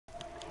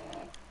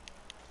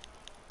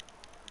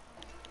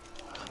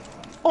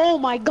Oh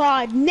my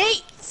god,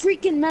 Nate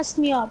freaking messed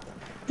me up.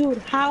 Dude,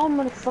 how I'm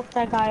gonna fuck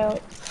that guy up?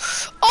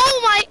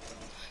 Oh my,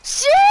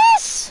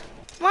 sis!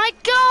 My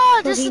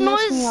God, Dude, this he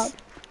messed me noise. up.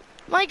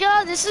 My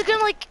God, this is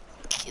gonna like,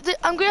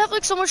 I'm gonna have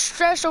like so much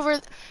stress over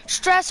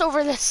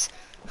this.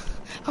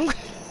 Oh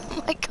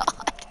my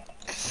God.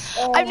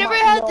 Oh I've never my,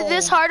 had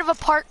this no. hard of a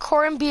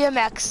parkour in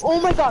BMX. Oh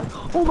my god,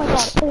 oh my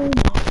god, oh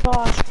my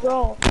gosh,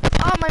 bro.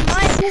 Oh my So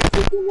mic.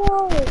 freaking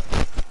low.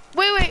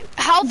 Wait,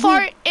 how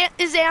far Dude,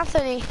 is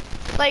Anthony?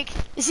 Like,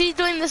 is he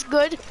doing this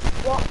good?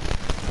 Well,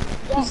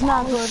 he's yes, I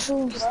not was good.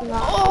 doing He's good.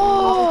 not. I was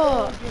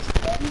Oh, doing just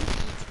good.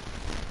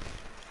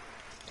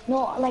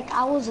 No, like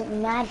I was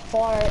mad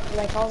far.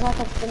 Like I was at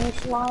the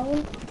finish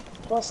line,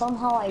 but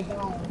somehow I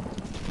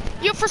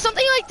don't. for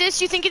something like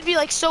this, you think it'd be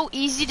like so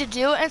easy to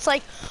do, and it's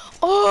like,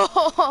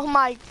 oh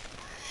my.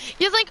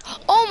 You think,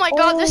 oh my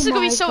God, Oh this is gonna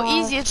be my so god.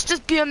 easy. It's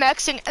just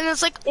BMXing, and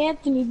it's like,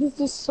 Anthony, this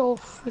is so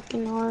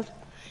freaking hard.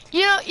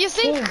 you know, you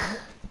think Dude,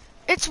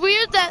 it's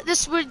weird that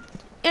this would,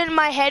 in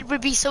my head,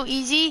 would be so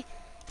easy,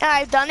 and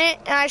I've done it,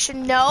 and I should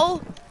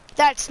know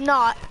that's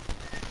not.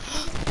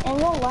 in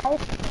real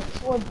life,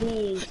 this would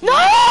be.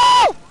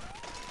 No!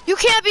 You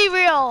can't be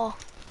real.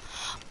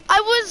 I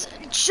was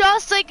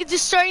just like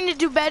just starting to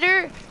do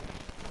better,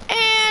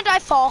 and I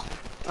fall.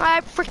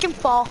 I freaking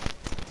fall.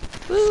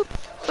 Oop.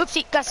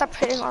 Oopsie, gotta stop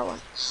hitting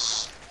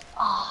R1.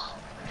 Ah,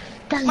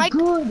 that's My,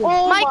 good.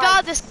 Oh my my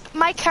God,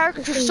 my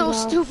character's so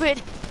gosh.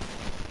 stupid.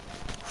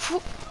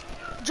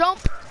 Jump.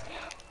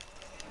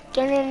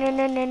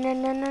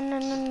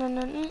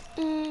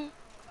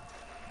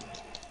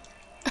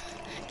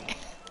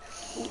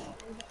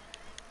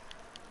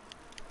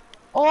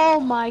 Oh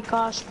my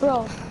gosh,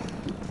 bro.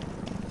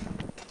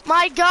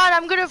 My God,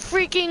 I'm gonna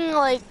freaking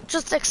like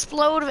just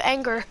explode of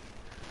anger.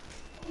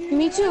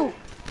 Me too.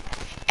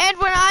 And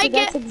when I Dude,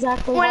 get that's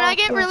exactly when how I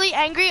get feel. really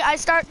angry, I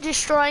start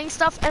destroying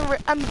stuff and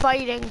I'm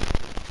biting.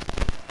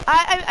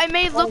 I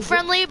may look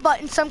friendly,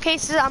 but in some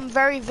cases I'm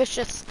very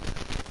vicious.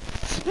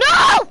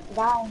 No!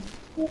 That,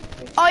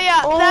 Oh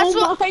yeah, that's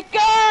Oh what my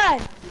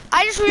god!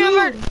 I just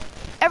remembered. Dude.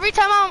 Every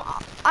time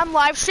I'm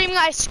live streaming,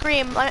 I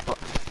scream.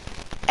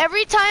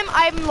 Every time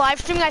I'm live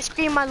streaming, I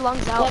scream my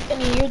lungs out.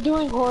 Stephanie, you're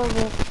doing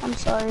horrible. I'm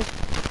sorry.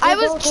 I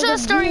was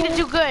just starting to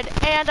do good,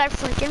 and I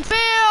freaking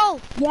fail.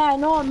 Yeah, I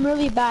know I'm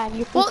really bad.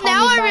 You can Well, call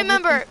now me I bad.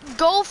 remember,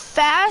 go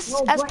fast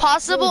No, as but-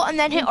 possible, and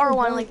then hit but-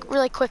 R1 like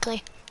really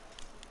quickly.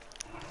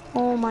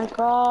 Oh my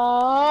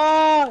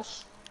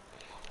gosh.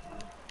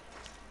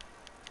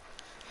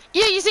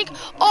 Yeah, you think,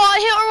 oh, I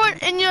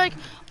hit R1, and you're like,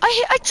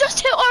 I just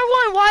hit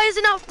R1. Why is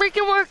it not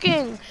freaking working?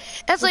 And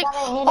it's like, gotta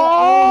hit it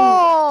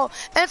oh,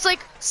 and it's like,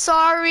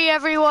 sorry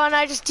everyone,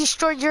 I just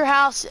destroyed your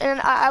house, and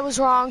I was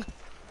wrong.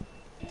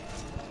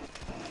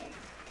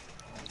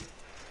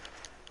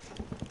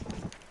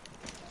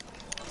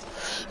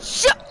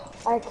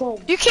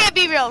 Okay. You can't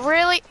be real,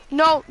 really?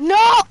 No,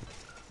 no!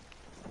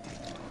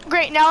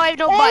 Great, now I have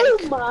no bike.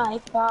 Oh my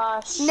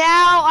gosh.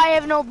 Now I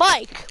have no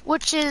bike,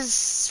 which is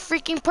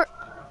freaking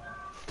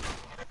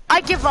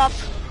I give up.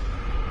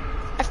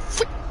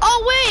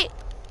 Oh wait!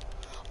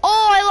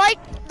 Oh,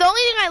 the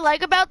only thing I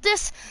like about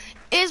this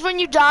is when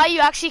you die, you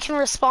actually can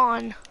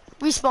respawn.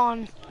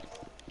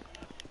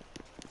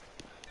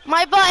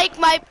 My bike,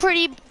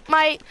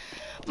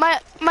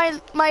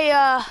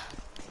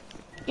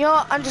 you know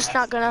what, I'm just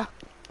not gonna.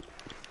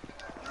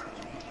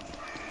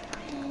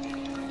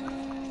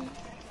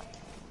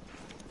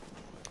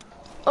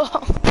 Oh,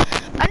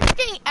 I'm just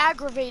getting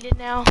aggravated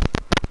now.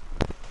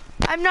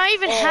 I'm not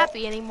even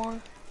happy anymore.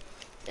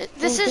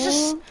 This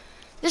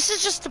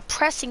is just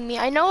depressing me.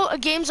 I know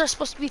games are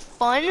supposed to be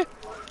fun,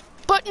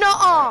 but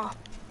nuh-uh.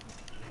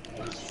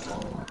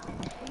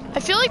 I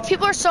feel like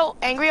people are so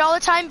angry all the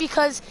time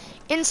because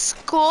in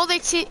school they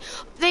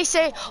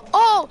say,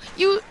 oh,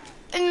 you,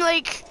 and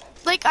like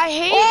I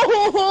hate.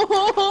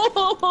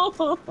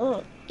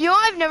 You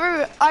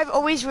know, I've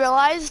always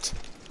realized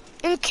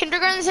in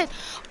kindergarten they said,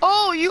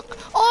 oh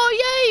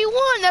yeah, you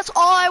won. That's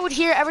all I would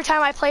hear every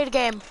time I played a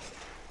game.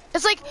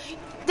 It's like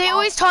they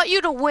always taught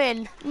you to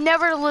win,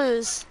 never to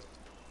lose.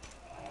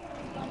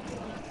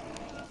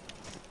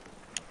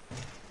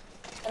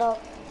 Yes,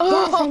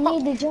 I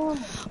made the jump.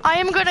 I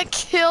am gonna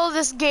kill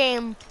this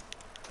game.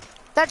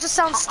 That just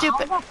sounds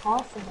stupid. How's that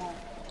possible?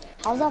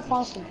 How's that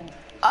possible?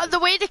 The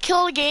way to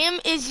kill a game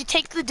is you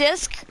take the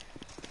disc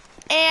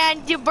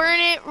and you burn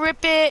it,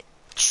 rip it,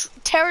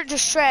 tear it to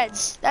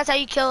shreds. That's how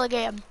you kill a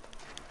game.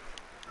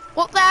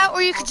 Well, that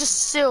or you could just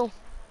sue.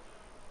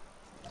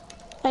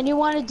 And you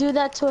want to do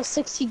that to a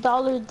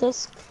 $60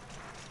 disc?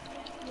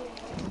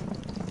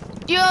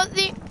 You know,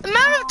 the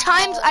amount of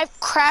times I've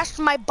crashed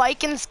my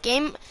bike in this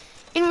game,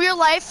 in real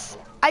life,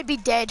 I'd be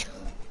dead.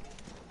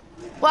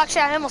 Well,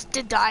 actually, I almost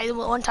did die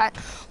one time.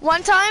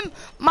 One time,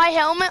 my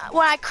helmet,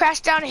 when I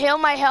crashed down a hill,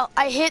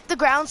 I hit the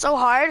ground so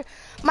hard,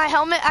 my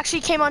helmet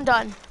actually came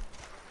undone.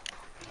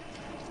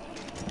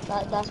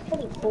 That's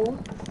pretty cool.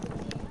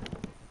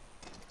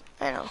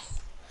 I know.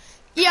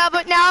 Yeah,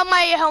 but now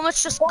my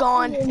helmet's just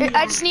gone.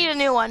 I just need a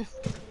new one.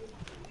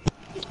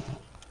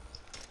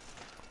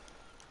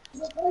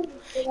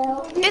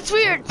 It's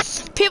weird.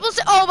 People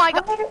say, "Oh my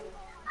god,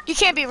 you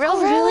can't be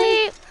real."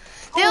 Really?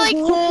 They're like,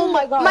 Oh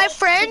my gosh. my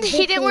friend,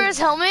 he didn't wear his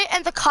helmet,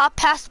 and the cop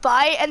passed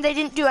by, and they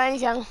didn't do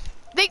anything.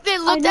 They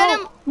looked at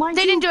him. Mine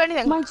They too. didn't do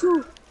anything. Mine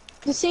too.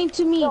 The same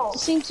to me. No. The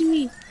same to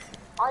me.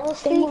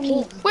 Honestly, Same with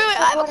me. kids. Wait,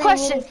 I have a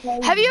question.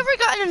 Have you ever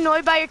gotten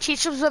annoyed by your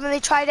teachers when they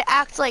try to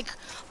act like,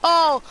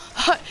 oh,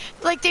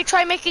 like they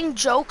try making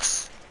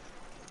jokes?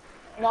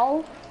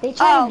 No, they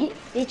Oh.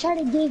 try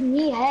to give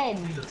me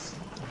heads.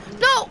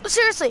 No,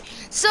 seriously.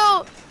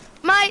 So,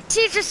 my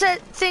teacher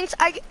thinks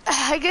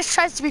I guess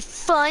tries to be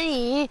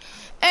funny,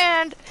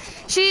 and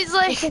she's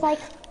like, It's like,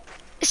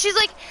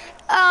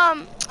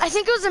 I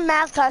think it was a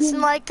math class,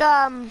 and like,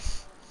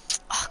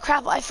 oh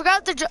crap, I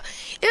forgot the joke.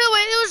 Either way,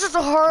 it was just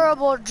a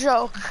horrible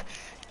joke,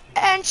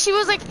 and she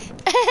was like,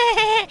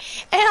 and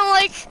I'm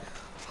like,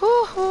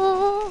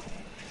 hoo-hoo.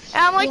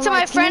 And I'm like to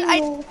my friend,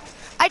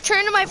 I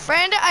turn to my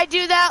friend, I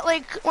do that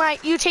like when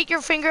you take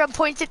your finger and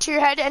point it to your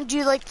head and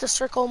do like the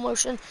circle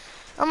motion.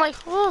 I'm like,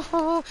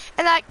 hoo-hoo.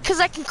 And cause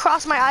I can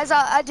cross my eyes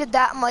out, I did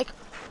that, I'm like,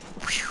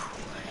 whew.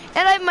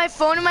 And I have my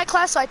phone in my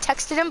class, so I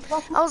texted him.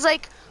 I was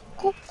like,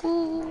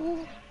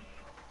 cuckoo.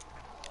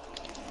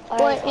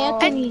 Boy,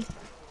 Anthony.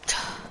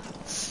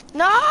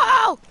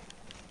 No!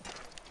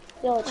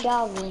 yo,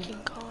 Calvin,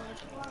 God.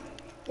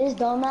 this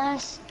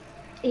dumbass,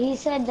 he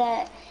said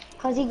that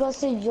because he goes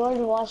to George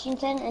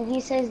Washington, and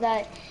he says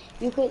that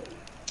he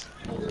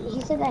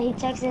said that he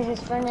texted his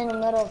friend in the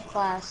middle of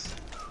class.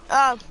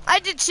 I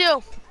did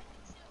too.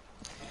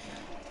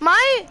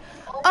 My,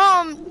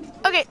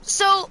 okay,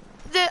 so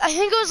I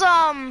think it was,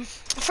 I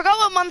forgot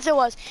what month it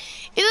was.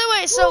 Either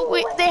way, so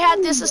they had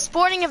a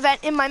sporting event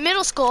in my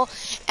middle school,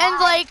 and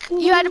like,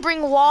 you had to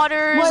bring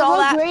waters, Boy, all what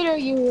that. grade are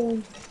you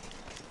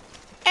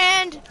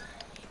in?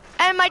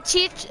 And my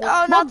teacher,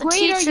 not What the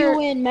grade teacher.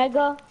 are you in,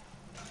 Mega?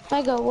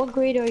 Mega, what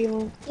grade are you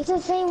in? It's the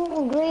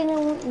same grade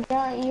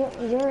that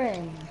you're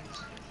in.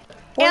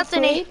 What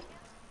Anthony.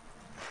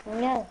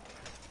 grade? Yeah.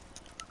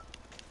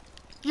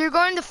 You're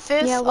going to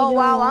 5th? Yeah, Oh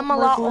wow, we're I'm a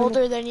lot going to-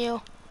 older than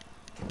you.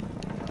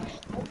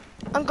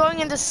 I'm going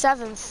into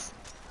 7th.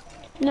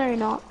 No, you're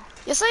not.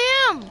 Yes,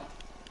 I am.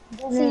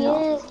 Yes, he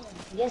is.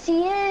 Yes,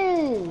 he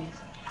is.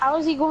 How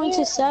is he going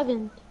to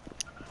 7?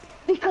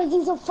 Because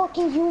he's a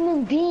fucking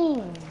human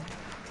being.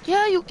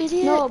 Yeah, you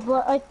idiot. No,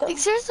 but I Like,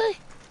 seriously?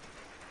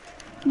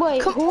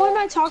 wait, Come who am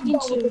I talking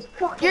to?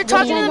 You're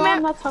talking to the No, man,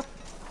 I'm not talking.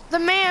 the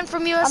man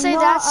from I'm USA.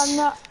 not. I'm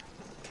not.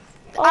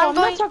 Oh, I'm I'm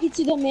going- not talking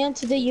to the man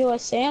to the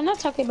USA. I'm not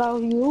talking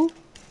about you.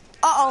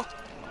 Uh-oh.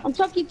 I'm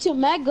talking to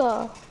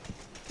Mega.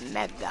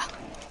 Mega.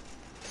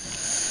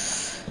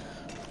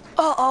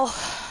 Uh-oh.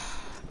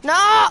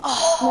 No!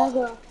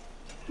 Mega.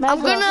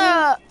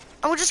 Mega.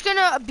 I'm just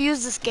gonna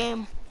abuse this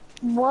game.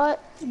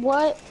 What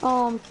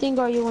thing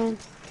are you in?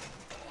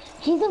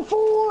 He's in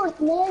 4th,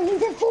 man.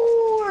 He's in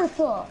 4th.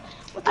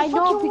 What the I fuck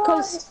know you want?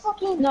 because His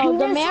fucking no,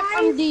 the penis man size?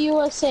 from the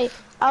USA.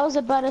 I was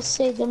about to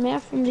say the man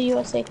from the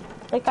USA.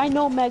 Like I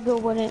know Mega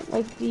wouldn't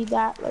like be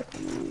that like.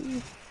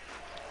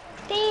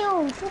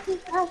 Damn, fucking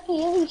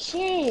asking every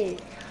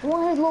shit.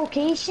 Want his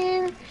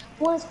location?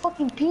 Want his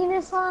fucking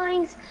penis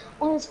size?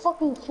 Want his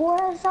fucking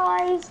forehead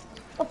size?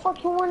 The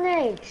fuck you want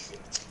next?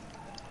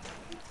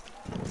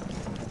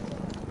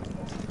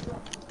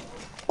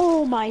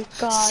 Oh my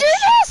god!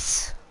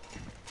 Serious?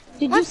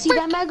 Did you see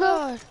that, Mega?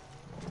 God.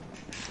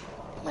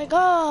 My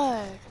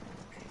god.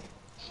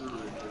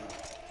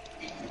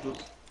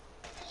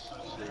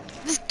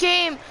 This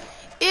game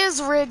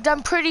is rigged.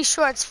 I'm pretty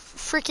sure it's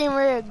freaking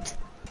rigged.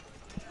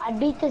 I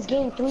beat this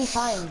game 3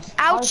 times.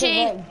 How's it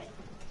Ouchie. rigged?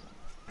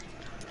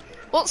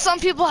 Well, some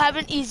people have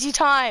an easy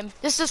time.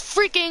 This is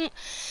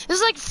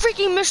like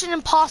freaking Mission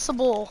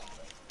Impossible.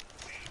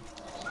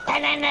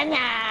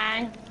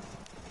 Na-na-na-na.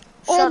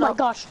 Oh Shut my up.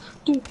 gosh,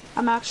 dude!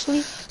 I'm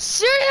actually.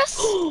 Serious?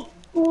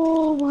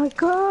 Oh my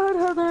god!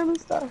 How did I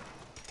miss that?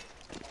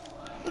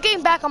 I'm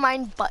getting back on my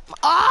butt.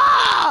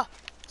 Ah!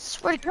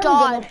 Swear to I'm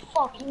God. gonna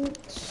fucking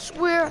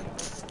Swear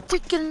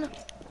freaking.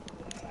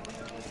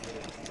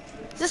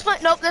 Is this my,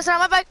 nope, that's not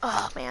my bike.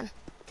 Oh man.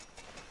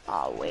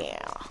 Oh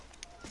wow.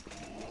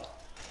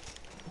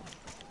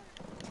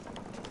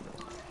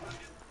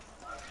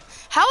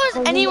 How is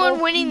anyone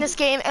winning this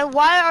game, and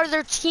why are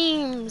there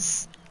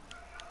teams?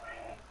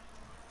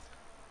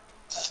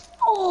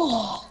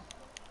 Oh,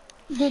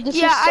 dude, this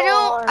Yeah, is so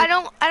hard.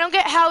 I don't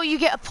get how you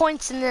get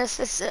points in this.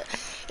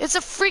 It's a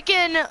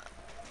freaking.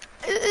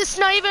 It's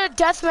not even a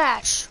death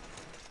match.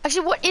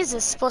 Actually, what is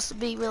this supposed to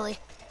be, really?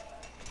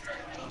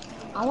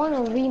 I want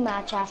a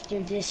rematch after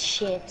this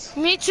shit.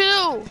 Me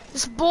too.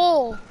 This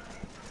bull.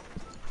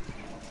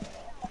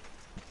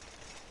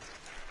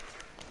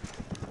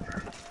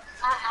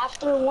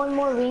 After one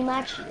more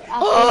rematch.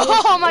 After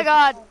Oh my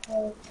God.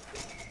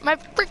 My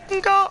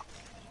freaking god.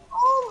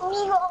 Oh,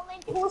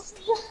 amigo, my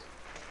pussy.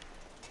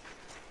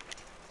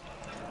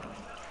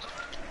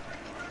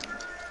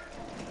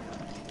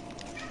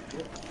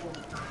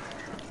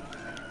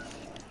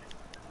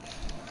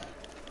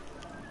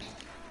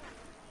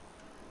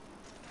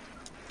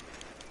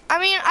 I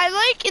mean, I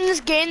like in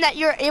this game that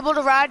you're able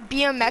to ride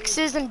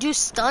BMXs and do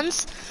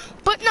stunts,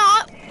 but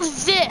not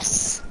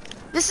this.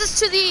 This is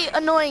to the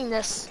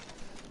annoyingness.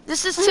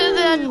 This is to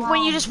the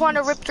when you just want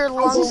to rip your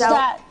lungs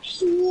out.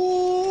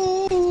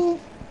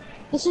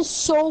 This is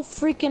so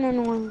freaking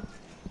annoying.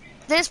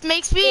 This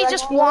makes me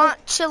just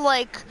want to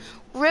like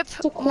rip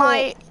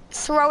my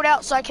throat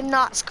out so I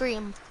cannot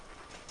scream.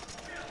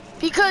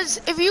 Because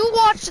if you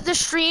watch the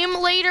stream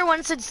later,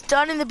 once it's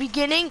done in the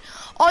beginning,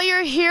 all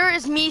you hear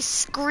is me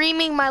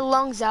screaming my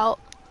lungs out.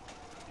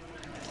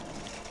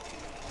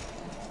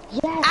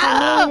 Yes,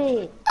 I made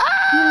it.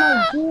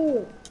 Ah!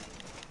 You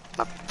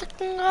My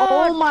freaking God.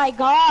 Oh my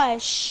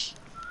gosh.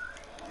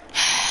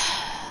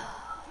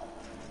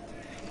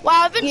 Wow,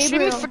 I've been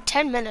streaming Gabriel. for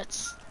 10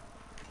 minutes.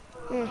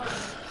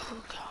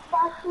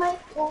 Fuck my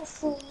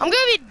pussy. I'm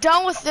gonna be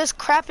done with this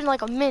crap in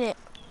like a minute.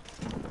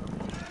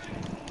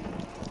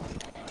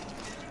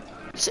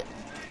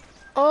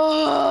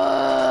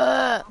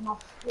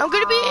 I'm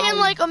gonna be in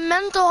like a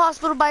mental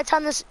hospital by the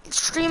time this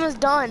stream is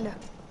done.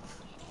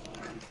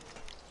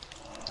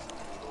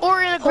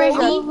 Or in a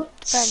graveyard.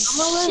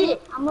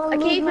 Shit. I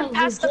can't even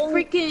pass the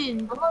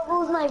freaking. I'm gonna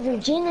lose my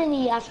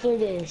virginity after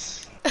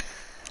this. Of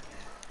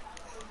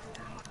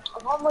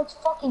how much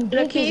fucking But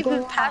I dick can't is even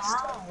going on pass my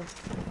the- eyes.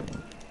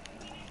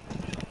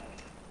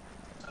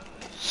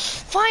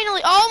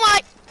 Finally, oh my!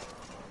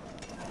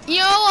 You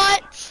know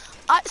what?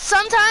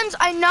 Sometimes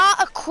I'm not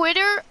a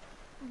quitter,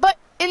 but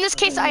in this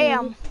case I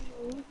am.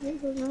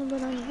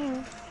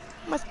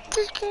 My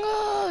freaking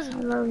God.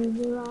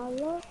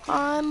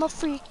 I'm a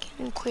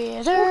freaking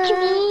quitter.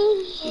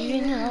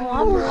 You know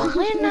I'm rolling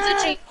Who's a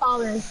out. Jake Paul?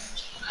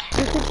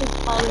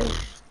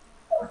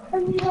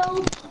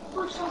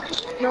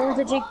 No one's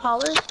a Jake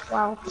Paul?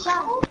 Wow.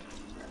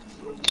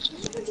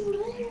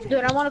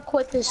 Dude, I want to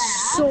quit this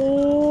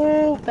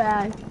so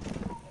bad.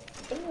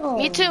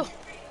 Me too.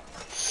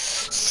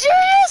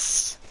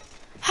 Serious?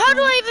 How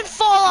do I even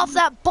fall off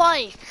that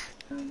bike?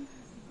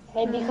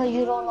 Maybe because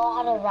you don't know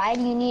how to ride,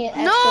 you need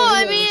extra No,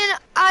 I wheels. mean,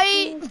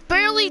 I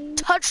barely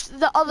touched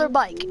the other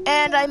bike,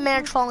 and I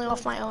managed falling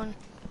off my own.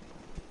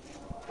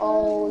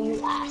 Oh,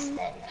 you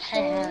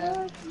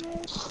bastard.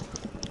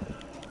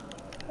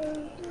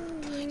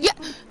 Yeah.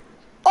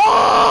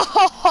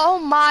 Oh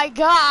my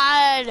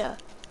God.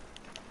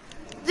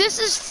 This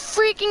is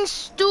freaking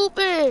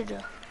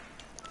stupid.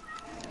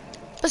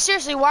 But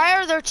seriously, why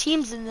are there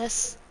teams in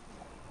this?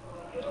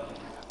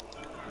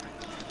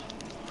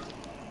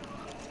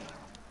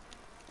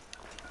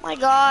 My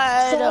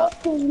God.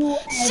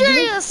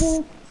 Serious?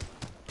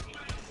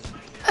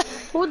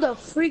 Who the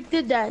freak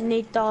did that,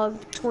 Nate Dogg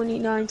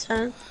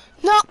 2910?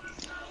 No.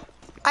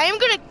 I am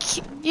gonna,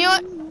 you know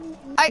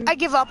what? I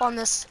give up on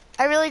this.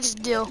 I really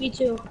just do. Me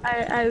too.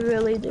 I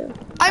really do.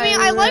 I mean,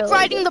 I like really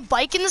riding do. the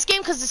bike in this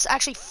game because it's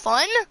actually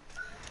fun,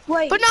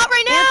 Wait, but not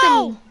right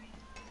now.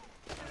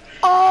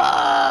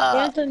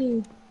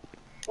 Anthony,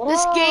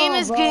 This game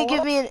is gonna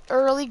give me an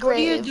early what are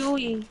you grave.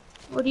 doing?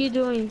 What are you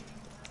doing?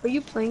 Are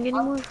you playing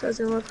anymore?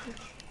 Doesn't look.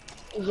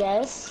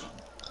 Yes.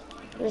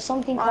 There's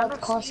something I called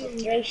don't see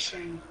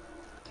concentration.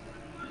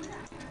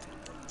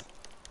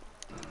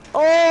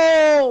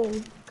 Oh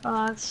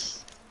gosh.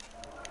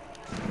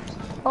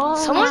 Oh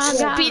Someone's my just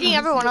God. beating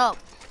everyone up.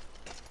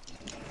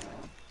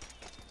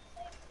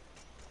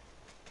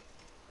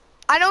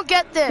 I don't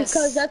get this.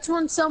 Because that's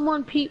when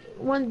someone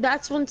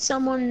that's when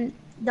someone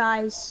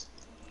dies.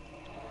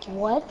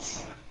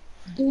 What?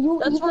 Do you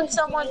That's even when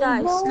someone play,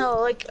 dies. bro? No,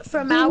 like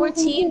from Do you our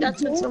even team,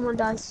 that's when play? someone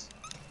dies.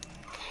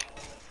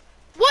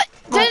 What?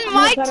 Then I'm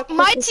my about to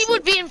my quit this team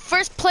would be in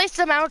first place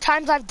the amount of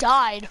times I've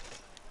died.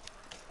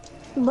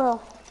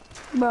 Bro,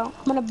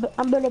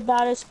 I'm gonna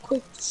bat as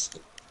quick.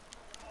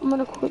 I'm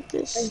gonna quit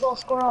Let's this. go,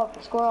 score up,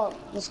 let's score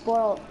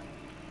up.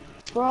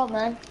 Score up,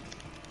 man.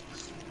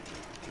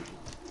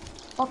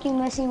 Fucking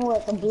messing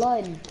with the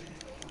blood.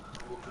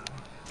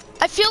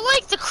 I feel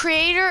like the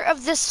creator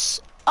of this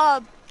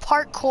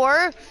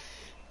parkour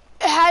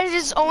had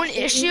his own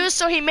issues,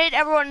 so he made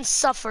everyone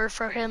suffer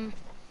for him.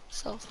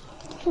 So.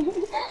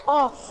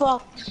 Oh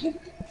fuck.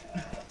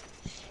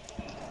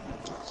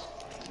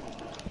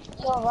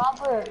 Yo,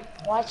 Robert,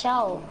 watch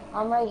out.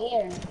 I'm right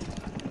here.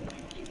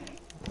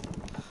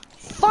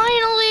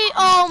 Finally,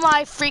 oh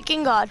my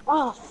freaking God.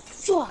 Oh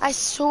fuck. I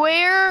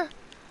swear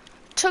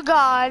to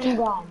God, You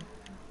gone.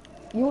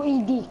 You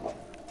ED.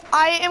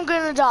 I am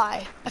gonna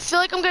die. I feel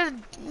like I'm gonna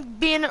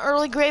be in an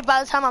early grave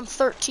by the time I'm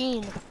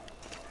 13.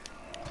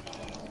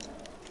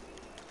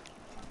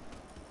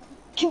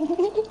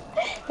 Did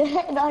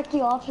I knock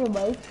you off your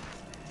bike?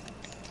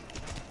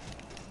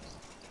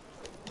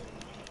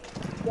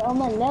 You're on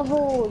my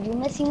level. You're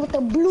messing with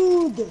the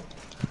blood.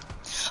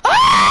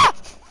 Ah!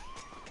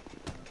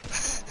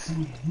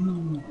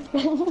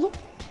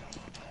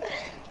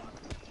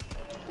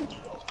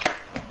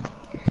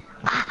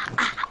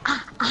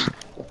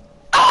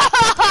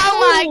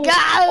 Oh my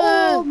God!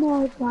 Oh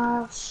my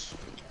gosh.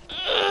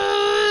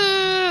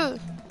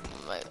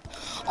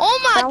 Oh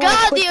my I wanna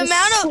God, quit the this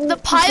amount so of the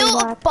freaking pile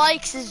bad. of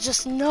bikes is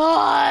just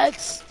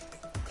nuts.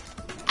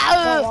 Yo,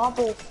 Ow,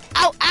 Robert.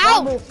 ow,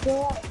 ow. Robert,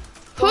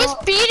 Who's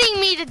beating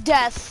me to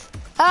death?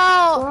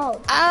 Oh.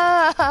 Bro.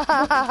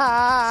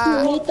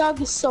 Ah. Nate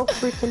Dogg is so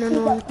freaking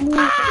annoying.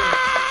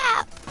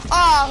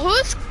 Oh,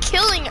 who's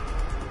killing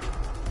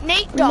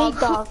Nate Dogg?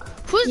 Nate Dogg.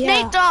 Who's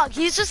Yeah. Nate Dogg?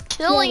 He's just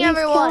killing He's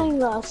everyone.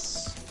 killing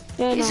us.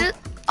 Yeah, I He's know. just,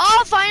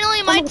 oh,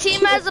 finally, my I'm gonna team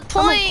kill- has a I'm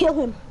gonna point. kill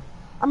him.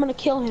 I'm gonna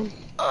kill him.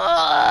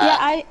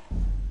 Yeah,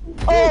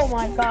 Oh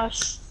my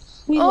gosh.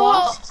 We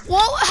lost.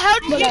 Well, how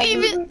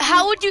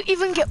Whatever. would you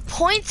even get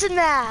points in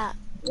that?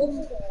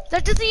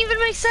 That doesn't even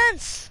make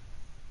sense.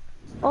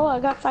 Oh, I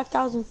got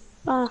 5,000.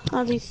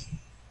 At least.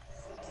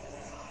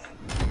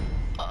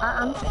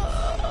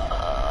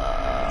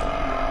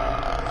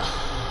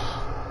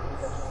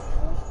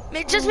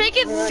 Just make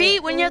it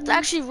feet when you have to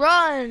actually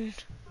run.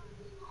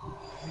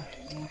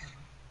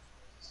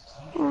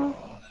 Or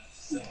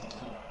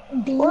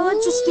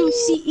let's just do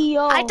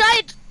CEO. I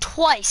died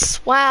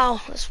twice. Wow.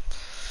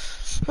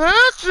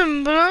 That's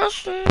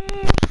embarrassing.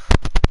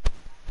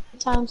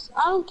 Times.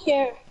 I don't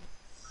care.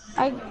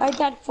 I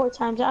died 4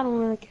 times. I don't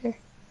really care.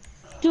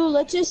 Dude,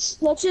 let's just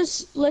go to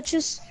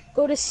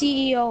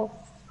CEO.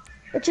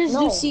 Let's just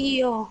do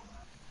CEO.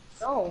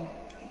 No.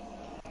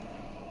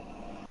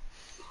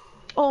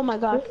 Oh my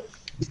god.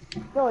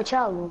 No,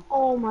 child.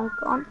 Oh my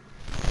god.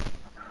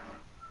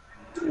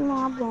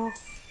 Nah, bro.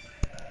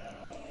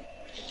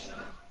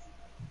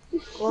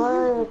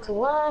 What?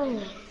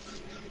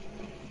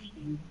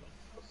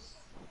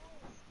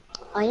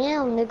 I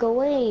am, nigga,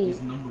 wait.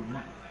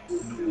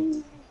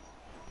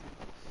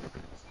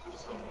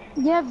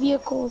 Yeah,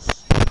 vehicles.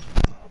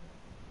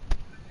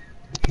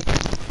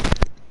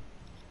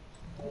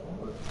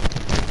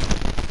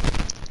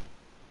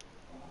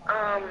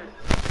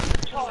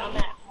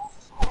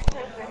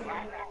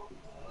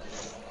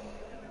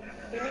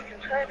 You need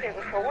some toilet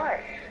paper for what?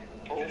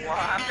 Oh,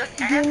 I'm just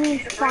Do you mean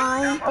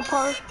find a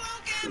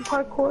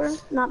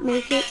parkour? Not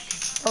make it?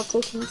 It'll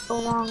take me so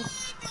long.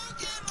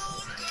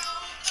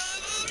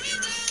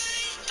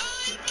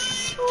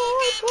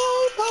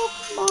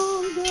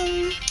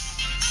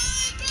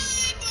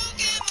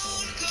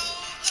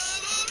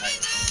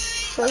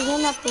 So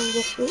you're not doing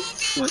this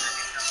week.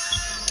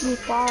 You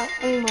thought,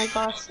 oh my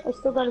gosh, I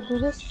still gotta do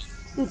this?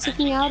 You took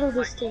me out of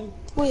this thing.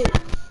 Wait.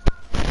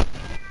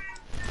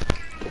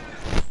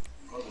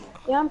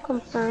 Yeah, I'm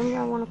confirmed.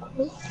 I wanna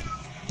quit.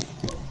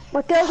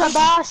 Mateus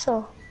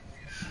abaixo.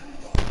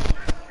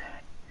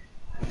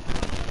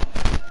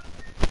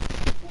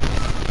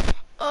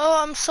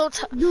 Oh, I'm so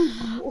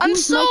I'm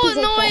so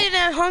annoyed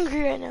and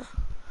hungry right now.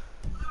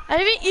 I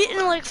haven't eaten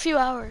in like a few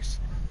hours.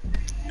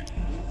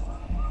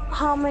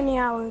 How many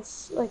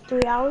hours? Like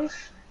 3 hours?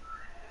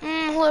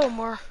 A little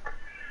more.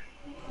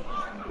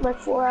 Like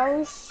 4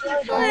 hours?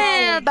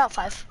 About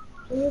 5.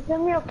 Can you give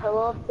me a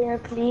pillow up there,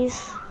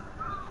 please?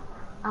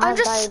 I'm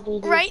just,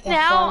 right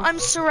now, I'm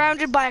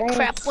surrounded by a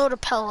crap load of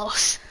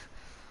pillows.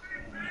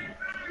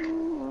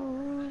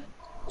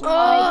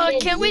 Oh, I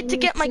can't wait to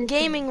get my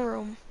gaming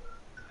room.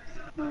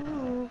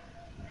 You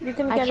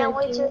can get I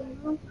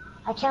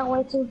can't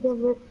wait to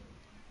give it.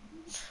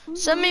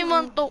 Send me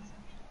one though.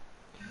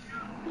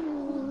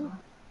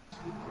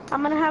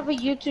 I'm gonna have a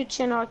YouTube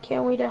channel. I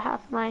can't wait to have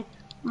my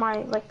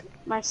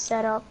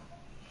setup.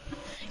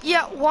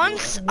 Yeah,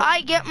 once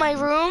I get my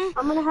room,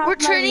 I'm gonna have we're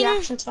my turning,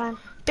 reaction time.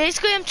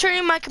 basically I'm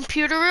turning my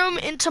computer room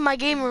into my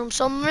game room.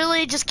 So I'm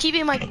really just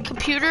keeping my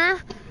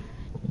computer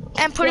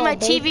and putting my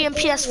TV and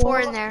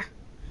PS4 in there.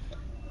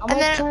 I'm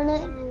gonna turn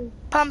it.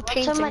 I'm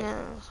painting it.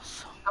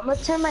 I'm gonna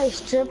turn my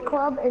strip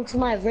club into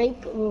my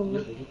rape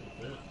room.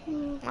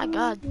 My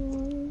God.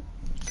 I'm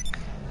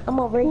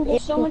gonna rape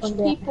There's so much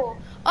there. people.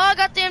 Oh, I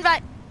got the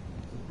invite.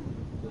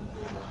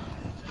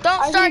 Don't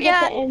I start didn't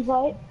get yet. the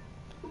invite.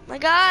 My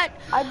God.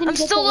 I didn't I'm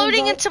get still the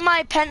loading invite. into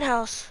my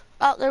penthouse.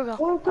 Oh, there we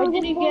go. I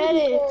didn't get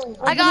it.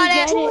 I got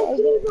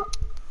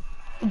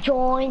it.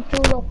 Join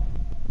through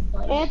the.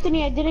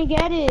 Anthony, I didn't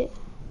get it.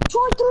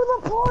 Join through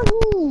the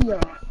party.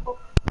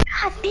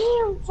 God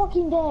damn,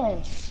 fucking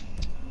dead.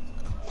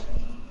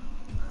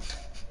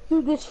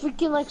 Dude, there's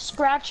freaking like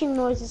scratching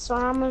noises, so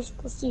I'm not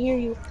supposed to hear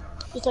you.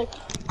 Just like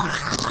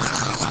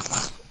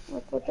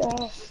what the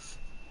hell?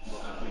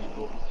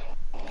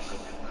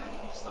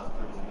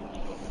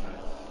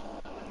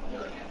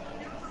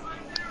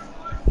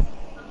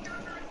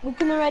 We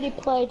can already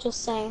play,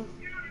 just saying.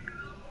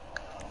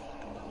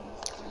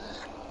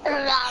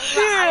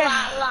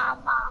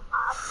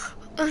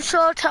 I'm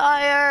so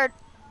tired.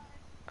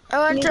 I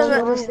went to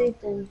Go to the, sleep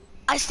then.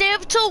 I stayed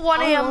up till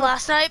 1 a.m.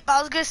 last night, but I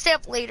was gonna stay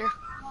up later.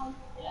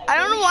 I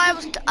don't know why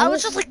I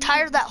was just like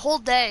tired that whole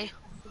day.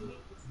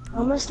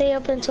 I'm gonna stay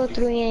up until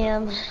 3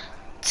 a.m.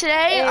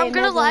 Today I'm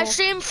gonna live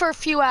stream for a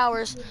few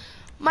hours.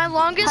 My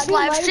longest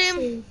live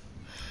stream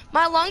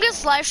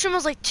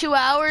was like 2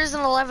 hours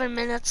and 11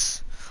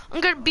 minutes. I'm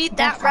gonna beat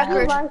that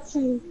record.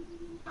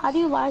 How do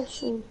you live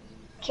stream?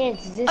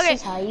 Kids, this Okay,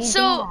 is how you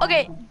so do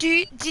okay,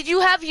 did you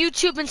have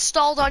YouTube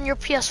installed on your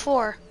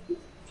PS4?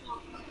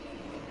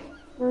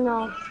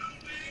 No.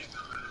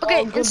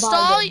 Okay, Oh,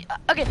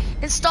 goodbye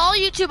install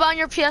YouTube on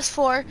your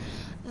PS4.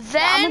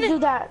 I'm gonna Then, do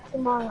that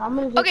tomorrow. I'm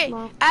gonna do it okay,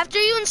 tomorrow. after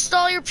you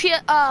install your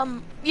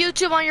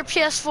YouTube on your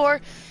PS4,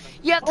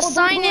 you have to don't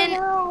sign do it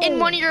now. in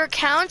one of your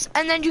accounts,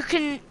 and then you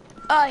can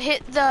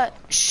hit the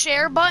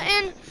share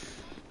button.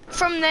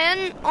 From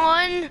then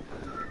on,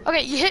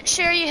 okay, you hit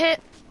share, you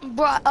hit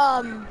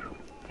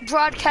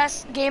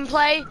broadcast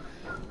gameplay,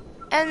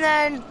 and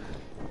then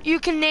you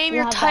can name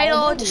your have that title,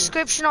 already.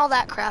 description, all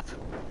that crap.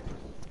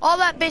 All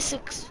that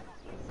basics.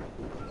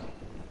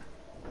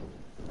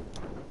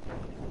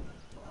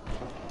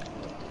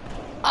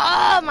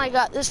 Oh my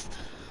god, this,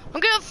 I'm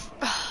gonna,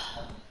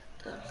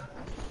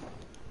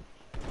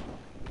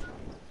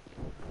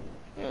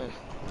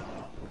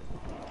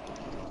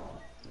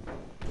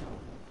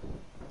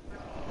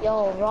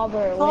 Yo,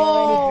 Robert, we Oh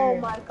already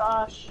here. my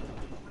gosh.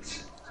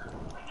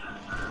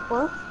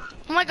 What?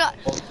 oh my god,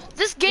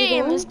 this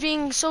game is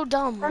being so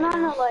dumb. Turn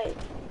on the light.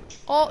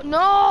 Oh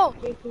no,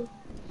 JP.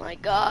 my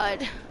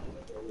god.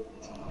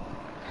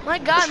 My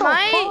god,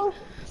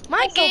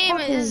 my game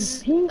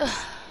is,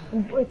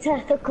 With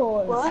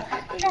testicles. What?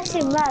 That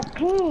shit mad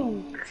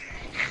pink.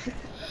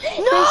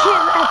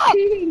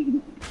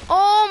 no!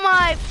 Oh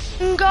my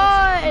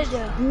god.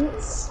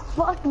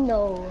 Fuck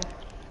no.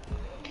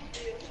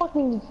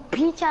 Fucking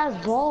peach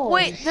ass balls.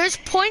 Wait, there's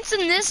points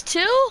in this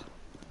too?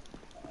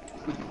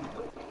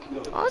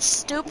 Oh, that's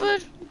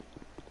stupid.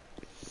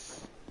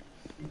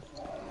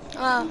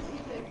 Oh,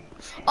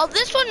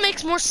 this one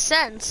makes more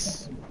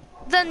sense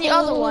than the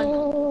other one.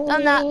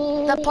 Than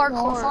that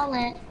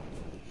parkour.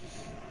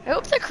 I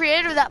hope the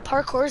creator of that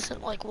parkour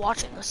isn't like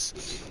watching this.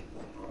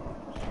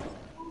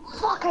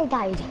 Fuck, I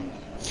died.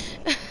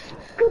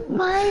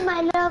 Goodbye,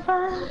 my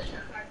lover.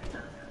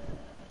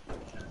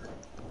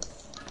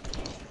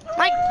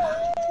 My,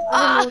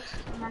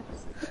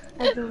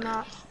 I do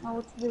not know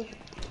what to do.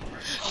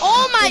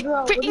 oh my Gabriel,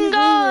 what do you freaking do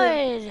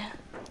god!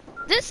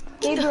 This,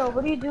 Gabriel,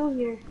 what do you do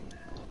here?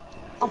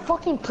 I'm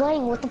fucking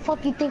playing. What the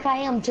fuck you think I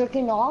am,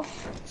 jerking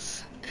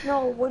off?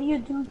 No, what do you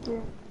do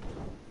here?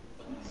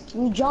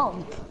 You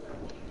jump.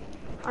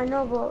 I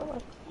know, but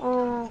like,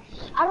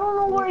 I don't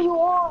know where you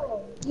are.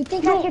 You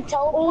think I can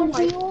teleport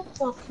to you?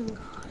 fucking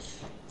gosh.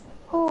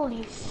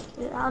 Holy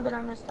shit, how did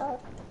I miss that?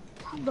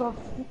 How the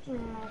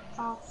freaking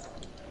off?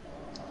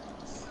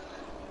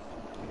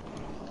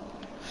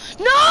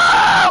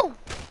 no!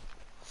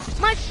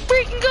 My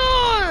freaking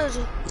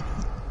god!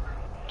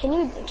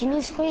 Can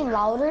you scream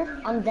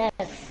louder? I'm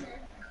deaf.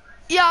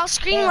 Yeah, I'll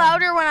scream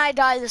louder when I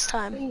die this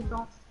time. Please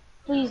don't.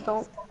 Please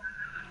don't.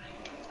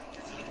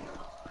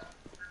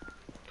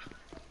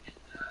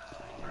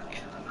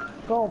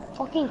 Bro,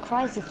 fucking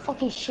Christ, this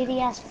fucking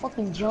shitty ass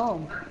fucking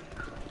jump.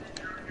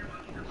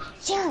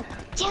 Jump,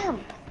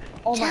 jump.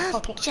 Oh my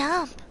fucking.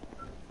 Jump.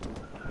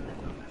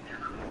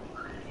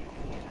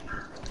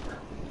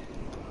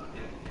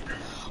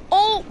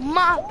 Oh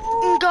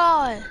my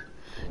god.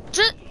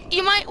 Just,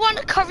 you might want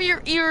to cover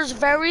your ears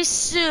very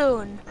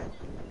soon.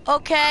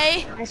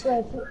 Okay? I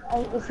swear,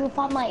 if you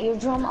find my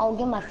eardrum, I'll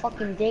get my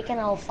fucking dick and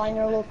I'll find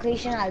your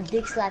location. I'll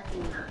dick slap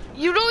you.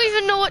 You don't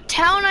even know what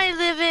town I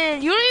live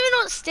in. You don't even know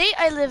what state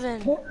I live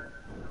in.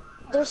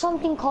 There's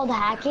something called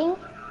hacking,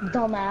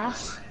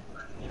 dumbass.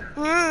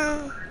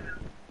 How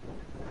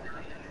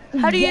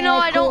do you know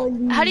I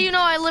don't? How do you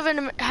know I live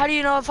in? How do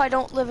you know if I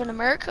don't live in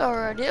America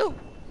or I do?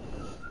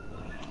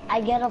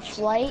 I get a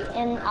flight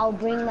and I'll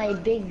bring my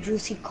big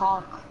juicy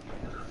cock.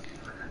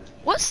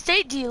 What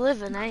state do you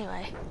live in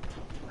anyway?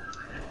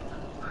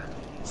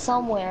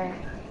 Somewhere.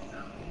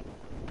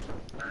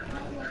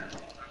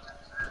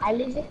 I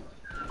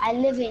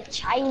live in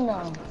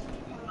China.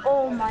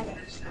 Oh my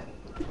gosh.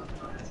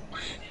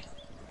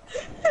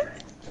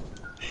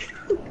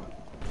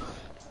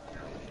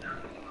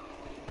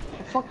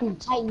 Fucking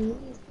Chinese,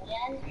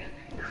 man.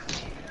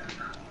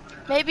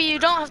 Maybe you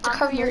don't have to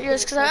cover your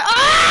ears because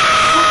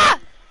I.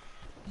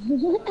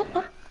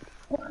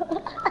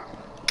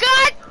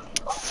 God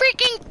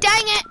freaking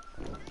dang it!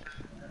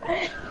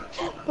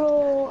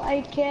 Bro,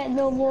 I can't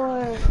no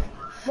more.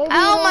 Maybe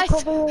Ow,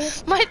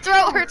 my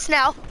throat hurts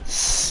now.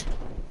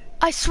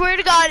 I swear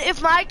to God,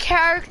 if my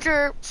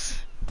character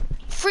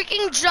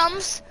freaking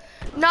jumps,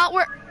 not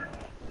where.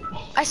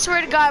 I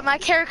swear to God, my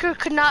character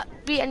could not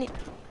be any.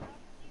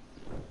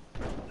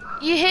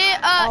 You hit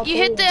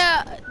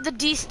the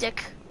D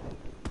stick.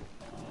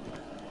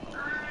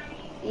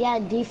 Yeah,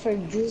 D for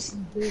juicy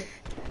dick.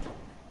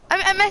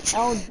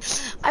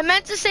 I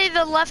meant to say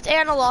the left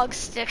analog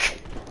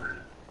stick.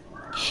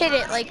 Hit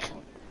it like,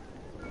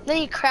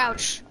 then you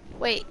crouch.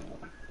 Wait.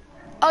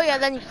 Oh yeah,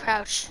 then you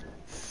crouch.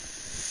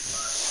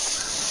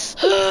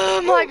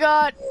 Oh my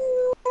God.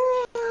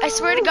 I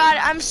swear to God,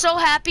 I'm so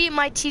happy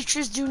my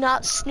teachers do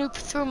not snoop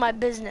through my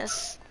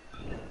business.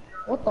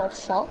 What the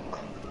fuck?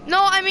 No,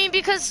 I mean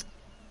because,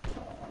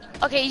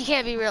 okay, you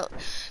can't be real.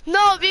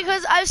 No,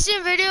 because I've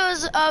seen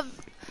videos of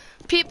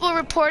people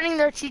reporting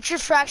their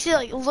teachers for actually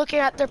like looking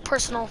at their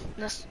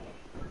personalness.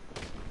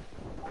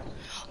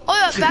 Oh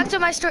yeah, back to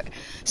my story.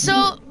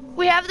 So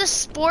we have this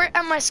sport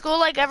at my school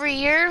like every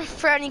year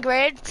for any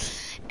grade,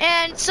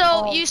 and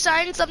so you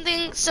sign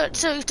something. So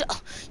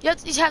you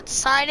have to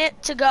sign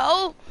it to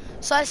go.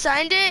 So I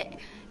signed it.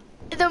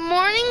 The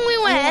morning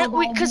we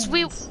went, because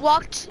we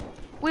walked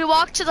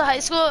to the high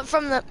school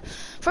from the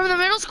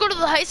middle school to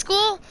the high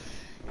school.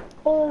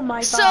 Oh my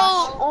So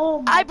gosh.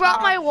 Oh my I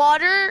brought my gosh.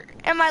 water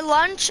and my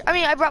lunch. I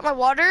mean, I brought my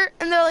water,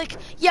 and they're like,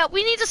 "Yeah,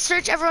 we need to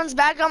search everyone's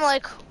bag." I'm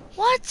like,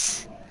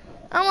 "What?"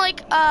 I'm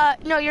like,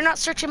 "No, you're not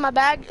searching my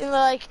bag." And they're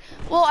like,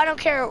 "Well, I don't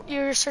care.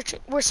 We're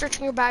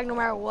searching your bag no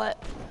matter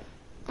what."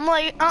 I'm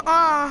like,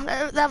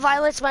 that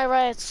violates my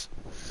rights.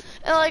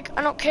 And like,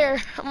 I don't care.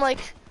 I'm like,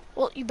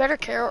 well, you better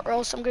care, or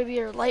else I'm gonna be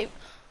your life.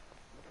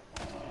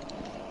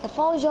 If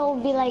I was you, I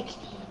would be like,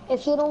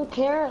 if you don't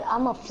care,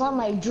 I'ma flap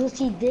my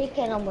juicy dick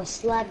and I'ma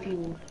slap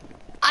you.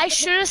 I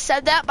should have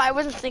said that, but I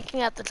wasn't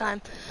thinking at the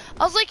time.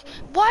 I was like,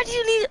 why do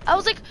you need, I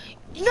was like,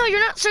 no, you're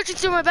not searching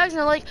through my bags. And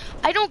they're like,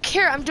 I don't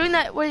care. I'm doing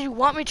that whether you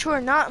want me to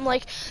or not. I'm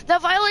like,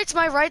 that violates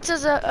my rights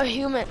as a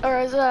human, or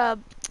as a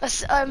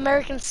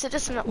American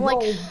citizen. I'm like,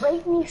 Bro,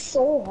 break me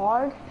so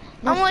hard.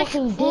 I'm like,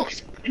 fucking well,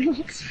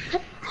 dicks.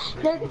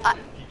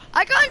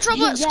 I got in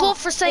trouble at school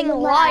for saying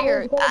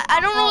liar. I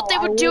don't know what they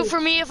would do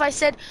for me if I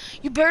said,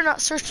 you better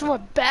not search through my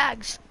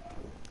bags.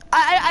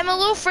 I'm a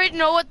little afraid to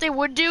know what they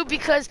would do,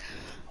 because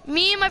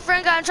me and my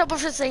friend got in trouble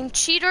for saying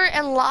cheater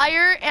and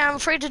liar, and I'm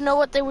afraid to know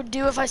what they would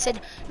do if I said,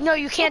 no,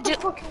 you can't do. What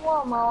the fuck you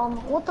want,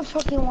 Mom? What the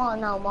fuck you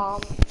want now,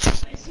 Mom?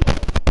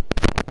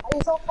 Why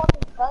you so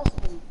fucking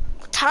thirsty?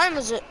 What time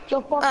is it?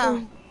 Your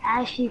fucking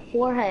ashy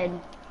forehead.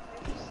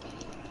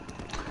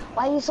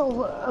 Why you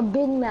so a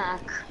Big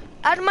Mac?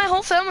 Out of my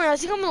whole family, I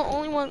think I'm the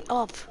only one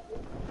up.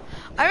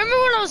 I remember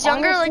when I was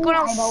younger, like when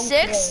I was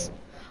 6. Care.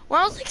 When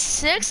I was like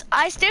 6,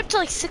 I stayed up till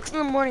like 6 in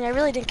the morning. I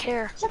really didn't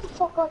care. Shut the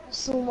fuck up,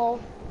 Sumo.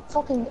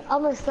 Fucking,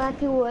 I'm gonna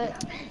slap you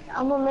with.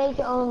 I'm gonna make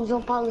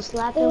Jean Paul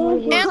slap you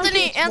with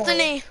his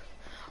Anthony,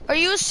 are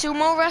you a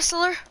sumo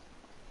wrestler?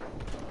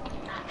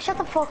 Shut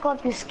the fuck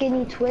up, you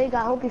skinny twig.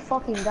 I hope you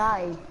fucking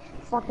die.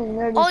 Fucking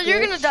nerdy. Oh, you're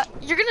bitch. gonna die.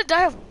 You're gonna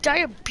die of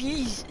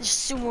diabetes,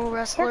 sumo Shut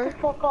wrestler. the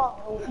fuck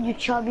up, you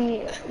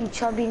chubby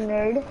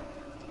nerd.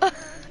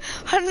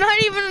 I'm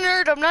not even a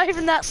nerd. I'm not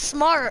even that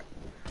smart.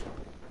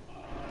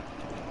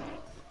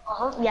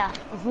 Yeah.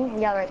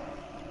 Yeah, right.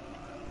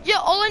 Yeah,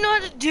 all I know how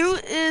to do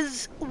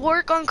is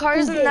work on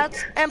cars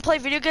and play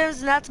video games,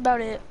 and that's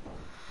about it.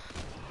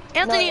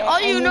 Anthony, No,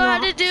 all you and know you how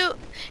know- to do,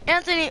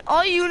 Anthony,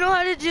 all you know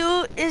how to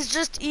do is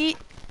just eat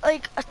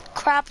like a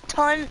crap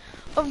ton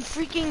of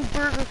freaking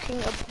Burger King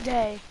a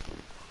day.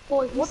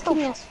 Boy, he's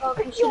skinny as fuck.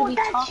 You Yo, shouldn't be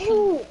that's talking.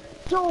 you!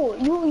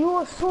 Yo, you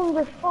assume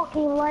your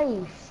fucking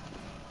life.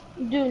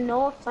 Dude,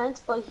 no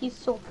offense, but he's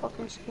so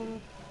fucking skinny.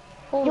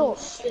 Holy Yo,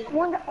 shit.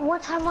 one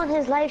time on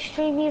his live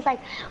stream, he's like,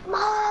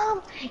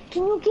 Mom,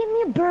 can you give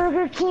me a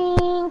Burger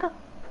King?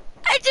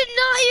 I did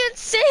not even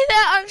say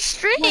that on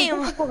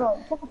stream. Shut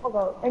the fuck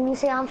up. And you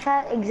say I'm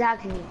fat?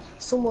 Exactly.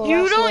 Sumo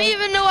You wrestler. don't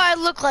even know what I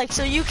look like,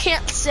 so you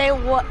can't say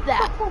what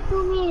that. What the fuck do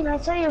you mean? I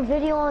saw your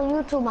video on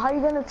YouTube. How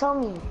you gonna tell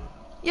me?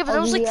 Yeah, but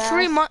that was like Ugly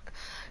 3 ass. months.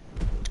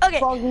 Okay,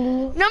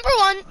 Fugly. number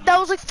one, that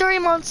was like 3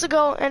 months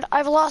ago, and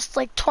I've lost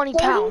like 20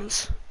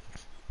 pounds.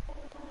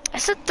 I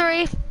said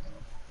 3.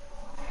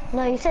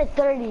 No, you said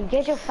 30.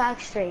 Get your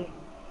facts straight.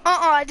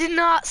 I did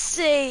not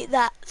say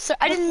that. So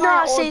I did That's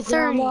not my say old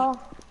 30. grandma.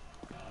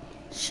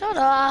 Shut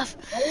up.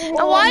 And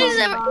Oh why my is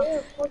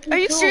God. Are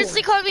you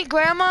seriously calling me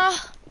grandma?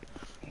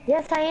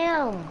 Yes, I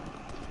am.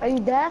 Are you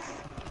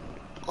deaf?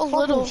 A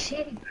little.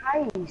 Fucking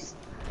shitty Christ.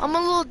 I'm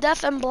a little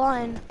deaf and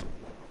blind.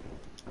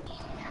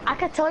 I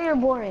could tell you're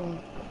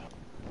boring.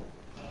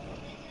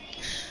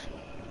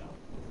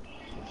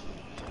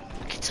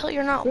 I can tell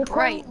you're not You're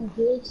bright. calling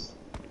me bitch.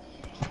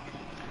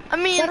 I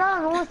mean, Shut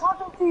up, no one's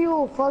talking to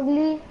you,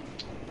 fugly.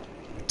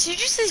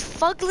 did you say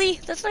fugly?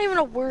 That's not even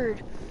a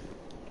word.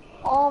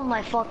 Oh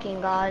my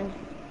fucking God.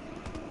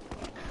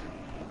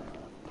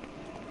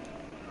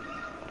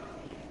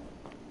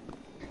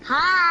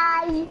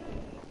 Hi.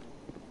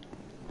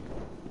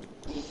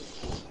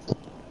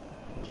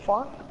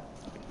 Fuck.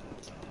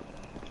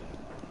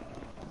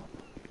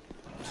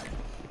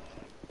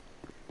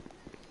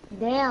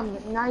 Damn,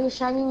 now you're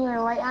shining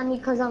your light on me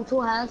because I'm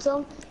too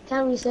handsome?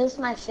 Can't resist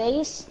my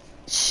face?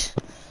 Shh.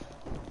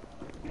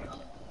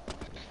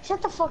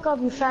 Shut the fuck up,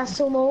 you fat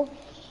sumo.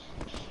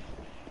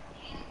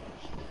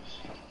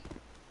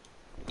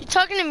 You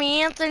talking to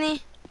me,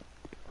 Anthony?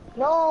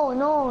 No.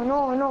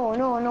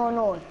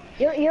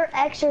 You're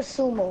extra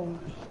sumo.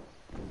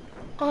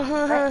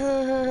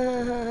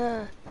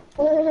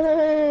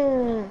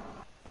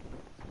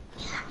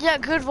 Yeah,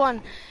 good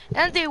one.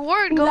 And the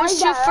award goes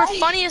to for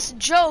funniest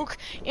joke,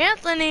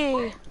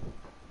 Anthony.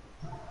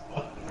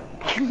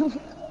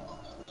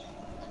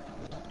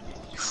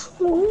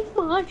 Oh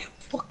my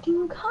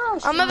fucking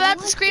gosh. I'm about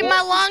to scream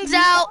my lungs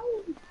out.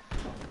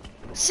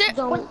 Sit.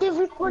 What did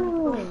we put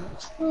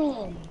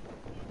in?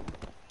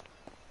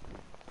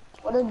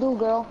 What it do,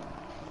 girl?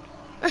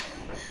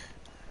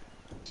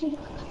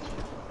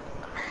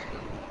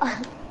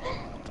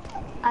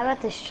 I'm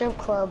at the strip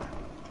club.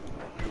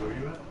 Where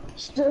you at?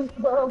 Strip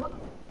club.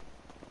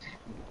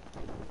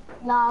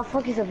 Nah,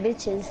 fuck you some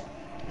bitches.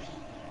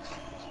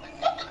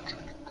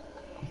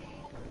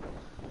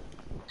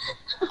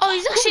 Oh, Oh,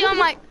 he's actually on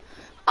my.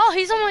 Oh,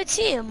 he's on my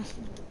team.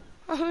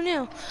 Oh, who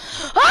knew?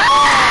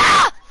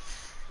 Ah!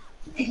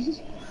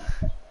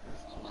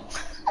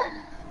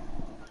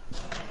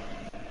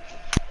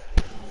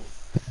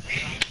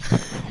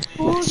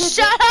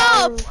 Shut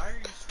up!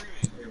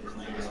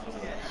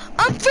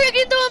 I'm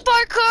freaking doing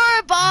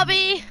parkour,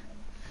 Bobby.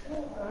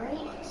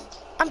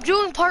 I'm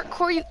doing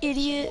parkour, you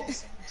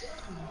idiot.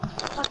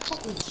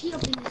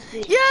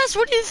 Yes,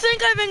 what do you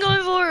think I've been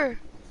going for?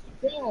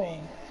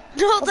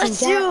 No,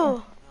 that's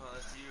you.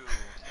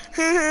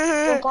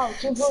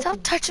 Stop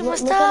touching my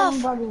stuff.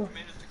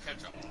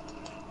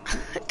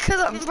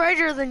 Because I'm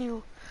brighter than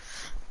you.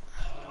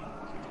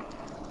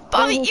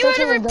 Bobby, you had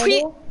to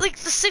repeat like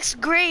the 6th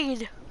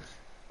grade.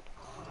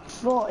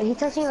 Bro, he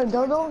touching your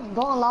dodo?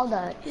 Don't allow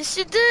that. Yes,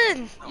 you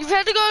did. You've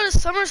had to go to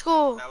summer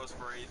school. That was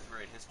for 8th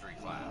grade history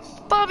class.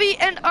 Bobby,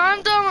 and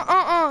I'm dumb. You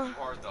are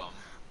dumb.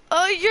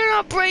 You're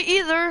not bright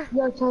either.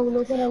 Yo, Charlie,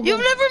 look at him. You've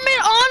never made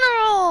honor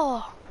roll.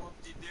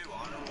 What did you do?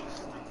 Honor roll is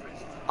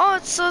stupid. Oh,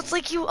 so it's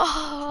like you.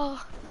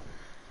 Oh.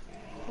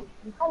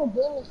 What kind of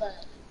game is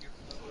that?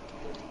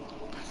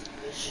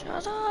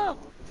 Shut up.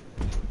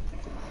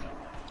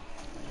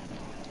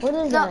 What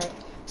is No. that?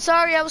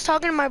 Sorry, I was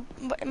talking to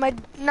my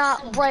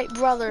not bright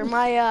brother.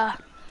 My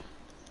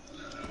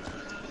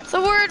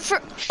the word for.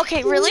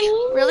 Okay, really?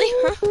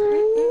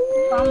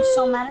 Huh? I'm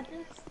so mad at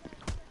this.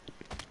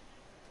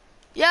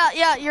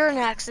 Yeah, you're an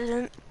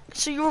accident.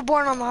 So you were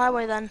born on the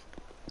highway then.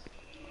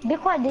 Be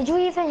quiet, did you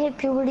even hit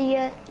puberty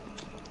yet?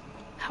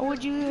 How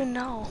would you even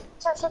know?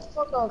 Shut the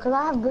fuck up, cause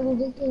I have bigger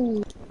dick than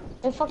you.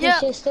 That fucking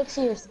shit sticks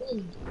to your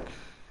skin.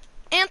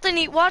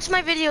 Anthony, watch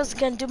my videos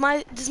again.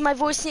 Does my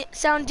voice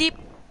sound deep?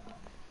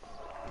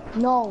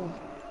 No.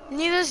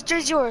 Neither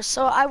does yours,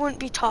 so I wouldn't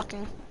be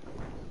talking.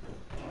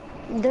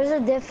 There's a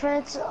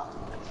difference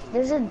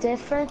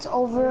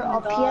over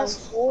a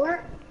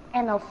PS4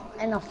 and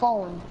a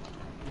phone.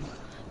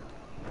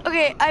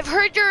 Okay, I've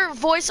heard your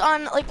voice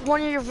on like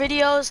one of your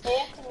videos,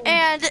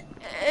 and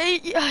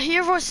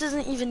your voice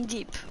isn't even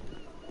deep.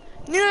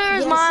 Neither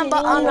is mine,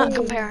 but I'm not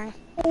comparing.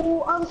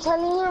 Oh, I'm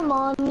telling your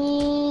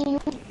mommy,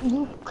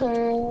 you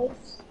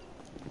curse.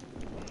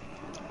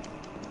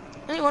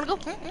 Hey, you wanna go?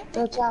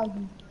 Yo, child.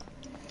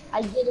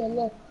 I get it,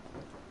 look.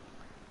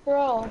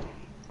 Bro.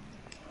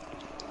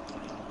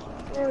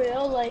 For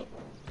real, like,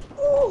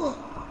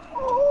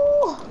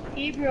 Oh,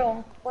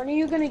 Gabriel, when are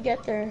you gonna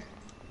get there?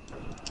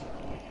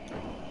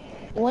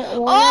 when are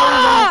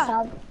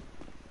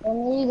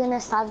you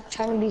gonna stop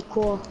trying to be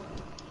cool?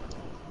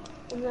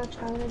 I'm not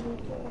trying to be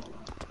cool.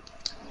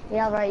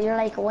 Yeah, right. You're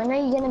like, when are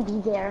you gonna be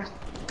there?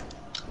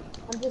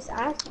 I'm just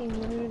asking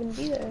when are you gonna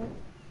be there?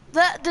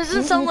 That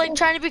doesn't sound like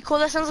trying to be cool.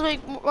 That sounds like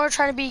we're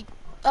trying to be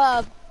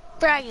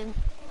bragging.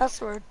 That's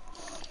the word.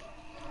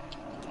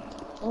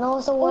 You know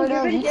what's the Oh, word you're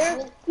of? already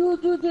there?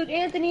 Dude,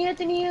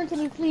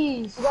 Anthony,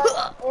 please.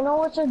 You know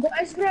what's your?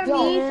 Faz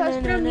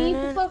pra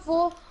mim, por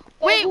favor.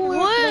 Wait,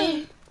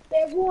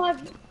 what?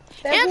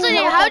 Anthony,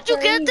 how'd you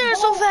get there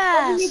so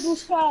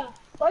fast?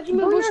 Pode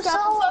me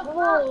buscar, por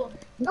favor.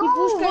 Me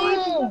busca aí,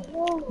 por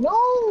favor.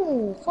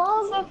 No,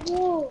 Por fuck.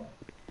 favor.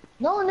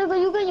 No, nigga,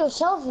 you get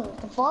yourself. What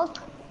the fuck?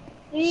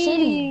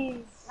 Please.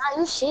 Nah,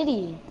 you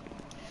shitty.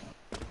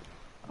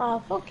 Ah,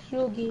 fuck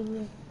you,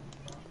 Gabriel.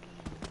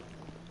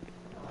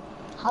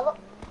 How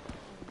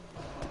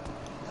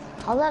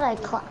did I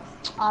clap?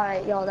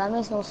 Alright, yo, that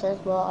makes no sense,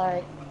 but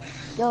alright.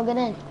 Yo, get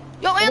in.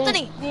 Yo,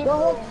 Anthony.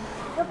 Yo,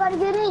 you gotta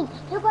get in.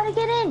 You gotta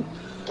get in.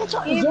 Get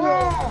your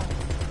yeah.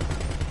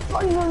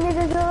 Oh, you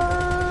nigga, go.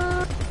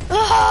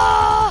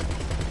 Ah!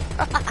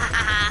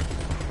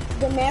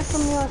 The man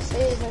from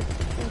USA is like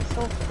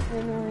so fucking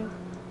annoying.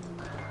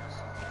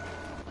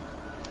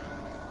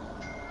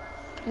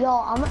 Yo,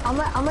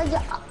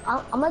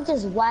 I'ma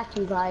just whack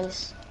you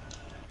guys.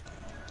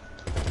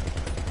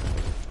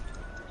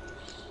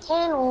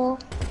 Channel.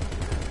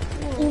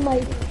 You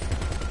might.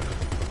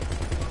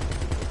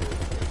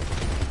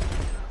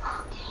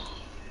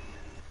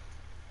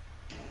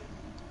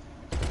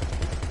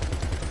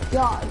 Yo,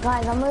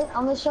 guys, I'm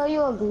gonna show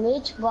you a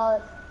glitch,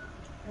 but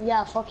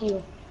yeah, fuck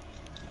you.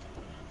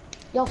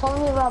 Yo, follow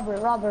me, Robert,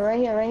 right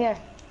here.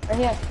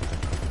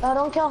 No,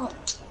 don't kill him.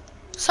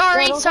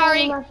 Sorry. Yo,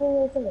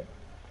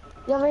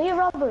 right here,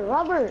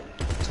 Robert.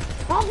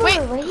 Wait,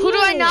 right who do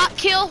I here. not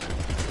kill?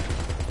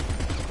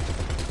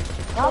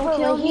 Robert,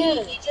 Kill right me,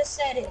 here. he just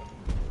said it.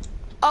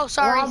 Oh,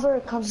 sorry.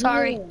 Robert, come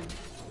Sorry. here.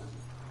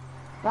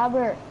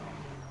 Robert,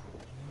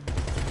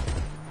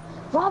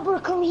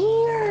 come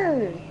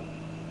here.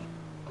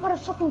 I'm gonna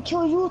fucking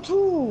kill you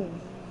too.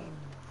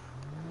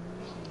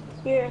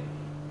 Here.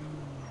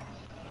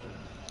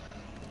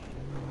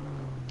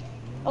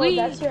 Oh, Wee.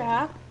 that's your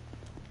hack?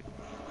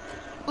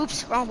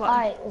 Oops, wrong button.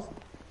 Alright,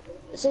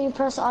 so you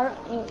press R,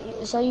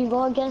 so you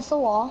go against the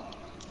wall,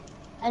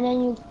 and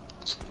then you,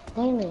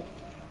 damn it,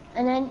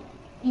 and then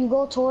you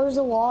go towards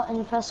the wall and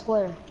you press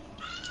square.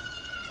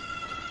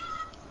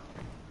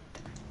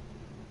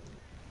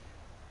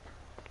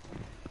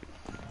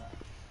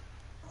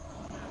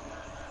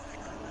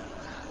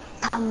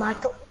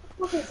 Michael,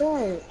 what is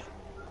that?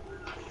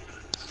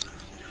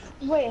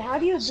 Wait, how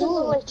do you She do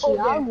look like it? Oh,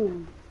 there.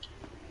 Thiago.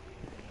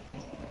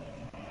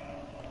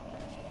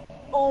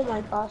 Oh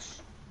my gosh.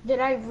 Did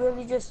I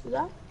really just do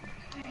that?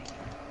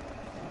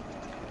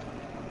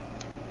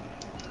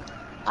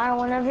 Alright,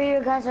 whenever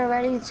you guys are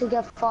ready to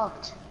get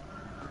fucked.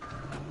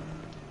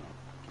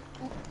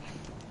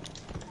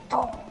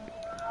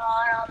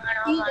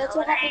 See, that's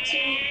what happened to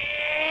me.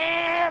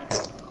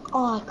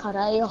 Oh,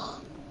 carajo.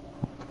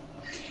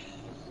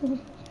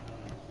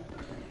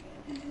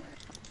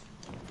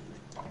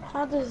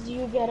 How does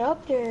you get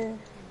up there?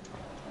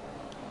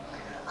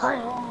 There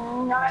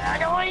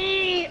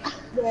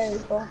you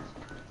go.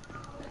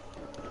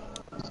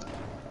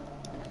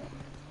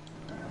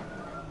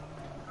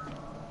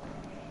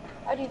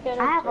 How do you get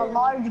I up have a there?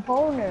 large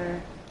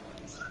boner.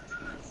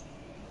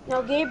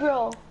 No,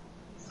 Gabriel.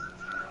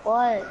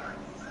 What?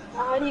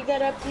 How do you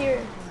get up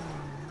here?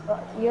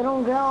 You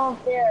don't go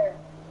up there.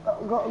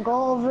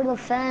 Go over the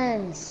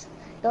fence.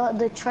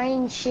 The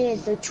train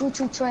shit, the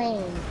choo-choo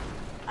train.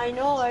 I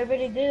know, I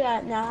already did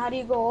that. Now, how do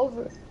you go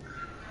over?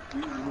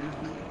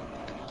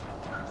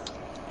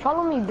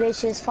 Follow me,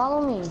 bitches.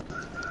 Follow me.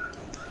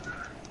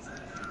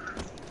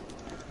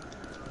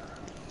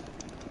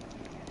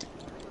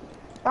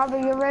 Robert,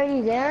 you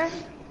already there?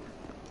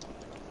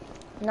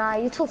 Nah,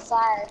 you too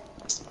fat.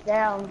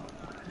 Damn.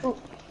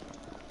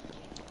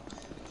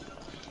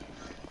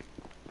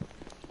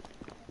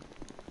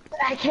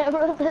 I can't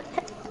remember that.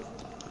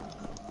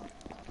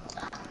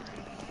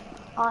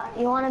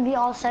 You wanna be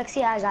all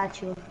sexy? I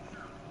got you.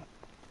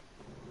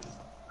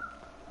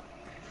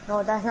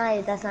 No, that's not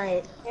it. That's not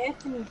it.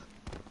 Anthony.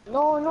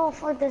 No,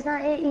 fuck, that's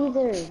not it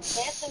either.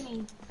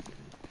 Anthony.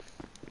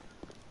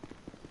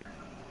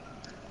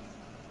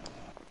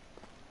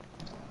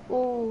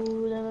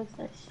 Ooh, that looks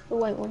nice. The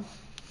white one.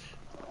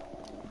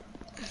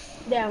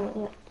 That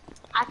one, yeah.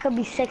 I could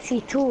be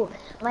sexy too.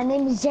 My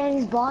name is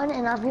James Bond,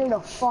 and I'm here to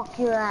fuck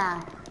your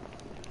ass.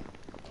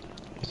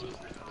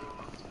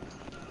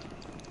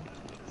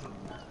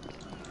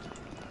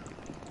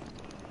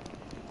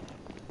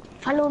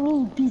 Follow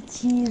me,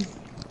 bitches,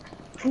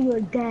 to your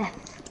death.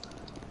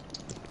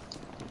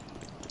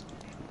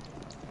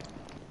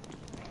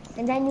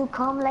 And then you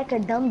come like a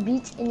dumb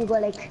bitch, and you go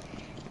like,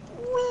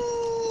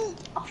 wee.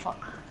 Oh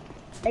fuck.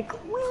 Like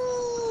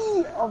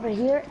wee over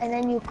here, and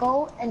then you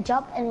go and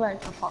jump and run.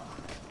 Oh fuck.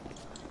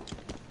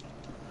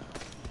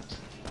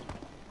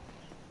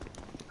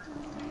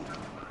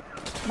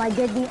 My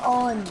getting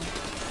on.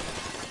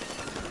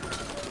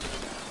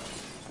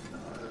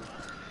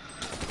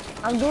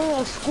 I'm doing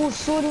a school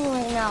shooting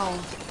right now.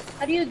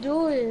 How do you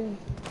do it?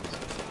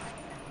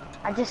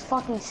 I just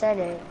fucking said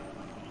it.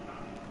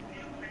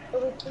 Oh,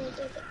 we can't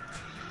do that.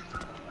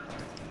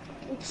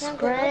 We can't get up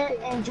Sprint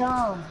there. and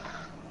jump.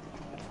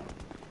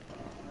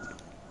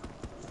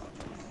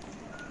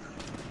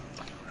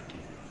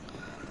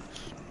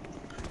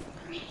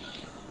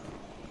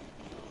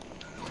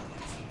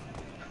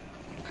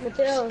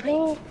 Mateo,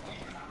 Sprint.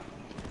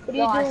 what are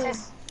you doing?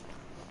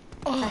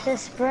 I said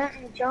sprint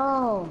and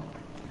jump.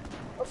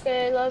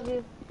 Okay, I love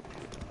you.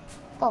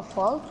 The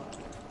fuck?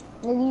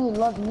 Nigga, you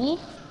love me?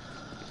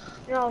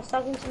 No, I was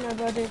talking to my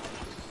brother.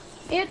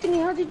 Anthony,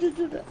 how did you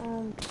do that?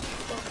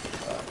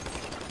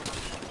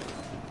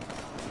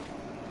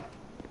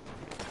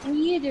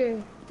 Me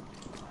either.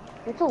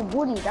 You're too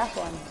booty, that's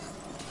why.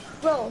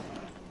 Bro.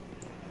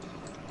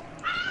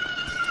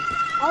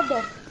 How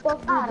the fuck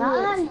do you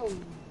do it?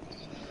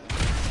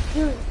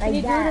 Dude, can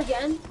you do it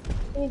again?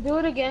 Can you do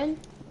it again?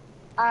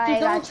 Alright, I Dude,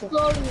 don't got you.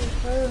 explode me.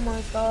 Oh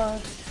my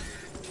god.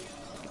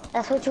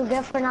 That's what you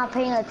get for not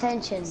paying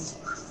attention.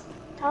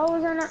 How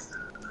was I not?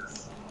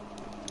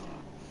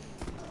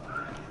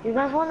 You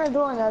guys want to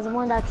do another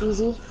one that's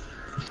easy?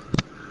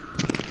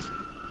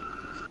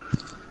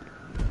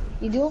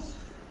 You do?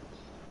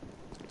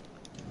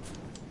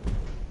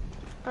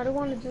 I don't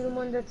want to do the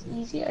one that's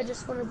easy. I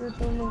just want to do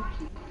the one.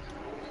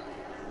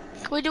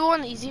 Can we do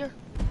one easier?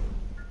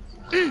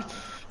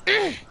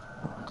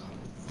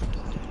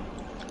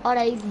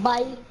 Alright,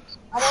 bye.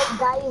 Alright,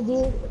 guys,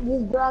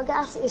 this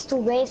broadcast is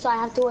too gay, so I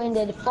have to end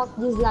it. Fuck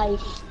this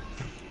life.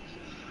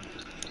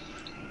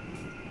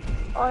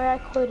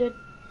 Alright, I quit it.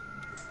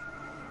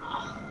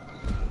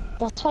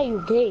 That's why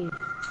you gay.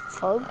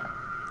 Fuck.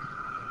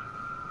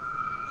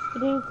 You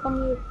didn't come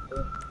here.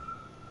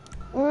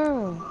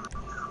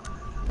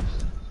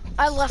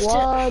 I left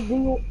What it. do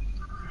you...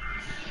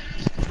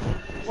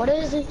 What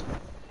is it?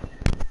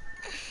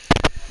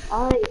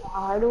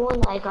 I don't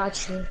want. I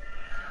got you.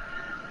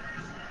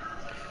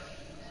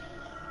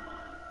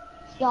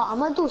 Yo, I'm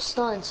gonna do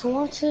stunts. Who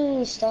wants to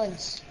do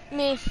stunts?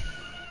 Me.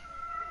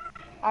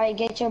 Alright,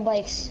 get your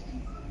bikes.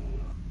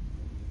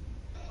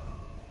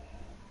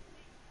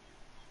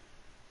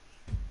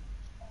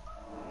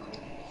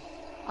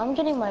 I'm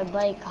getting my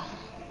bike.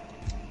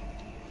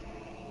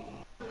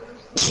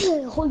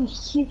 Holy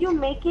shit. Did you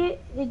make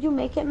it? Did you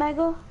make it,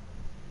 Mega?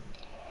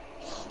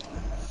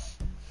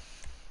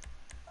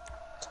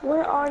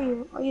 Where are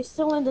you? Are you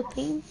still in the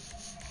team?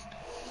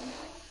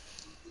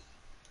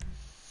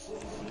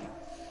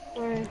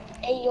 Or...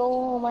 Hey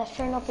yo, my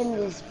friend up in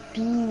this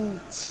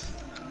beach.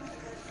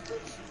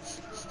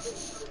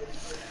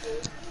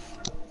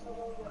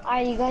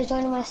 Alright, you guys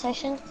joining my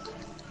session?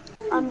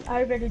 I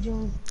already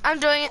joined. I'm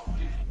doing it.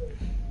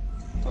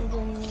 I'm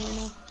joining right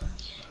now.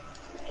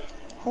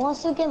 Who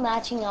wants to get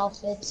matching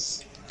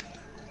outfits?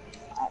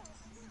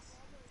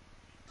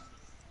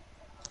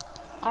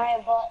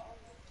 Alright, but...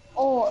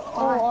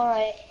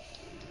 alright.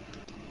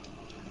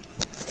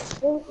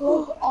 Let's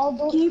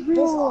all do...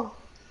 Gabriel.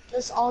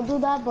 Let's all do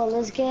that, but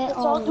let's get... Let's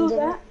all do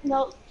that.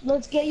 No,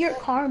 let's get your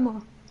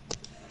karma.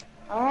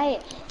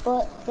 Alright,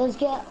 but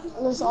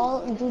let's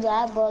all do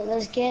that, but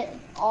let's get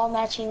all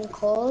matching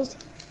clothes,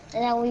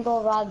 and then we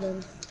go rob them.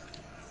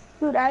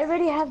 Dude, I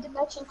already have the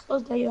matching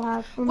clothes that you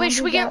have. Remember Wait,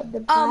 should we get the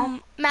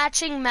black?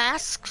 matching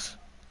masks?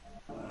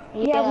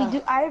 Yeah, we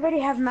do. I already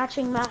have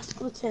matching masks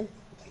with him.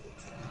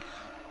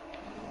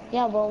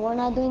 Yeah, but we're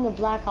not doing the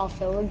black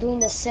outfit. We're doing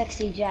the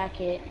sexy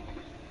jacket.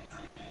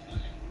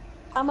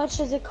 How much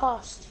does it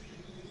cost?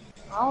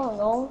 I don't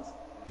know.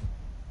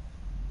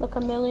 Like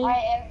 $1 million?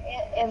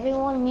 Alright,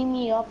 everyone meet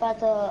me up at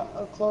the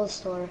clothes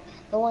store.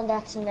 The one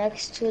that's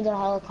next to the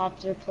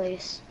helicopter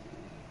place.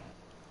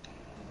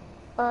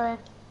 Alright.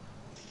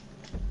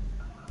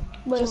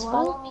 Wait,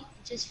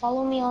 Just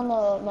follow me on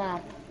the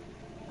map.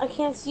 I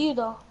can't see you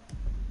though.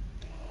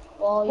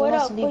 Well, you Wait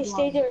must up, be wait,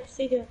 stay blind. there,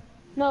 stay there.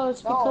 No,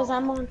 it's No. because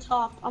I'm on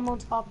top. I'm on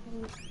top of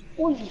you.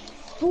 Holy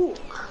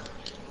fuck.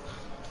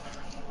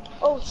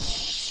 Oh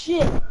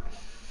shit.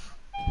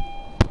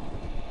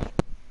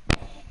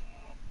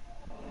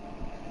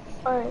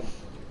 Alright.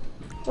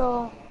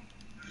 So.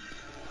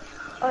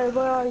 Alright,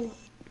 where are you?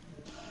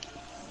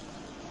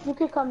 You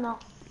can come now.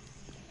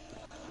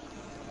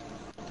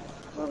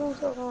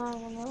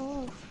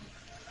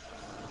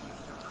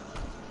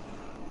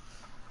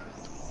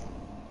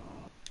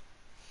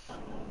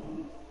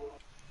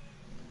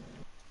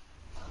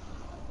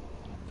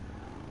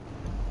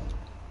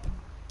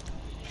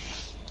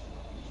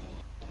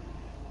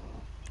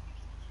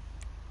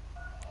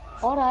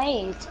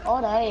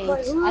 Alright.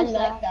 Wait, who I is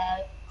like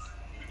that.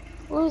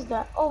 Who is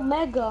that? Oh,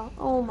 Mega.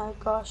 Oh my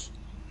gosh.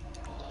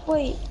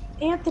 Wait,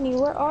 Anthony,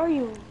 where are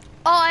you?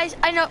 Oh,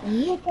 I know.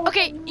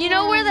 Okay, you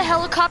know where the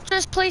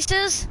helicopters place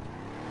is?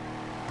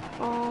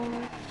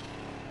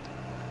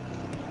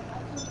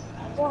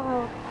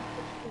 Wow.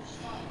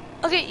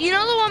 Okay, you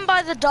know the one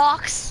by the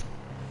docks?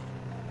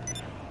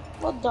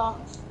 What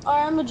dogs?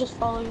 Alright, I'm gonna just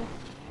follow you.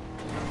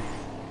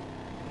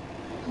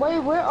 Wait,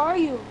 where are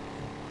you?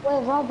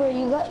 Wait, Robert,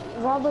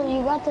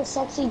 you got the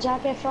sexy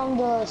jacket from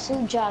the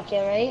suit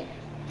jacket, right?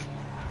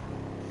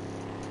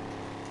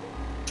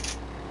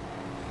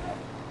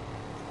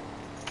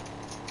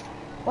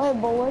 Wait,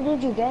 but where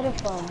did you get it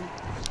from?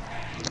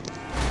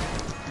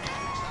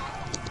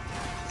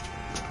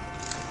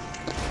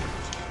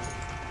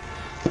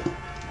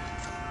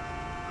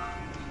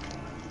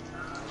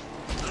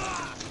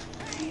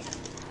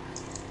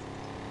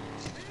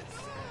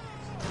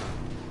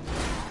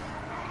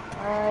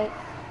 Alright.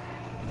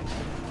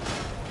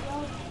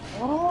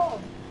 Oh.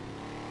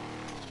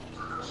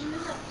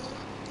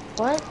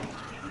 What?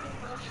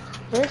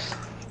 This?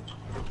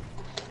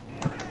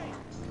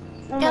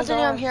 Oh my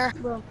Anthony, I'm gosh, here.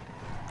 bro.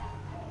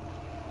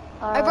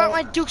 I brought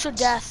my Dukes of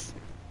Death.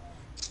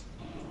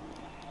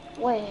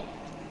 Wait.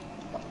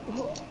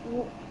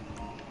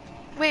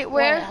 Wait,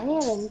 where? Wait, I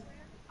need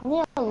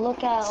to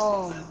look at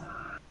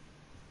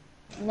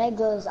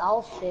Mega's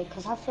outfit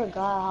because I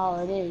forgot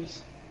how it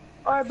is.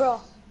 Alright, bro.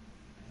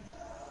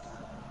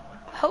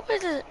 Hope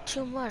it isn't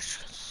too much.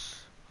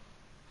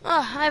 Oh,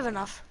 I have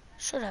enough.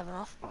 Should have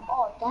enough.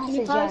 Oh, that's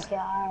You the guys- jacket.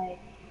 Alright,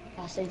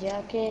 that's the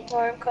jacket.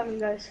 Alright, I'm coming,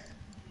 guys.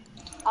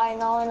 I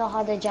know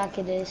how the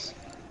jacket is.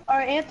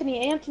 Alright,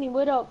 Anthony,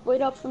 wait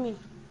up for me.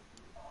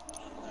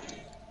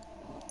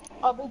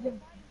 I'll be there.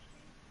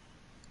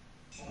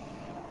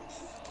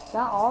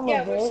 Not all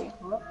Yeah, of it.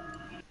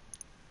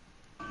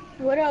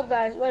 What up,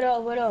 guys? What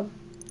up?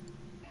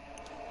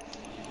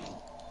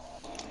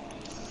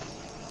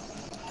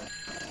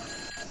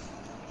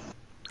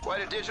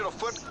 Quite a digital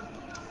foot.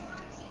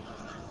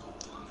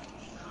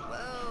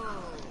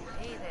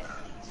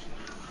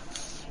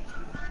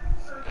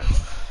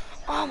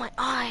 Oh, my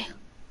eye.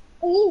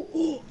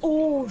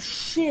 Oh,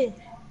 shit.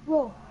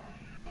 Bro.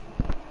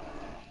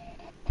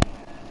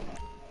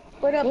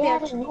 What up, Yeah,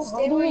 Anthony? no,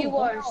 Stay no, where you no.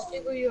 are. Stay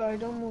where you are.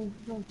 Don't move.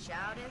 No.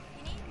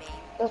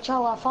 Yo,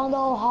 Chow, I found the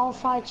whole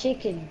fried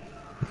chicken.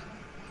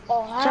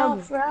 Oh, how Tell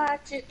me.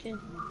 fried chicken,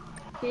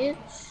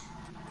 bitch.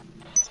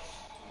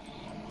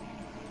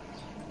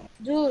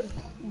 Dude,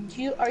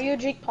 are you a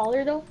Jake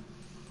Pauler though?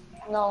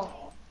 No.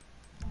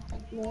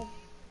 No.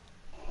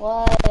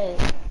 What?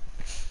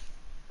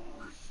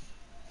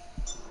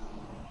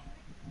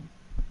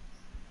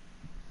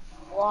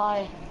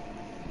 Why?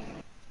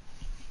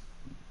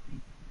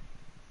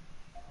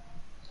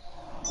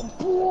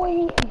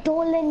 Boy,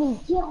 don't let me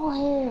yell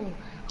him.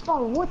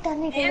 Fuck, what that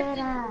nigga red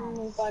Oh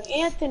my ass? God,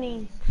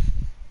 Anthony.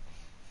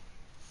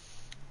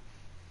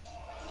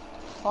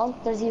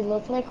 Fuck, does he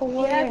look like a You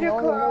warrior? have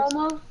your No, he looks-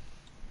 Kurama?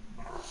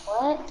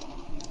 What?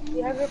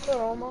 You have your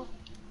Kurama?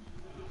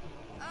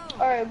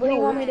 Alright, what do you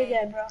want me to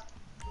get, bro?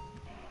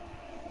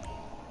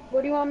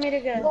 What do you want me to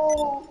get?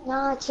 No,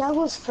 nah,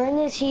 Thiago's friend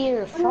is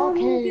here. What do you want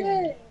Fuck me to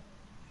him. get?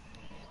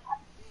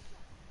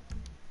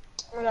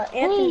 I got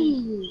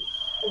Anthony.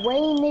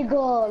 Wait,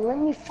 nigga, let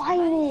me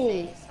find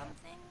it.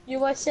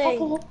 USA.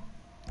 Fucking,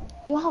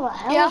 you have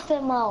a Yeah.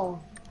 elephant mouth.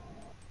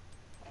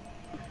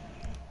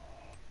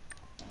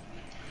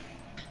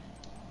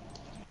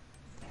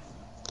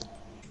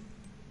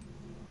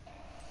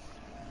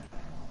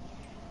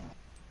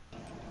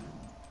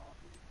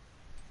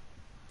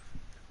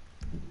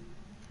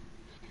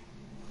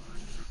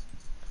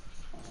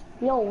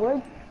 Yo,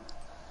 where?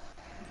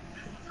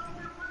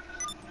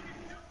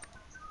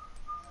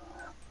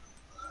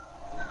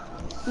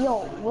 Yo,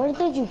 where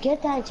did you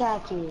get that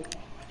jacket?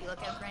 You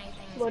looking for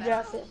anything What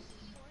special? jacket?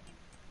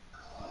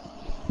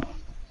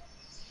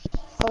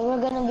 Cause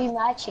we're gonna be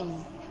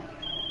matching.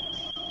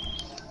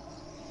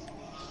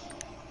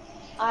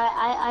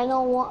 I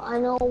know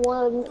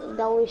one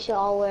that we should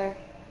all wear.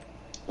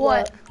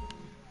 What?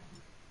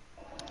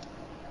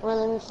 Well,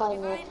 let me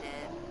find Find it. it.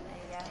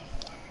 There you go.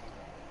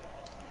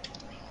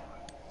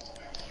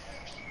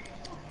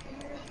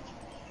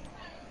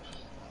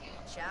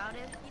 Shout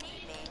if you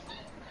need me.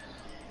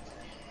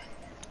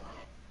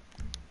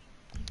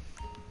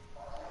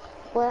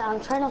 Wait,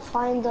 I'm trying to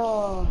find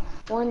the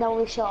one that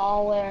we should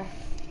all wear.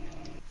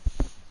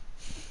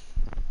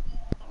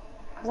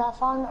 Cause I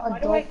found a Why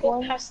do I dope go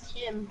one. past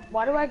him?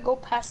 Why do I go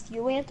past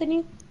you,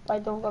 Anthony? I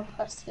don't go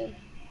past him.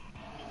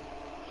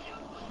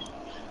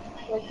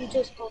 Like you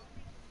just go.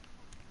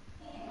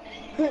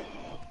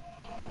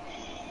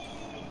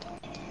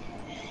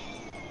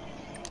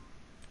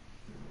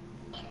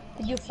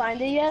 Did you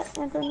find it yet,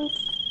 Anthony?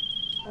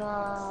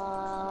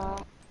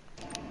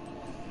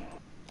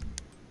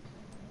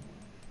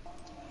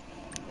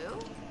 Who?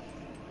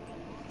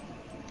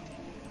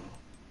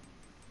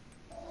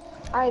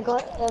 Alright, go.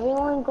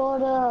 Everyone go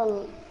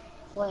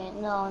to. Wait,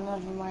 no,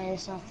 never mind.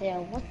 It's not there.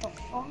 What the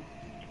fuck?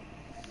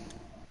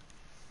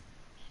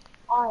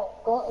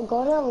 Alright,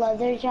 go to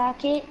leather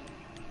jacket.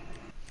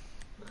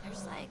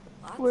 There's like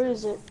lots Where of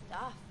is it?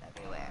 stuff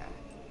everywhere.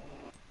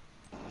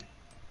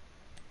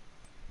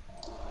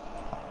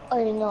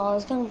 Oh no,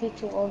 it's gonna be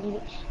too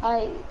old.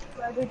 Alright,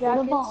 Leather what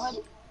about jackets?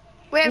 hoodie?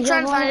 Wait, I'm You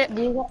trying guys to find wanna- it.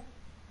 Do you guys?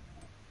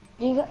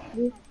 Do you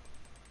guys?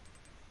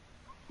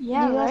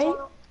 Yeah, do you guys right?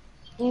 wanna,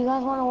 do you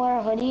guys want to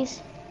wear hoodies?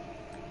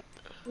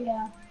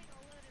 Yeah.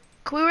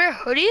 Can we wear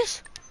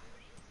hoodies?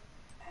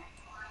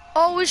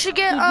 Oh, we should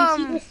get, Dude, you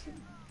see this?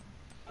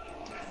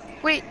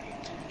 wait.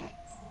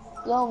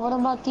 Yo, what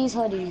about these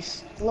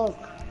hoodies? Look.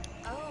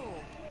 Oh.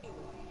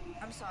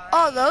 I'm sorry.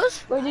 Oh, those?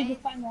 Where did you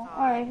find that?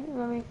 Alright,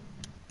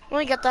 Let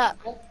me get that.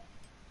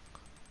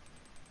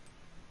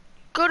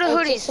 Go to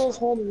It just hoodies. says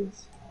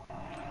hoodies.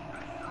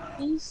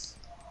 These?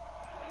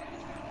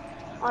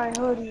 Alright,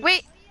 hoodie.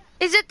 Wait,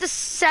 is it the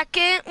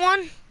second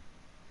one?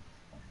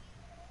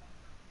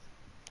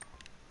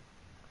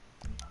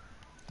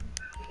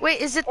 Wait,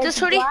 is it this It's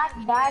hoodie? black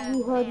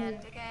baggy hoodie. And,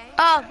 okay.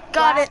 Oh,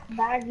 got it.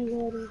 Black baggy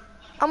hoodie.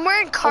 I'm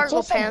wearing cargo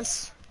just a-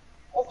 pants.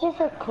 It's just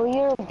a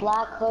clear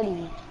black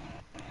hoodie.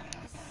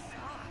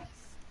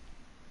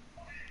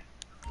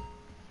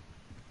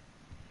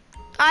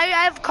 I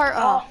have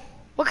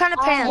what kind of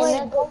pants?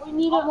 wait, We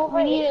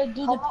need to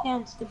do the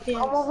pants. The Come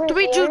pants. over Do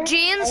we here, do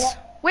jeans? and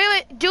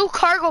Wait, do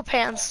cargo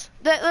pants.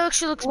 That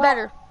actually looks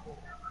better.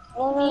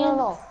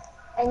 No.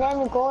 And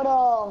then go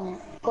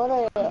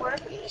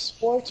to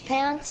sports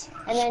pants,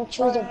 and then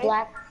choose a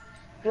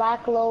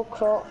black low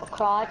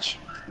crotch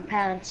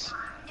pants.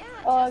 Yeah,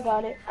 Oh, I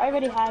got it. I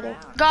already had it.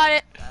 Got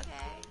it.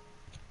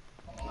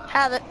 okay.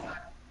 Have it.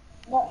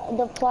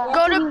 The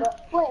Go to-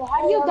 Wait,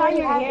 how do you dye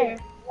your hair?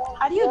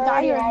 How do you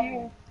dye your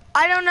hair?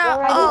 I don't know.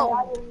 Already Oh,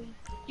 have it.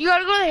 you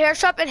gotta go to the hair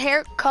shop and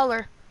hair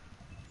color.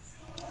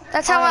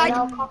 That's how I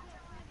have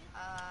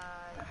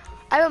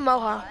a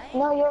mohawk.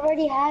 No, you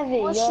already have it.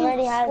 You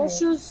already have What it.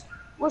 shoes?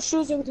 What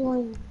shoes are you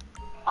doing?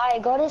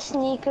 Alright, go to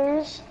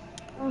sneakers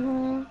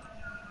Mm-hmm.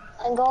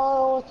 and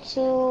go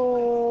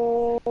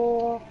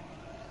to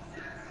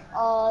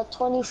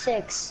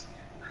 26.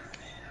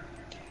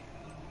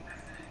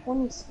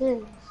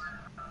 26.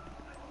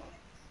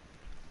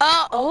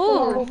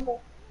 Oh,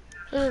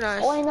 this is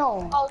nice. Oh, I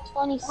know. Oh,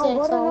 26. Oh,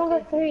 go to Oh, number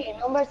okay. 3.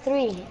 Number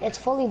 3. It's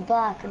fully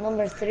black.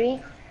 Number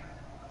 3.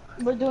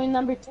 We're doing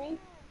number 3?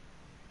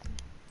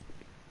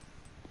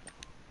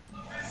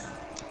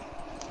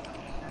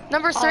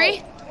 Number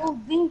 3? Oh,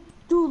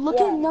 dude, look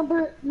at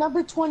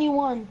number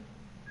 21.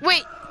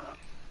 Wait,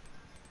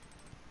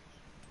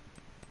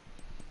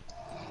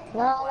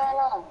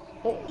 No.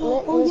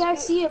 Oh, yeah, I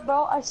see it,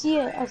 bro. I see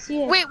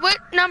it. wait, what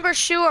number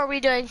shoe are we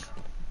doing?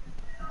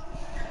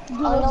 Dude,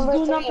 Oh, let's number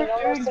do 3. number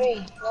Number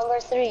 3. 3. Number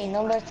 3.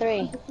 Number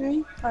 3.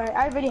 3? Alright,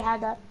 I already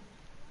had that.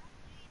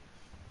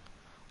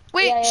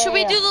 Wait, Yeah, should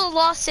we yeah. do the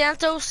Los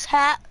Santos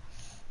hat?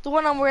 The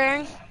one I'm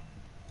wearing?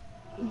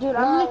 Dude,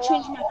 I'm gonna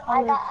change my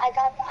color.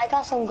 I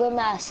got some good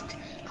masks.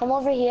 Come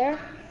over here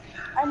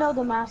I know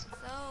the mask.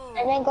 So,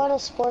 and then go to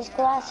sports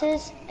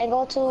glasses and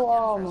go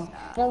to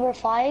number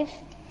 5.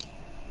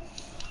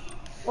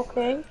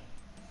 Okay.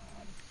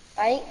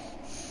 Right?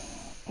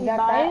 You got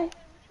Buy that? it?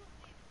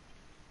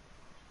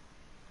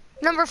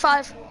 Number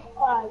 5.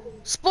 5.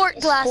 Sport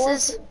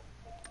glasses. Sports,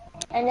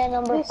 and then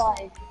number This-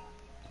 5.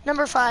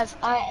 Number 5.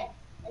 Alright,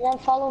 and then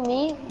follow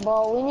me,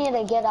 but we need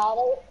to get out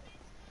of it.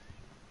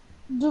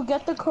 Dude,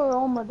 get the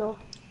Coroma though.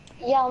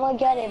 Yeah, I'm gonna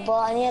get it, but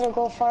I need to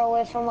go far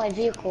away from my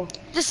vehicle.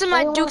 This is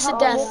my Everyone Dukes of hop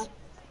Death. on this-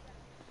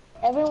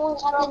 Everyone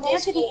hop on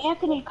this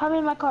Anthony, come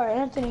in my car.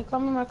 Anthony,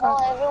 come in my No,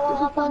 car. everyone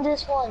hop on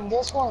this one.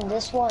 This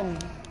one.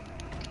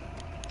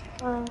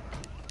 Uh,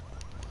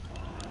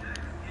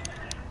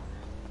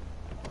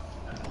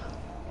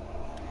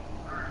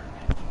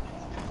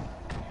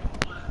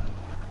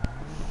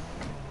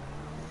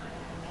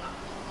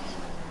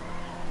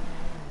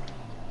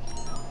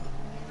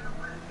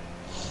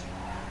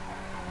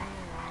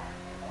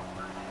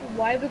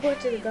 why are we going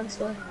to the gun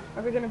store?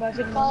 Are we gonna buy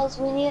something? Because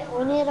we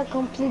need to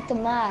complete the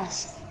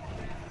mask.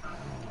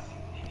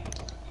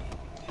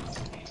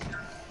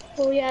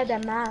 Oh yeah,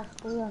 that mask.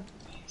 Oh yeah.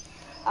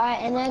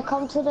 Alright, and then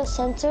come to the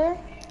center.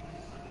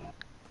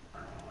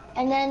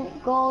 And then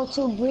go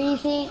to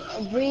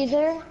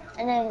breather,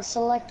 and then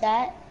select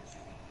that.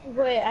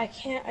 Wait, I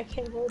can't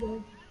go there.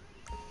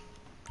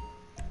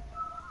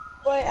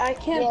 Wait, I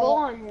can't Yeah. go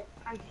on it.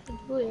 I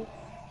can't do it.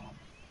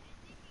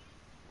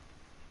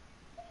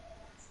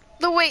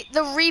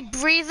 The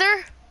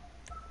rebreather?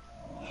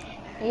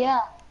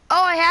 Yeah.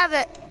 Oh, I have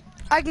it.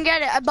 I can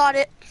get it. I bought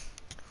it.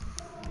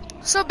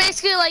 So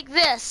basically like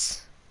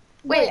this.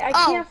 Wait, I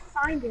oh. can't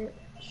find it.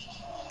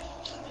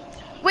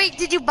 Wait,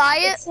 did you buy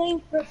it? It's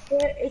saying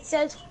prepare. It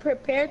says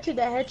prepare to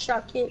the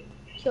headshot kit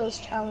kills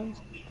challenge.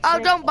 Oh,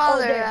 Wait, don't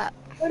bother there. that.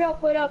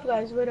 Wait up,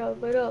 guys. Wait up.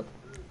 Wait.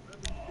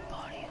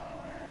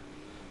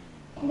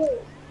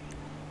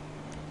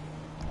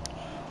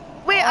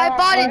 Wait, I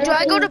bought it. Do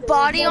I go to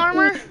body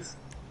armor?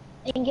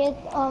 And get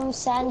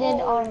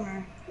sanded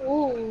armor.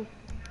 Ooh,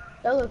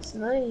 that looks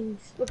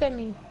nice. Look at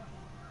me.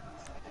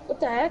 What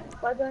the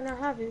heck? Why do I not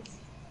have it?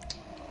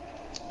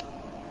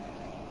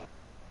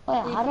 Wait,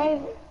 how do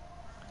I?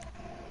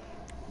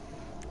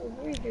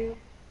 Very good.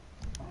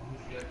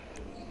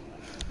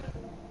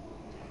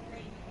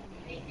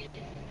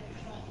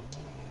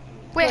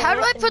 Wait, how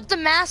do I put the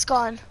mask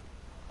on?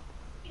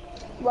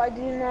 Why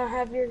do you not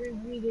have your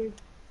rebreather?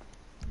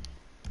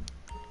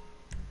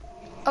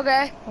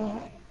 Okay.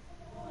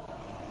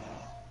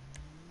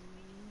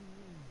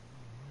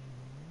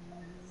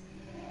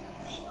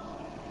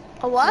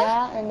 A what?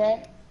 Yeah, and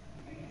then.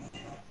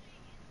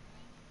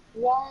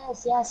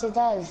 Yes, it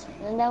does.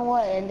 And then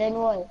what?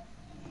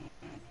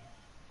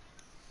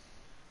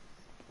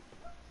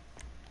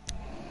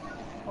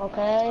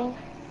 Okay.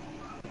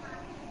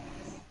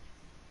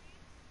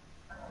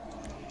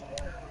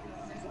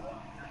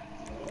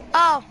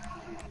 Oh.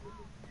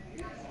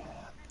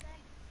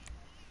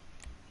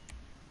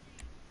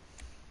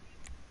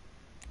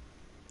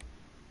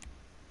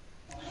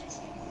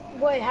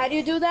 Wait, how do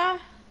you do that?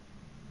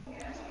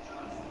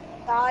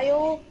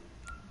 Dial.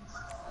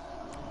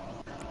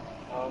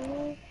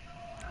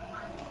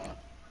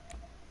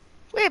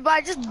 Wait, but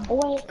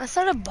I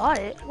thought I bought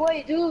it.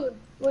 Wait,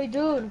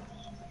 dude.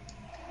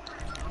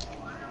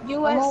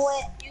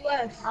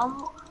 US.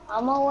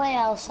 I'm away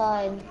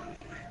outside.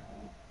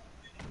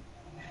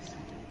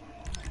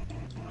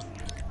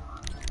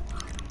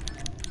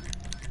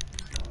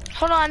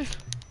 Hold on.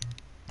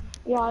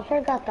 Yo, I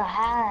forgot the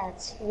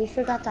hats. We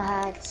forgot the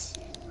hats.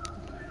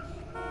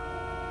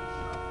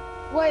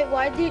 Wait,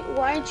 why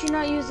aren't you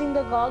not using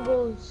the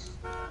goggles?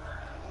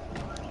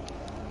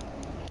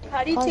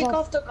 How do you take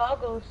off the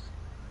goggles?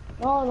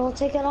 No, don't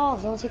take it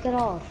off.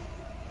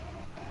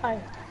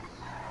 Hi.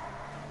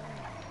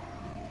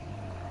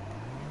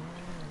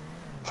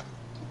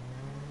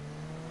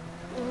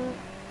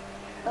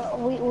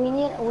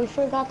 We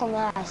forgot the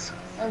mask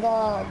and the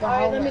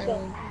Alright, let me helmet.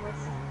 go.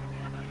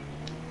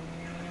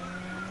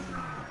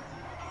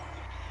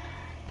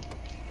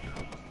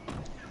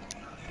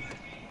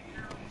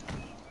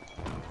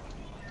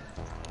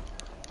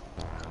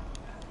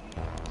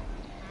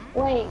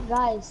 Wait,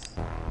 guys,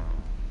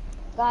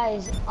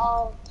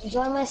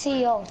 join my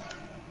CEO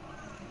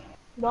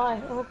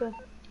Bye. Okay.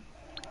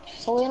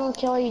 so we don't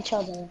kill each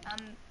other.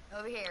 I'm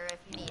over here if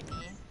you need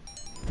me.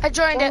 I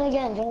joined Join it.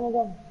 again.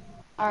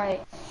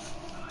 Alright.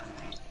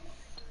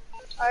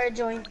 Alright,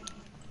 join.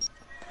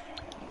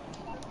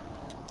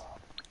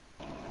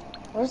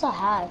 Where's the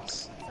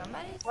hats?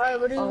 Somebody's Alright,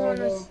 what do you Oh, want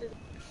no. us to do?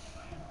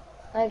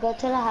 Alright, go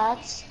to the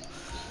hats.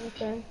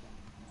 Okay.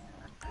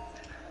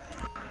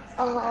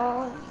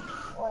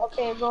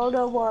 Okay, Go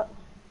to what?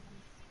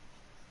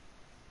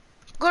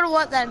 Go to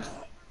what then?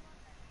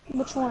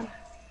 Which one?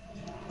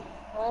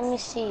 let me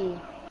see.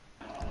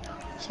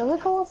 Should we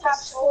go with Tap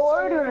the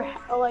forward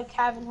or like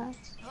having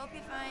hats? Hope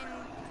you find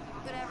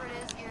whatever it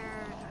is you're.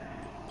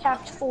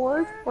 Tapped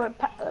forward or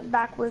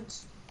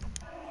backwards?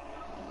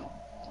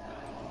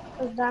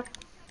 Or back?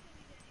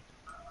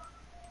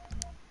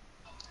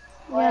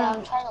 Wait,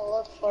 I'm trying to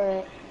look for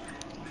it.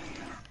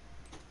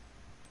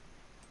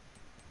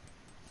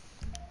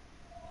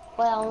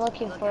 Wait, I'm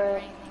looking Looking for for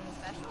it. anything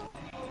special?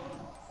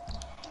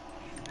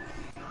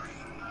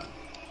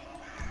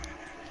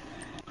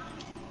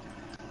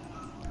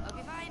 Hope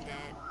you find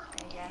it.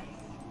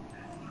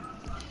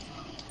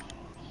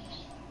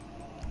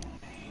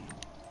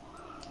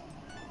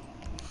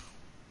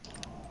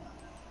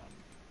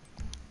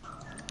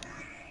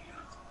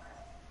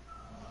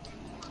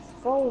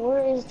 Bro,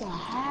 where is the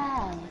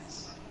hat?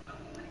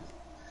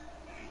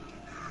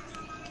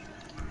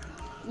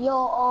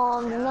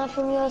 Yo, not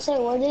from USA.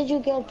 Where did you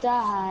get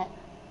that hat?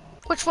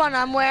 Which one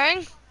I'm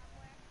wearing?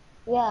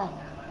 Yeah.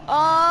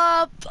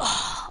 Oh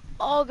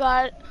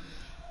god.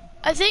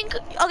 I think,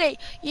 okay,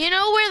 you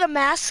know where the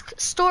mask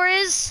store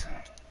is?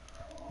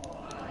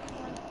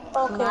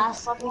 Okay.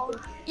 Mask.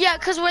 Yeah,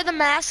 cause where the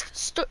mask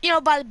store, you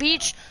know, by the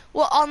beach,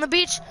 well, on the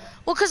beach,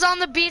 well, cause on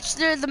the beach,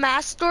 there, the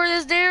mask store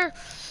is there.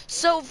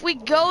 So if we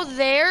go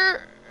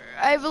there,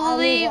 I I need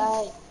believe,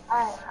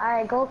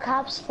 alright, go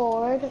caps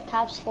forward,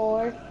 caps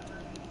forward.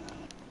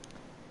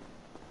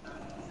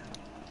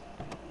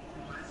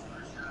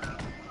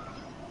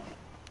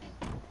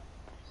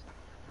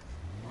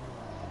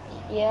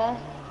 Yeah.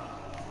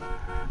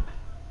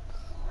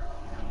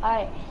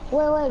 Alright,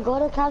 wait, go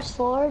to caps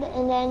forward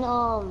and then,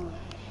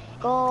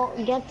 go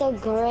get the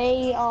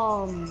gray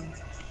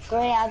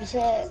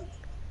absent.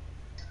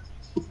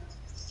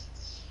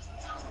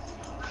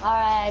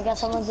 Alright, I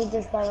guess I'm gonna do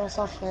this by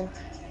myself then.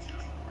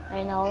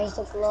 Alright, now where's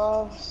the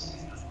gloves?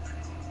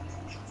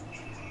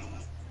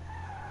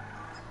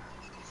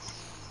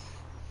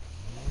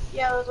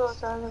 Yeah, those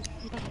ones are.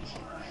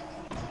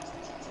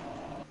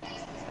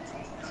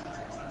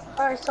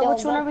 Alright, so Yo,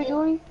 which one are we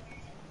doing?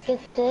 Get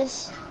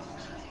this.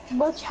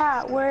 Which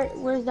hat?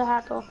 Where's the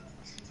hat though?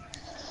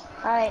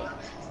 Alright,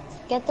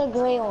 get the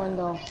gray one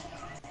though.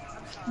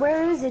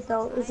 Where is it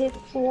though? Is it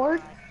Ford?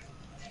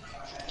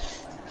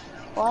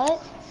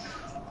 What?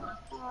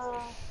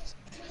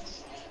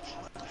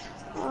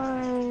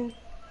 Um,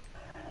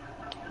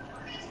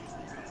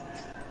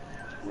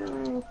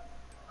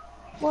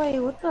 wait,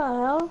 what the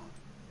hell?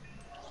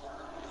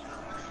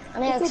 I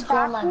need to Is it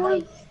explore my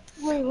backwards? bike.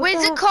 Wait, what wait, the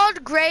is it heck?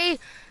 called Gray,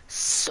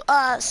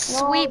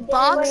 Sweet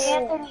Box?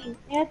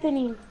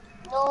 Anthony.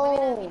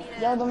 No,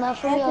 yo, the man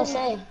from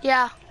USA.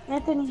 Yeah.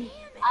 Anthony.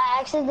 I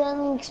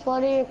accidentally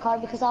exploded your car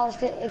because I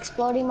was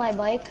exploding my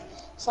bike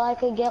so I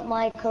could get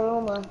my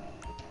Karuma.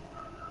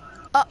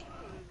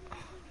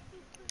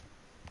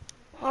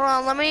 Hold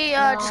on, let me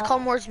just Nah. call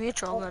Moore's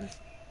Mutual then.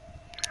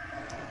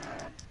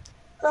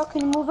 Bro,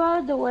 can you move out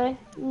of the way?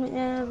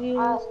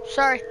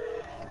 Sorry.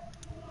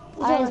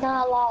 It's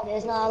not allowed.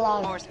 It's not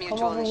allowed. North Come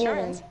Mutual over here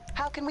then. Insurance.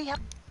 How can we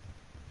help?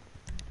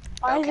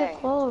 Why is Okay. it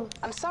closed?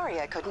 I'm sorry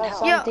I couldn't Or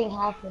help. Yeah. something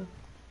happened.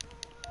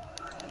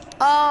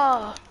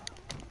 Oh.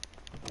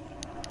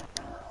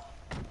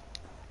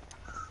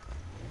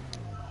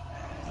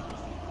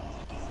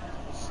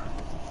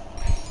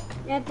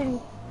 Anthony.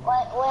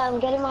 Wait, I'm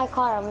getting my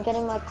car. I'm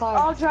getting my car.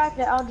 I'll drive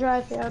it. I'll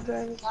drive it. No,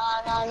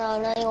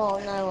 you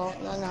won't. No, you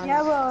won't. No. Yeah,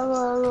 I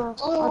will.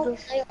 I'll do it.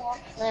 No, you won't.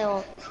 No, you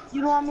won't.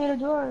 You don't want me to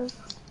do it?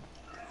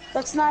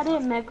 That's not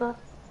it, Mega.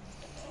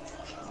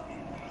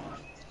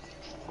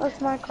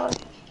 That's my car.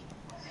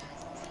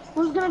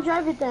 Who's gonna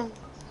drive it then?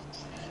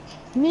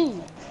 Me.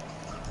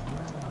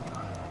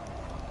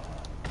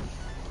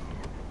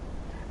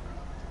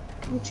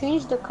 You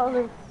changed the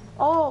color.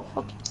 Oh,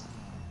 fuck.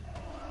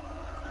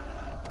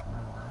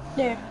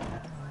 There.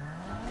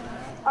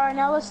 Alright,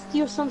 now let's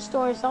steal some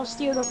stores. I'll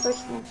steal the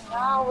first one.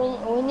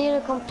 No, we need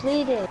to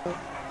complete it.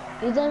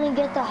 You didn't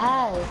get the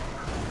hat.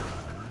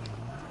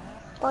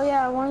 Oh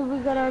yeah, once we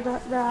get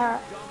the hat.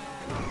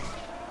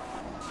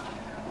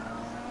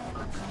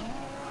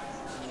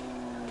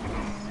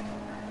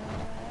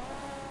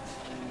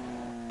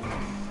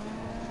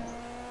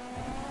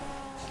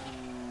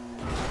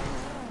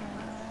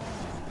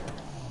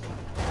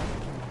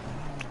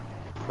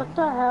 What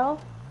the hell?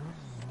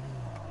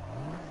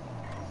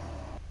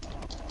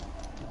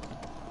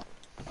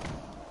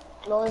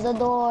 Close the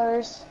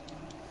doors.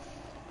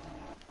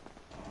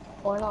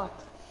 Or not.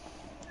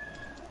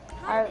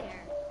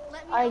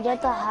 I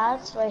get the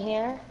hats right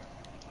here.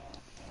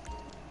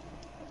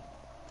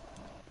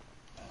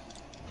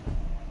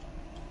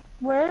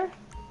 Where?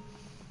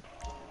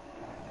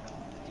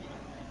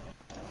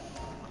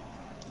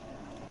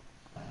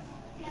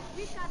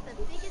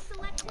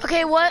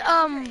 Okay, what,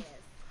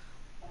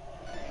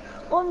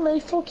 Oh my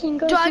fucking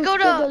god. Do I go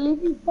to- the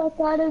living fuck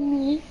out of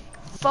me?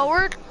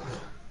 forward?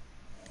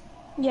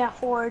 Yeah,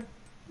 Ford.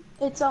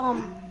 It's I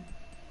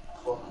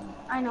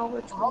know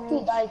which I hope one. you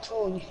it is. die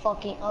too, you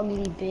fucking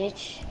ugly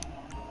bitch.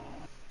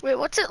 Wait,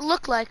 what's it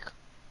look like?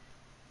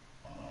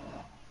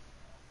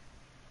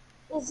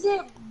 Is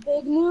it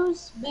big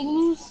news? Big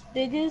news?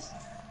 Biggest?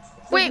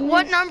 Wait,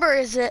 what number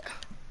is it?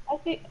 I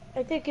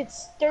think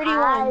it's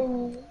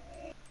 31.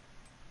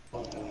 You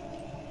Is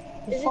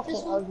it fucking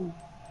this one? ugly.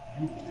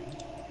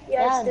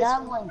 Yeah, it's this that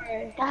one. one.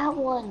 Alright. That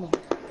one.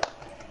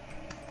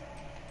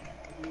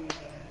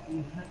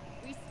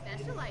 We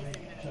specialize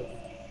in those.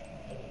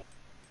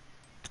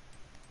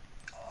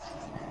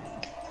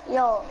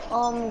 Yo,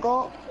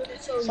 go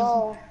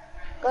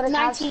to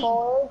caps 19.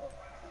 forward.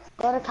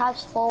 Go to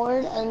caps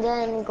forward and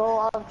then go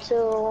up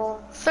to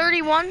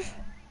 31?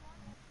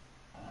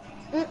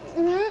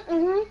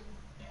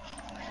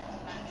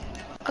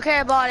 Okay,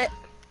 I bought it.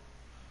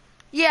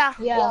 Yeah.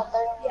 Yeah,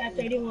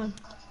 31.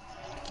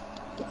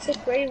 It's a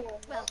great one.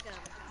 Welcome.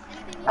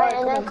 Anything Alright,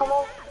 and then come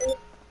over.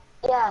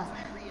 Yeah,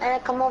 and then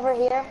come over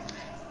here.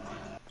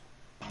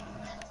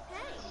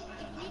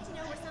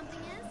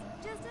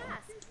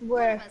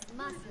 Where? Us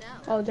must know.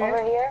 Oh, over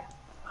there. here.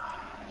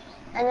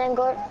 And then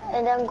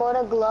go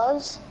to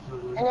gloves,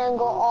 and then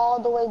go all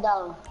the way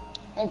down,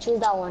 and choose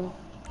that one.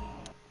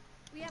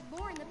 We have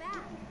more in the back.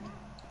 Glove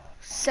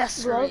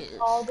Accessories.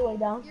 all the way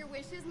down. Your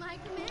wish is my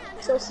command.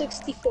 So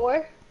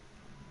 64.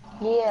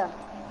 Yeah.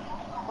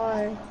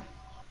 Alright.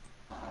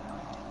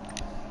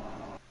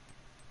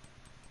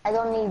 I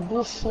don't need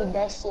this shit.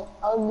 That shit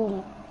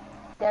ugly.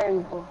 There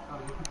you go.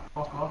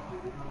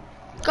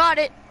 Got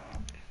it.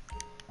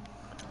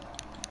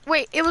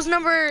 Wait, it was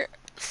number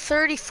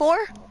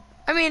 34?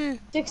 I mean,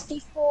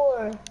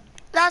 64.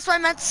 that's what I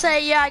meant to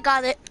say. Yeah, I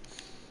got it.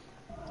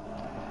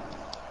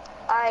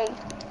 Alright.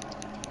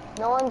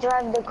 No one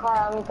drive the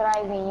car. I'm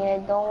driving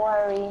it. Don't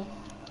worry.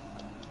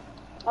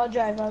 I'll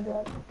drive.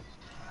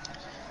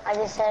 I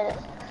just said.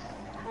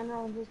 I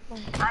know, I'm just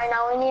playing. Alright,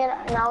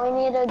 now we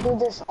need to do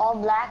this all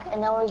black,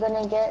 and then we're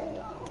gonna get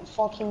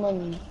fucking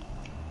money.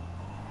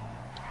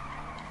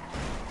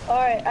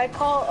 Alright, I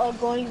call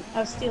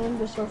stealing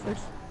the surfers.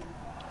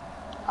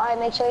 Alright,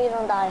 make sure you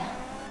don't die.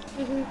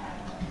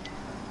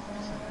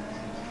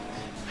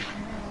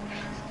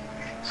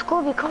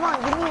 Scooby, come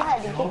on, give me a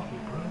head.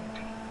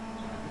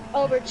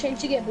 Oh, we're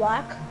changed to get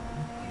black.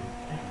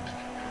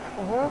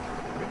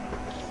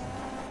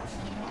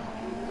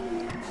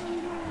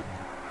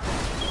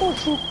 Oh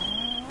shoot.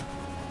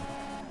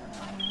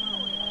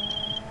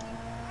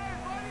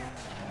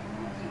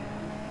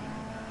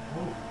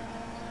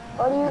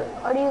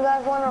 Or do you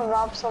guys want to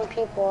rob some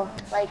people?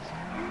 Like,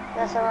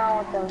 mess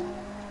around with them?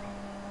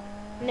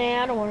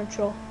 Nah, I don't want to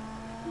troll.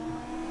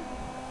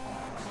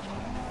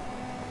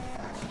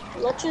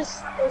 Let's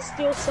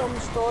steal some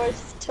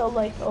stores till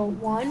like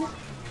 1.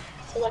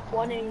 Till like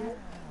 1 a.m.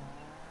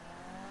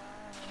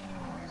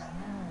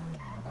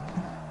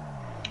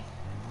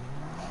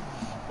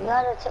 You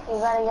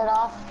gotta get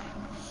off.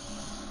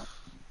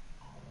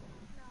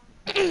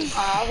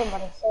 I was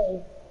about to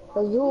say,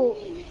 but you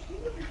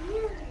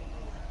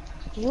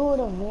would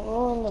have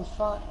ruined the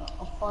fun.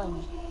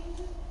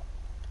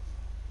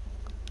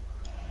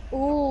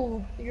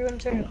 Ooh, you're gonna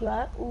turn it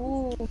black?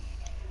 Ooh.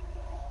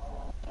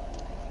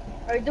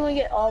 Are you doing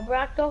it all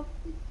black though?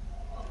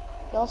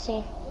 You'll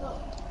see.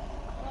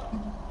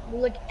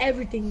 Like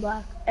everything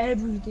black.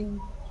 Everything.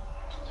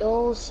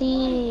 You'll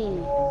see.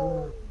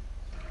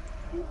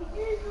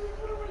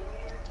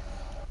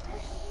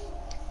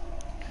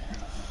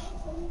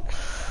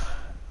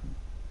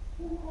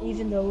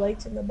 Even the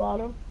lights in the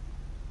bottom.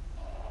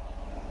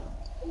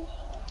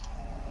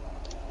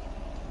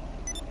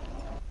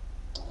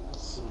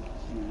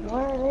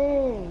 What it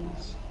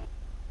is.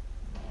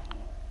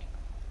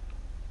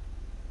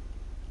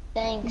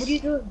 Thanks. What are you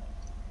doing?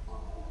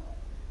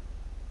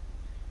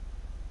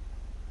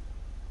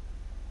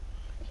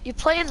 You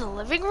play in the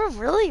living room?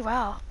 Really?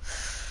 Wow.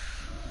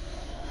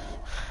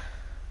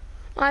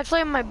 I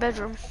play in my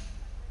bedroom.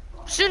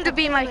 Soon to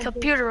be my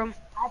computer room.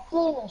 I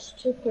play in a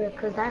stripper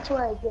because that's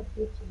where I get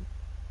bitches.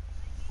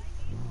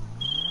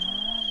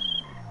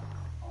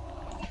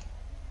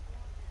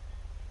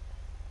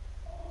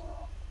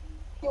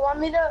 You want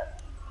me to?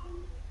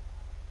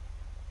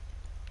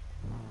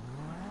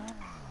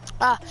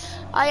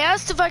 I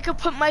asked if I could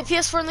put my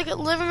PS4 in the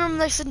living room,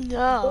 and they said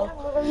no.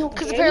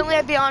 Because apparently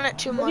I'd be on it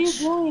too What are you much.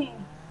 doing?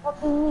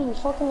 Fucking me,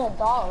 fucking a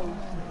dog.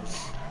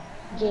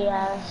 Gay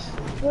ass.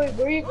 Wait,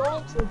 where are you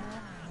going to?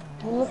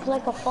 You look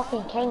like a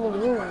fucking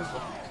kangaroo.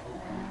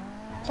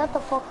 Shut the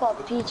fuck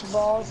up, peach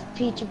balls,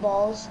 peach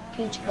balls,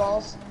 peach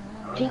balls.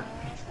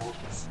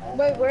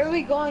 Wait, where are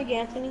we going,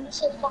 Anthony? You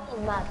said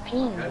fucking my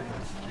peen. You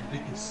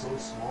think it's so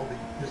small that you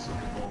piss on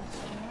your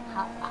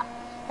balls.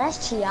 That's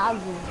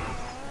Thiago.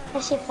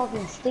 That shit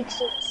fucking sticks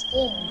to the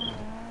skin.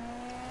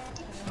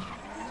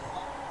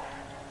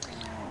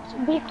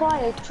 Be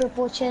quiet,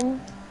 Triple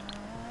Chin.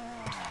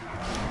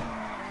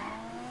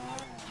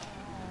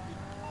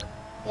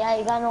 Yeah,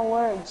 you got no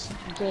words,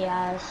 gay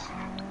ass.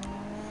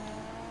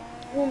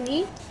 Who,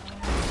 me?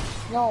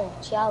 No,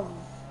 Thiago.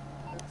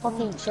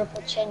 Fucking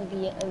Triple Chin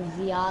via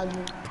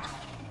Thiago.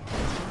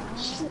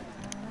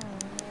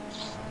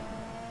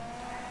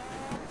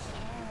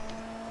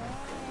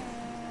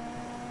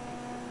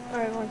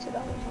 Alright, went to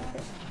that one.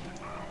 Okay.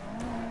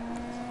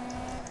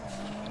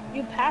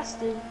 You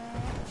passed it.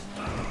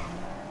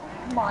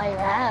 My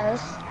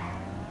ass.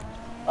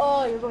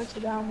 Oh, you're going to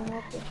that one.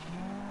 Okay.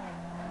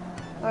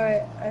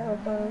 Alright, I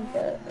hope I don't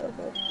get it.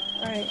 Okay.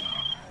 Alright.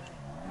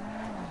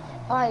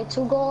 Alright,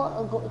 two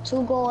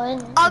go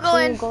in. I'll go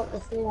in.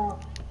 Three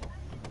out.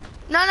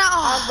 No.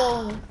 I'll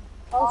go in.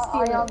 I'll All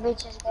steal y'all it.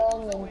 bitches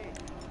go in.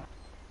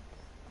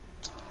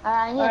 Alright,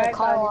 I need a Alright,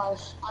 car got it.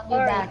 wash. I'll be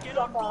Alright, back.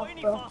 fuck off,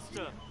 bro.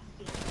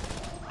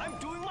 I'm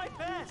doing my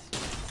best.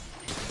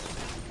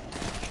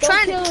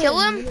 Trying to kill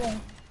him?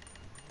 No.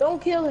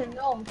 Don't kill him,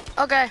 no.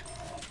 Okay.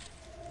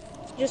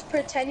 Just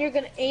pretend you're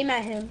gonna aim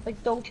at him.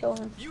 Like, don't kill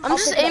him. I'm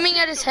just aiming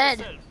at his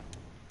head.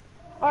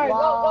 Alright,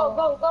 Wow.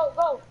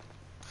 go.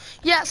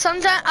 Yeah,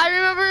 sometimes I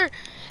remember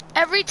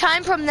every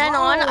time from then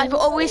on, I've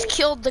always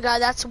killed the guy.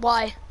 That's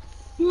why.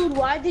 Dude,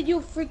 why did you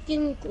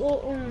freaking...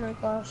 Oh my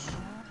gosh.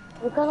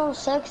 Because I'm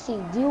sexy.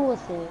 Deal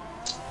with it.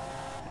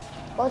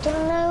 Go to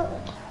the next.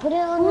 Put it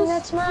on the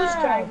next map. Who's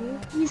driving?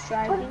 Who's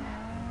driving?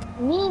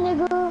 Me,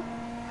 nigga.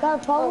 Got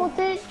a problem with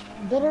it?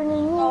 Better than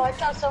you? Oh, I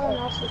thought someone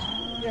else was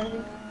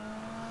driving.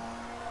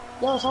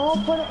 Yo,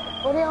 someone put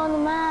it on the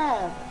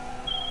map.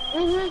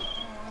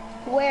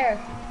 Where?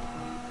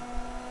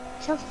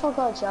 Shut the fuck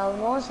up, y'all.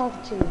 No one's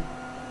talking to you.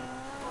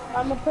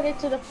 I'm gonna put it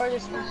to the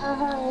furthest one.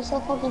 Haha, you're so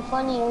fucking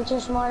funny with your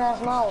smart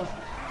ass mouth.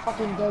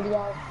 Fucking dirty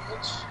ass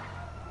bitch.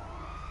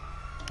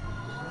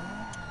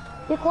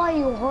 Be quiet,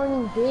 you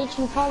horny bitch.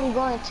 You probably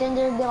go on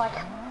Tinder and be like,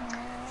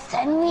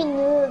 send me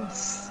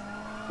nudes.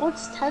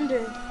 What's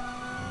tender?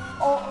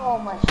 Oh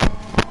my shit.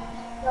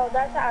 No,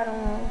 that's I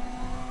don't know.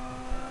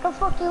 The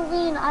fuck you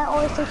mean? I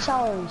always take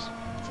showers.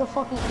 Your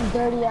fucking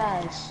dirty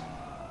ass.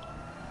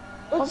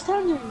 What's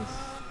tender?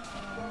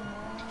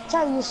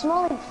 Child, you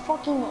smell like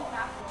fucking...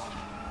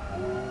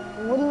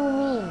 What do you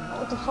mean?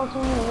 What the fuck do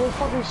you mean? Your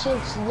fucking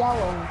shit's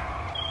yellow.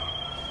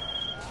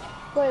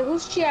 Wait,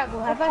 who's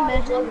Thiago? Have I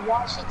met him?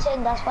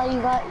 Washington, that's why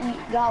you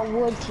got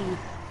wood teeth.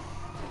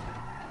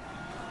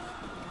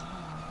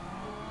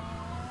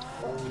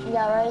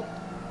 Yeah, right?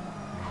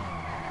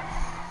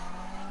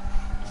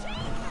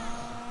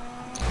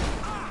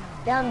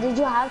 Damn, did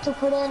you have to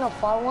put in a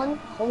far one?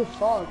 Holy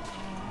fuck.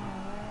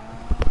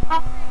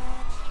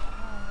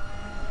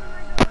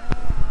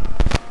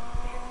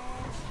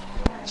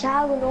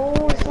 Child, no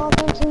one's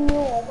talking to you.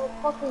 Oh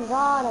my fucking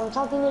god, I'm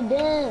talking to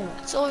them.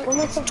 So We'll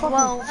make some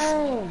fucking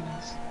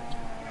friends.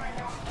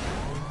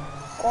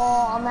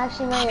 Oh, I'm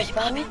actually not your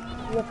friend.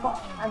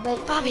 I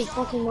bet Bobby, you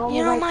fucking know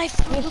you know my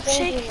fruit you're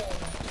shake? stranger.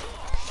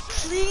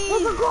 Please.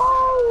 Let's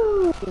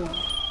go!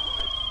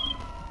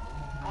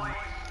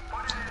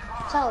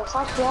 Child,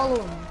 stop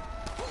swallowing.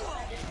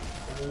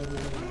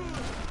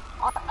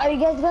 Are you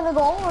guys gonna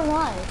go or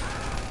not?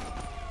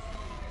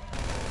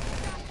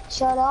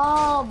 Shut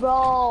up,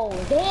 bro.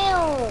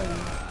 Damn.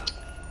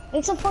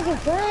 Make some fucking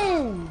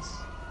friends.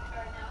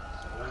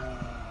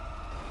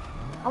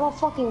 I'm gonna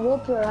fucking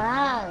whoop your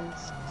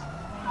ass.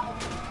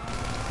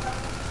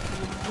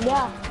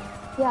 Yeah.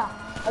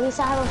 At least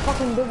I have a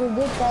fucking bigger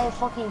dick that it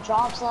fucking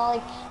drops, not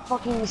like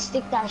fucking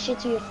stick that shit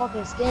to your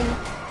fucking skin.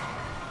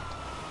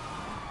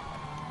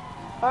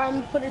 Alright, I'm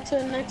gonna put it to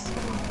the next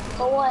one.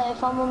 So what?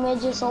 If I'm a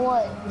midget, so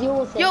what? Deal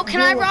with it. Yo, can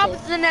Deal I with rob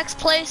it. the next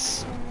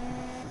place?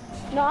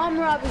 No, I'm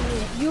robbing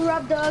you. You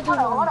robbed the other one.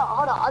 Hold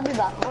on. I'll do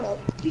that. Hold up.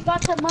 You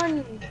got the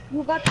money.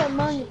 You got the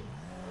money.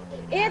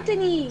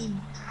 Anthony!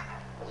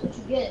 That's what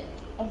you get,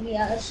 ugly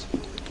ass.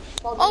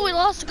 Oh, we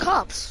lost the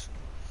cops.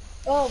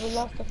 Oh, we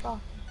lost the car.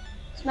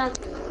 Smack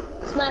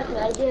me,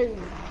 I dare you.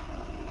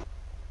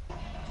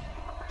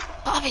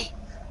 Bobby.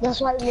 That's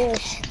why I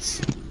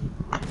missed.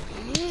 I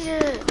need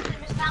it.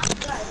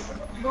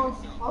 Go.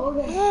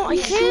 No, I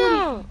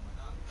can't.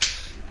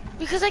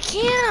 Because I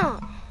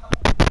can't.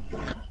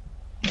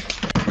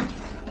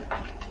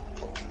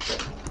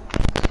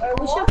 Alright,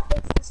 we should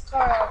fix this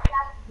car up.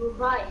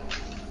 Right.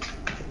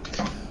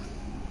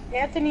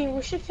 Anthony,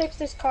 we should fix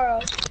this car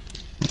up.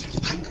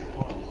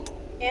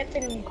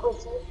 Anthony.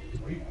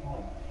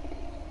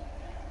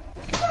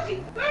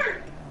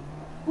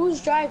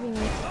 Who's driving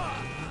it?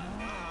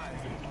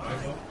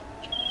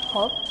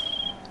 Huh?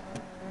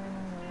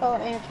 Oh,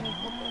 Anthony.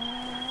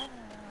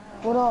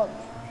 What up?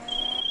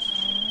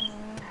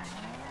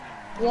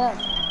 Yeah.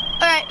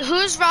 Alright,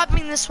 who's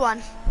robbing this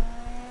one?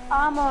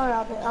 I'm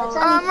robbing.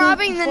 I'm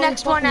robbing the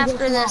next one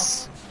after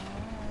this.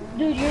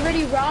 Dude, you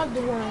already robbed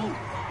the one.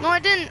 No, I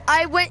didn't.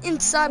 I went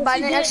inside, but I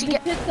didn't actually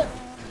get.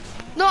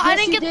 No, Yes, I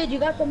didn't you get. did. You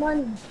got the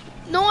money.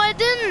 No, I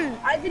didn't.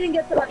 I didn't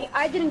get the money.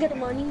 I didn't get the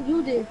money.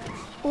 You did.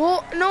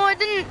 Well, no, I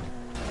didn't.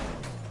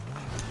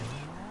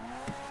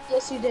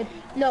 Yes, you did.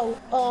 No.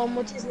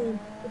 What's his name?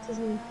 What's his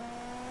name?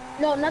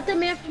 No, not the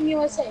man from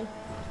USA.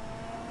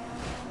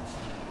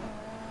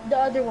 The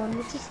other one.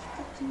 What's his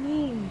fucking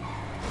name?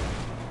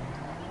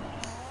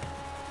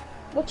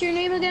 What's your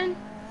name again?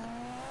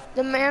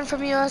 The man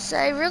from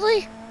USA,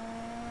 really?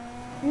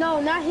 No,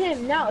 not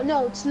him.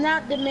 No, it's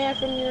not the man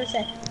from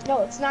USA.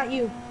 No, it's not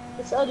you.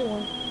 It's the other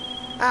one.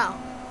 Oh.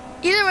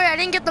 Either way, I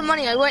didn't get the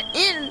money. I went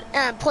in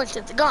and I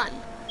pointed the gun.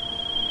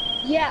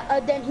 Yeah,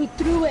 then he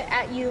threw it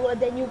at you, and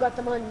then you got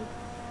the money.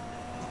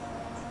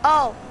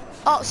 Oh.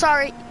 Oh,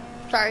 sorry.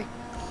 Sorry.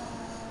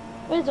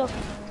 It's okay.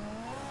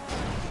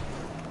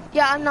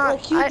 Yeah, I'm not.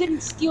 Like, you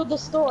didn't steal the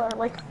store.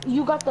 Like,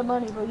 you got the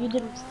money, but you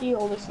didn't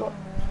steal the store.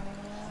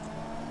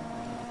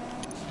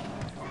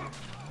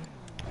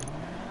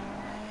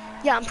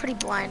 Yeah, I'm pretty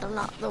blind.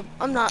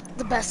 I'm not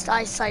the best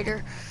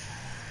eyesighter.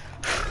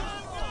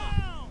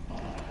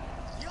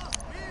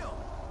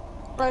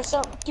 Alright,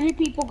 so 3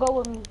 people go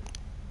with me.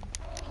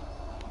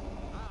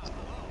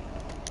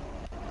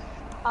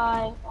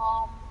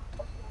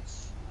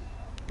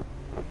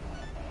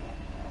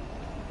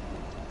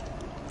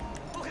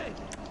 Okay,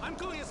 I'm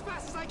going as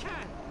fast as I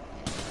can.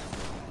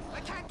 I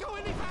can't go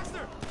any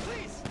faster.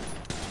 Please.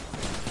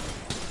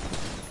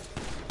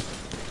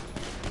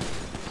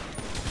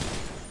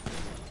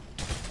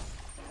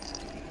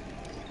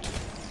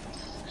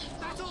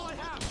 That's all I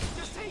have.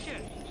 Just take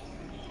it.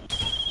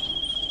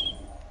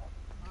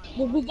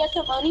 Did we get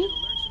the money?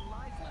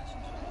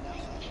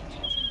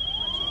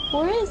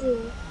 Where is it?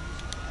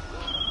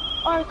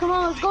 Alright, come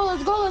on, let's go,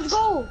 let's go, let's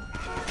go!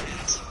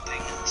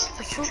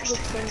 The fruit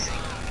looks thing.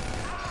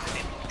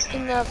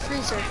 In the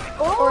freezer.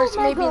 Oh or it's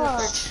my maybe in the God.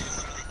 fridge.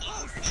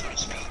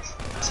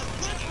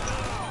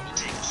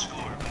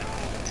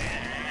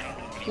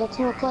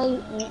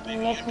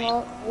 Next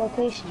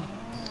location.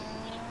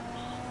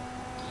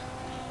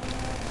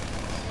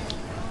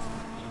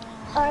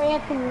 Alright,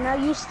 Anthony, now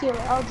you steal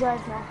it. I'll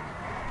drive now.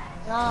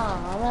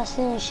 Nah, I'm not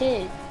stealing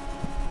shit.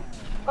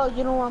 Oh,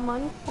 you don't want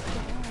money?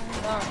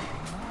 Nah.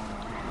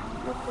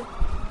 Okay.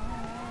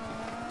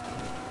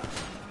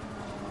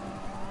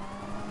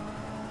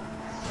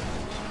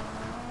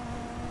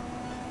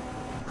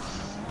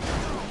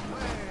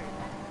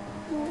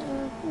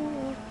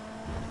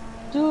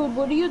 Dude,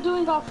 what are you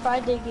doing on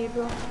Friday,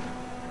 Gabriel?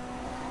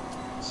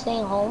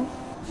 Staying home.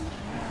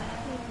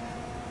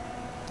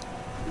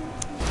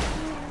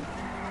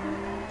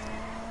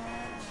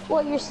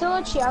 What, you're still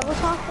at Chiago's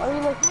house? Are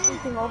you like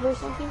sleeping over or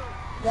something?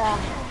 Yeah.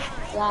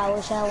 Yeah, I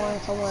wish I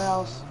went somewhere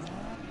else.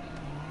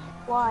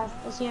 Why?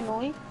 Is he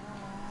annoying?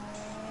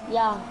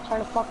 Yeah,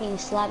 trying to fucking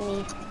slap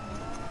me.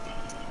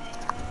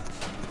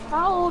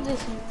 How old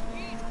is he?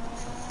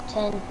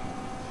 10.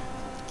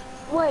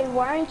 Wait,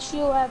 why aren't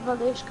you at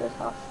Valishka's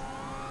house?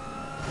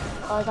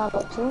 Cause I'm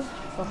up to.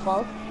 The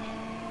fuck?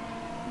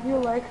 Do you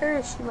like her or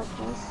is she like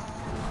nice?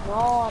 No,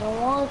 I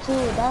don't want to.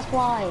 That's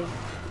why.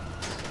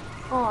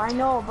 Oh, I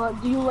know, but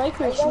do you like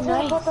her? Are Is you she guys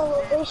gonna nice? put the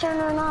location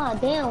or not?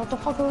 Damn, what the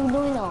fuck are we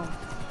doing now?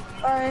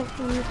 Alright,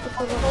 you need to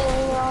put it.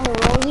 Playing around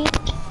with Rosie?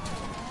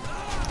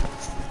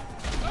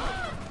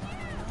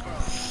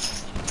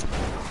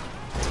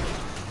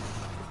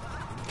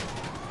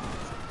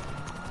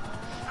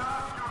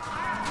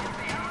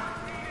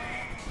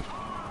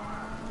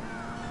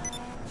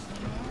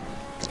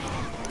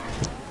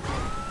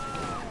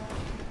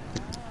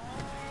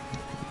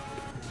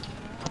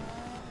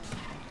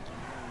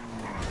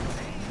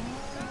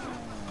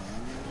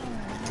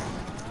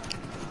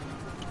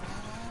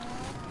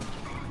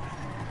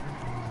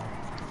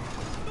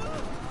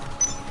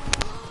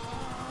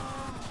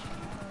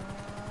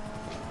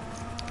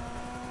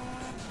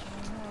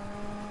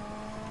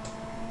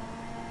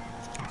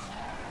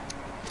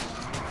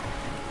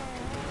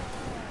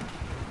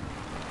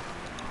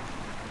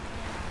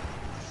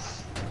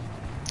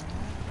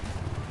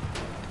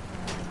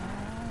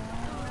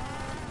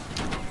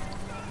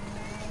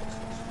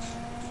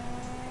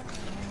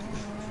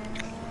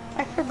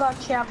 I forgot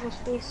Chiago's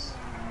face.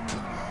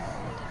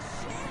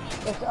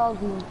 It's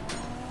ugly.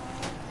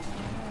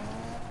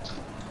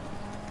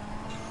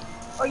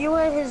 Are you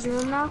at his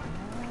room now?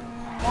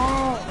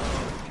 Oh.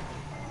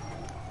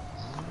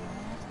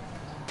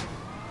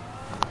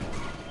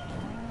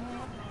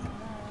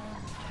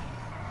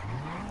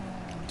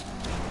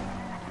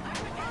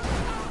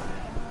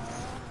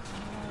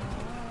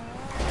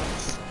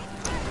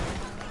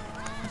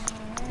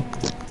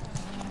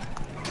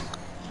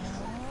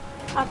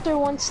 After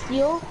one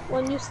steal,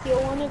 when you steal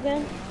one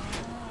again,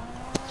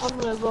 I'm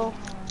gonna go.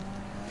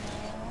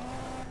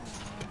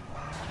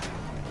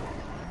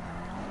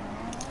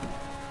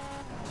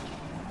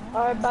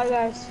 Alright, bye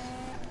guys.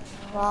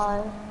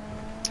 Bye.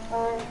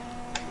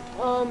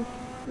 Alright.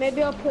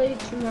 Maybe I'll play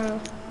tomorrow.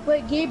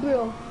 Wait,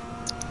 Gabriel.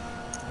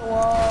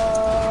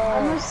 Whoa.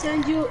 I'm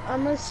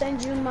gonna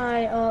send you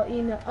my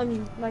email. I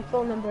mean, my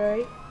phone number,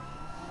 right?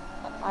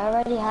 I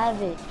already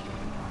have it.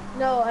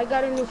 No, I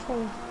got a new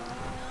phone.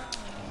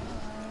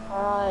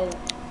 Alright.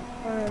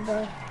 Alright,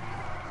 bye.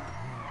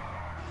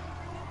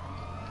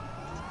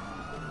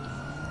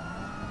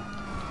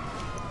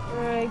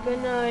 Alright, good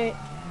night.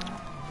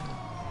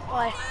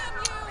 Bye.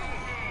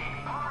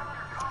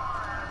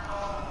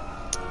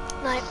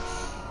 Night.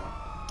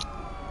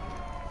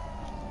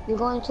 You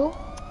going to?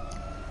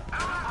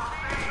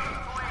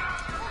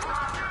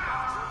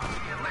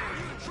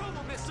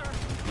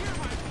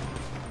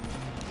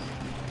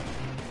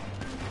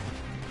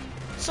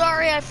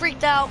 Sorry, I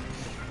freaked out.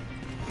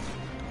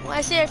 When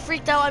I say I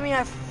freaked out, I mean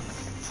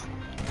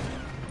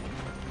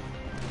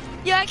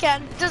Yeah, I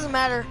can. It doesn't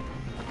matter.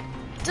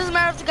 It doesn't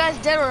matter if the guy's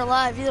dead or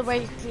alive. Either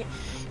way,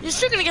 you're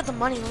still gonna get the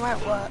money no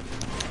matter what.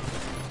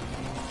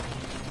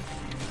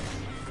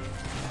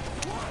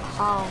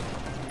 Oh.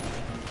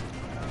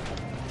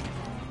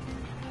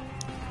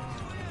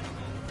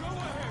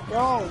 Yo.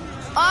 Oh,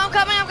 I'm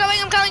coming.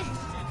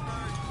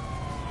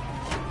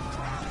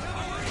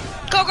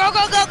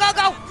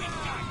 Go.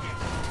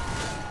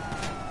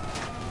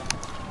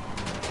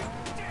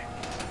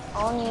 I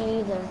don't need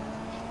either.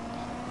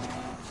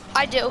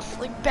 I do,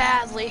 like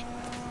badly.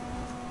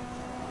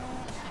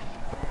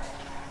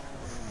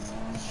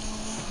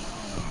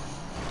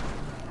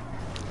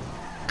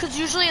 Cause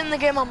usually in the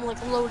game I'm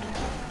like loaded.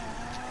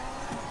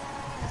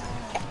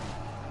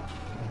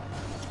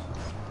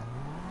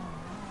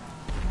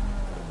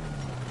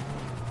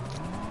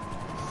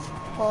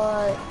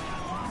 But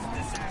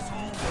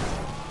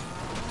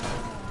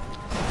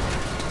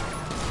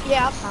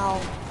Yeah. how?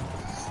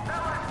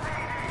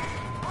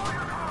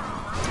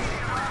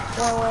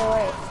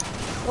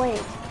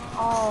 Wait.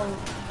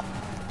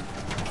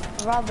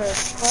 Robert,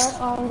 put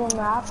on the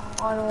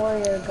map on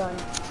warrior gun.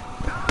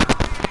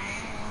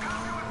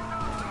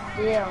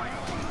 Yeah.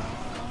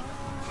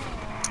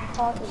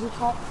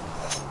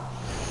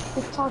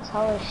 He talks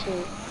hella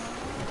shit.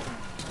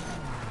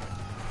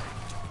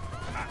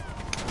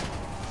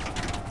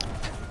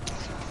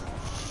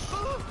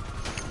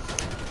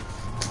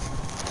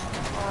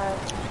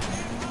 Alright.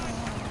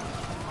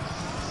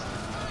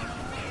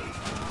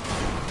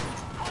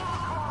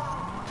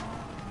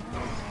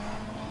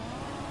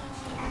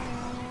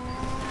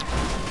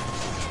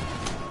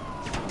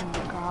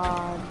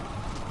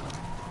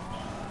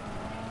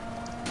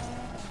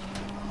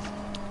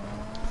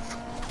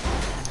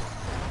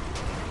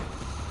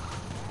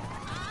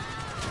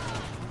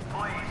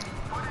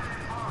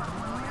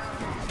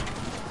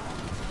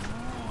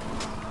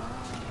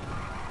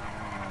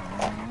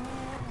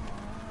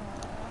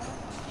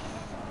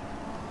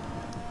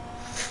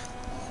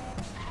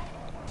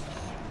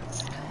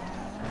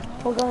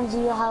 What guns do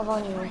you have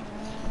on you?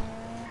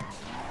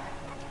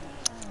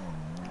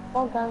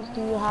 What guns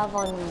do you have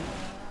on you?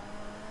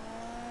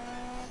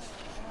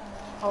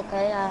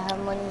 Okay, I have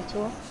money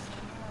too.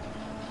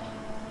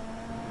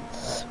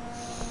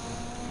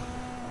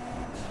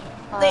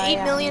 The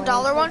 $8 million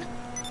one?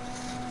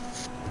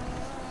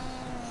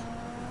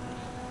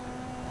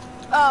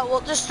 Oh,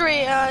 well, just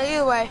three,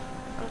 either way.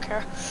 I don't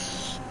care.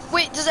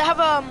 Wait, does it have,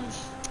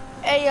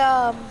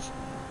 a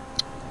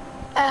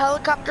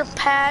helicopter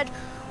pad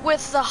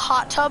with the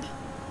hot tub?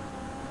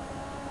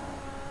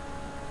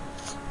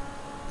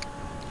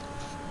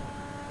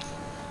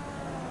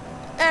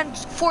 And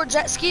 4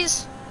 jet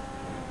skis?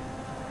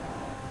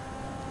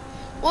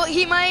 Well,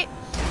 he may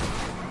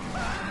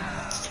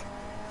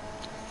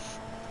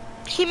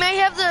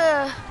have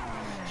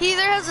he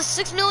either has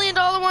the $6 million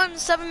one,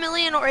 7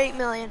 million, or 8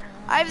 million.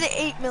 I have the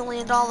 $8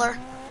 million.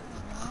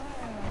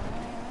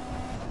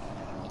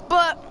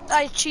 But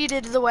I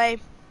cheated the way.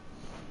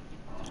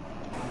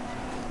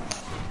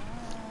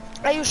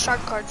 I use shark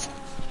cards.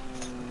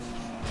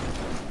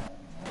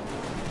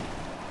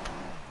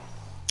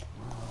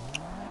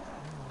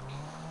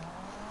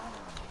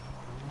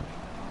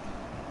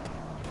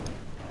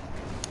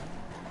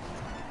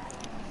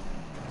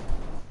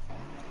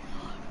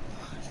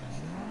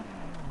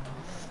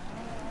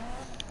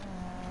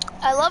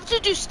 I love to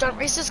do stunt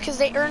races because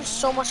they earn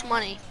so much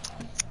money.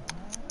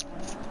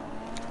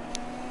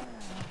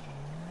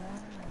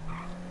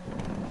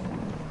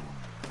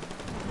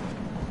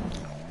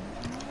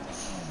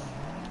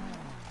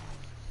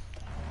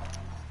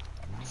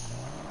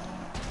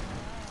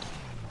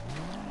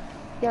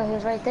 Yo,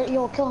 he's right there.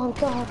 Yo, kill him,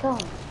 kill him, kill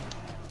him.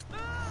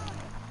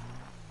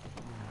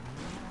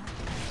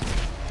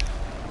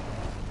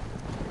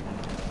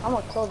 I'm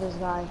gonna kill this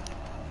guy.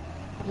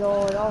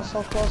 Yo, that was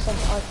so close, I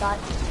thought.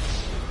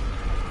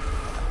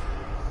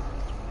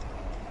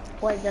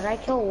 Wait, did I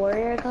kill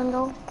warrior gun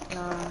though?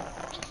 Nah.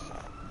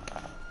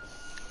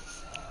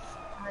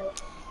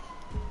 Alright.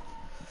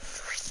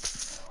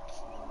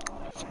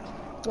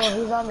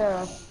 Yo, he's under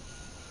us.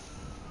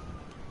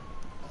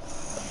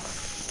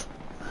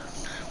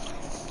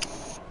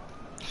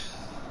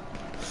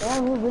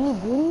 Damn, you really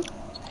booty?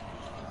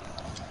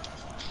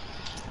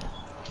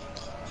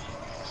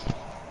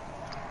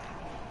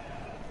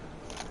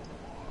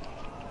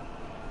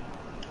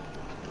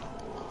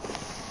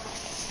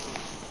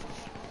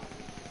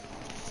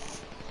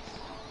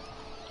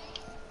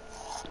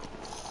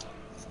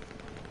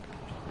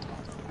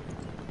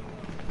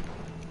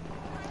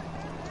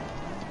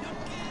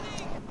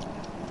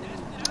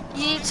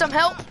 You need some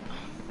help?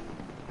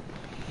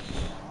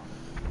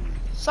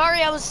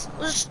 Sorry, I was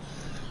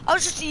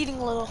just eating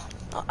a little.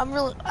 I'm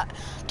really.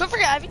 Don't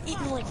forget, I haven't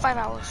eaten in like 5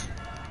 hours.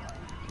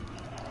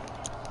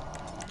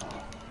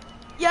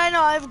 Yeah, I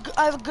know.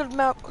 I have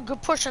a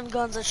good push on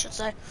guns, I should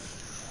say.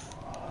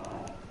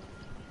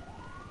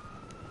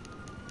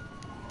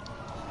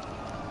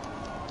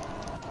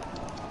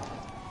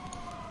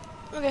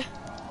 Okay.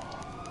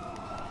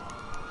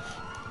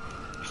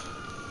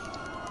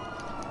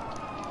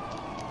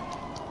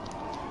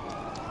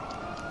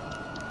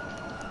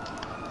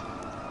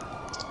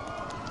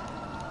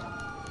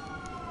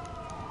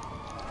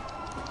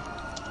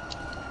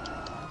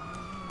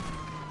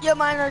 Yeah,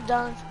 mine are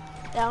down.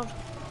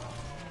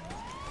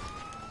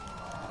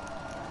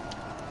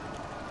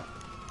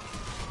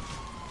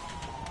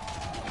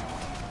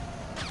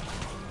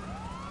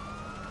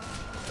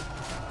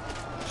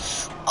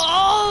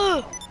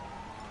 Oh!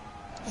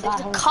 I think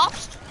the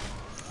cops.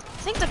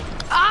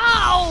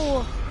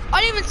 Ow!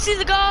 I didn't even see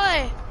the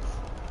guy.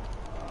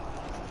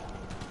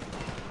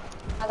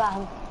 I got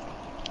him.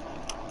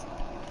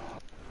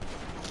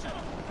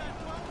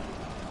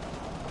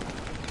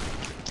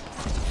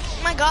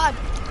 Oh my god.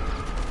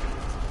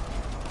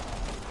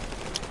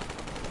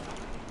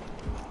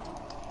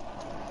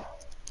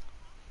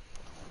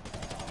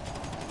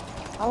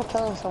 I'm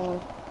killing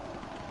someone.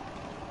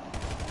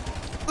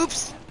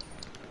 Oops.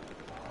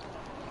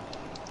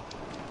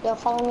 Yo,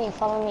 follow me,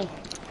 follow me.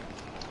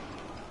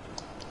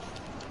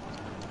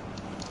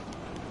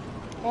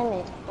 Damn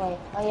it. Wait.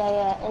 Oh,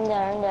 yeah, in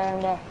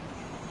there.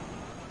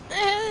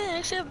 They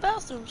actually have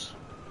bathrooms.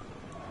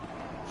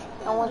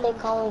 And what they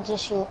call me,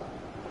 just shoot.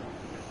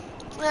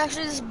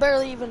 Actually, this is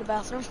barely even a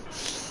bathroom.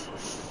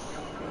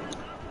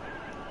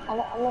 I'm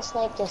gonna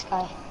snipe this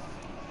guy.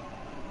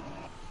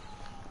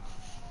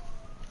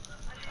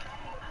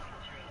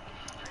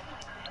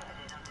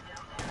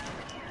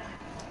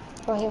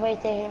 Oh, he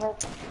right there, he right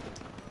there.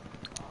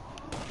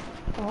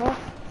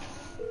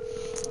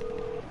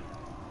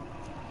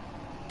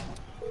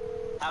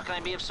 How can I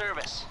be of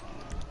service?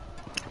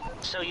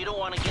 So you don't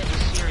want to get in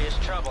serious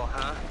trouble,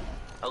 huh?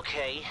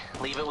 Okay,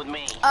 leave it with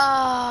me.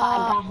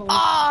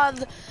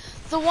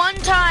 The one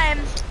time.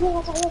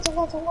 Watch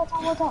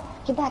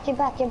out. Get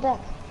back.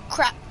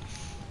 Crap.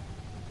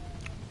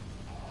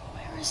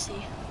 Where is he?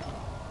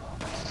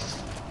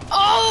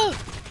 Oh!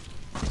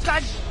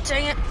 God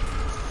dang it.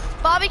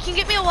 Bobby, can you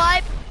get me a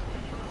wipe?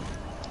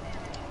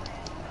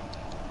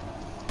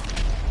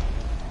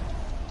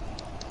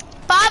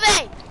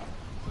 Bobby!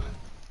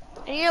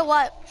 I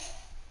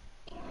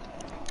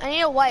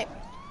need a wipe.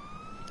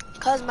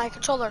 Cause my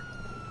controller.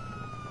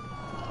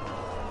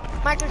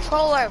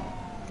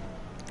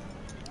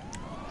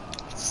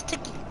 It's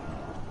sticky.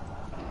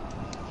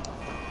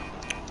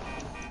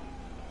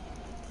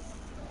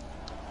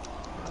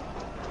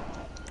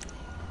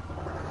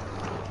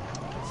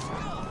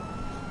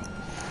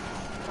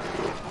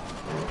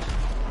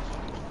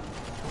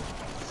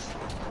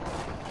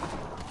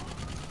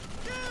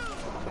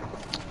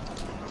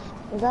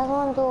 You guys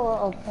want to do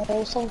a play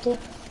or something?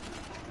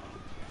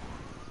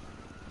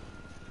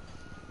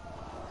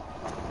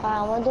 I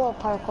want to do a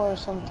parkour or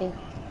something.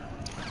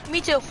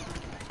 Me too.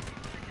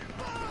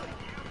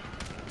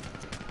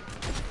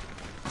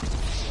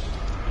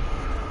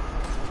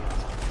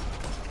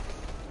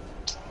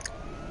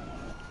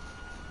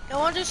 I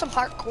want to do some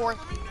parkour.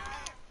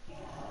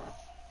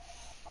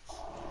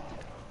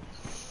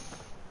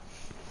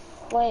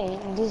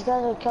 Wait, these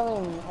guys are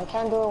killing me. I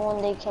can't do it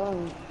when they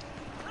killing me.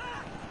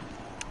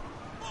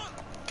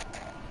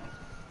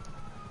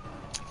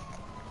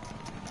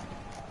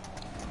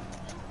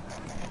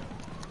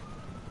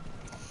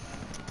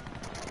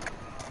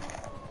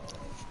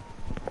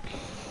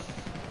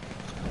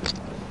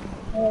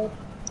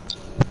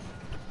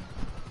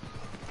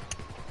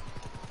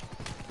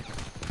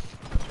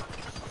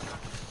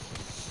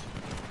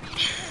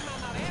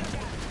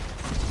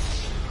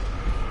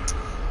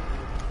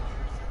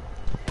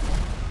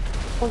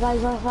 Oh, guys,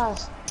 run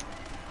fast.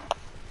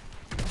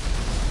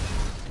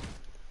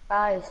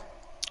 Guys.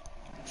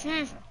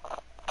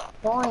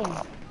 Going.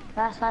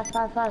 Fast. I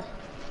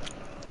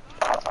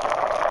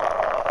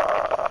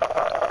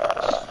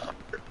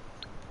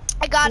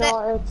got it. No,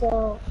 it's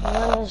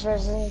runners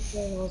versus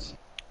internals.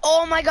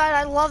 Oh my god,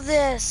 I love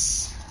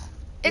this.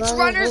 It's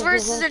runners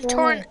versus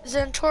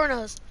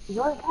Zentornos.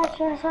 Run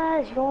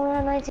fast. You're only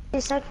on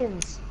 19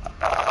 seconds.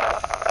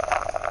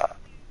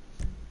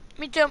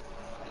 Me too.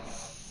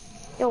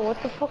 Yo,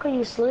 what the fuck are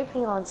you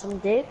sleeping on? Some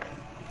dick?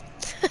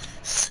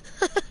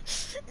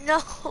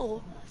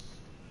 No.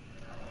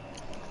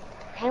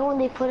 And when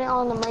they put it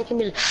on the mic and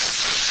be like,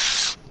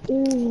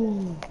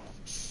 ooh.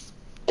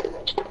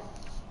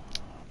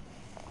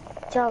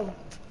 Joe,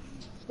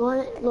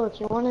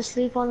 you wanna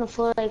sleep on the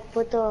floor, like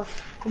put the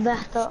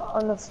bathtub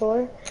on the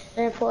floor, and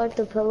then put like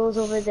the pillows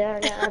over there,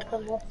 and then I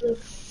put my sleep.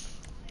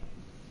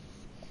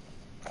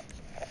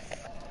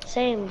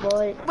 Same,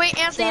 boy. Wait,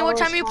 Anthony, what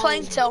time are you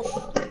playing till?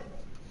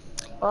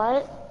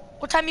 What?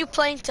 What time are you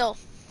playing till?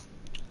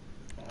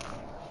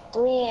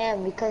 3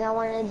 a.m. because I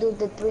want to do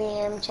the 3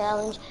 a.m.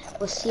 challenge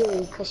with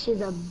Siri because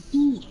she's a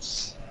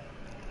beast.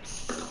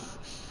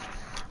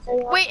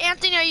 So, wait,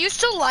 Anthony, are you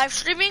still live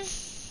streaming?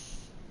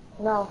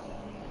 No.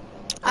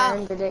 I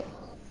ended it.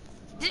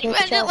 Did you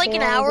end it like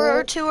an hour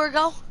or two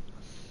ago?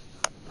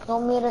 You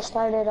want me to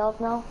start it up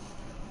now?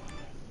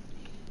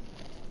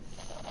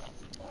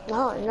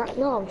 No,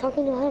 I'm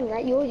talking to him,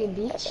 not you, you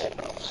bitch.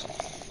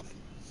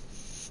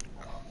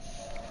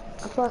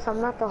 Plus,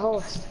 I'm not the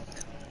host.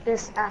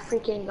 This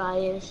African guy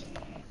is.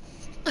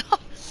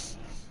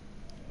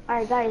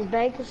 Alright guys,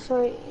 beg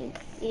for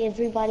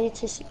everybody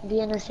to be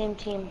in the same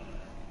team.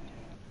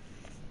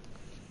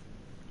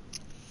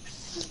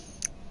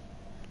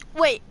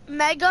 Wait,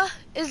 Mega?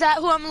 Is that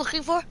who I'm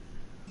looking for?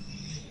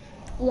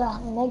 Yeah,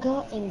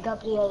 Mega and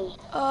Gabriel.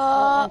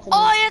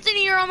 Oh,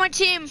 Anthony, you're on my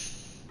team.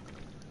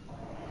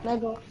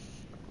 Mega.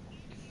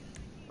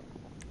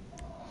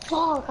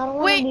 Fuck, I don't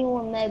want to be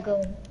one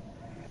Mega.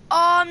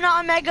 Oh, I'm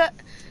not a Mega.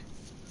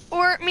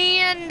 Or me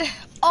and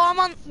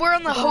we're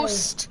on the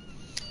host.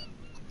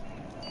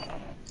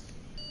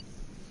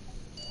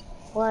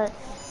 What?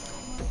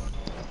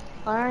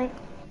 Alright.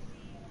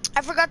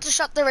 I forgot to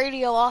shut the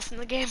radio off in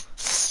the game.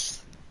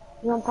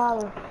 No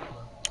problem.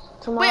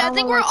 Tomorrow wait, I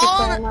think we're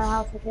all in my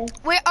house, okay?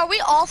 Wait, are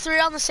we all three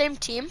on the same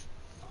team?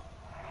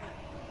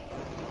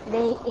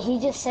 He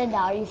just said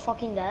that. Are you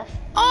fucking deaf?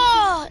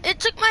 Oh, it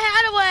took my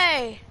hat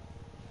away.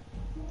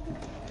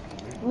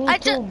 Me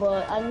too,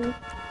 but I mean...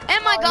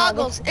 And my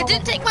goggles. It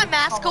didn't take my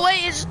mask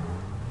away.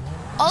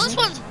 Oh, this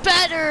one's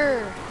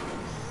better.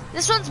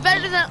 This one's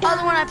better than the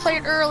other one I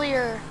played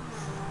earlier.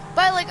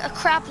 By like a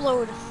crap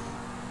load.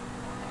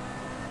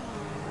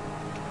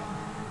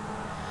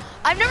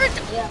 I've never.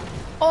 Yeah.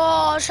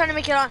 Oh, I was trying to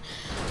make it on.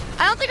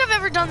 I don't think I've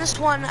ever done this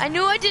one. I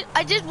knew I did.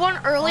 I did one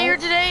earlier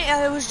today,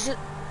 and it was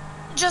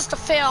just a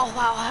fail.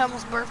 Wow, I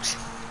almost burped.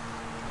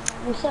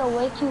 We said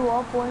wake you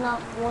up when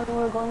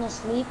we're going to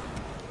sleep.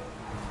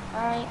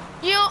 Alright.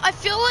 You know, I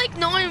feel like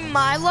knowing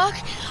my luck,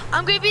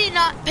 I'm gonna be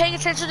not paying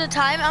attention to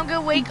time. I'm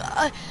gonna wake,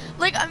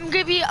 like I'm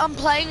gonna be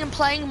playing and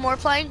playing and more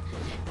playing,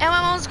 and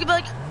my mom's gonna be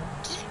like,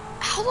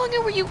 "How long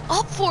were you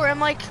up for?" I'm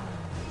like,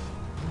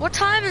 "What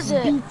time is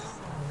it?"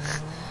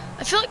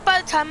 I feel like by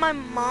the time my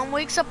mom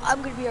wakes up,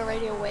 I'm gonna be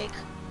already awake.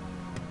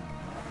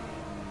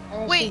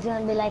 And then Wait. she's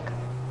gonna be like,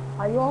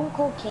 "Are you on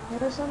cocaine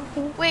or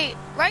something?" Wait,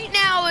 right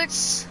now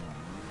it's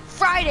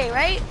Friday,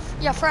 right?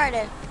 Yeah,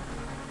 Friday.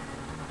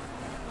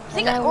 I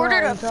think I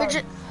ordered a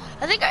fidget.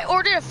 I think I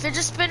ordered a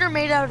fidget spinner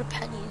made out of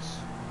pennies.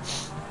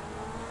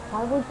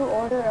 Why would you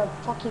order a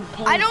fucking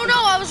penny? I don't know.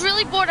 I was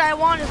really bored. I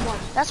wanted one.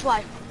 That's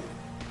why.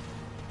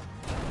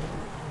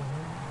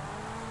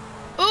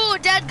 Ooh, a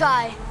dead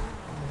guy.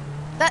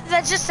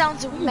 That just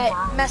sounds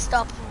messed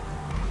up.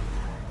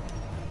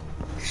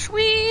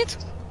 Sweet.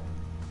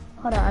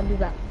 Hold on, I'll be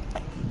back.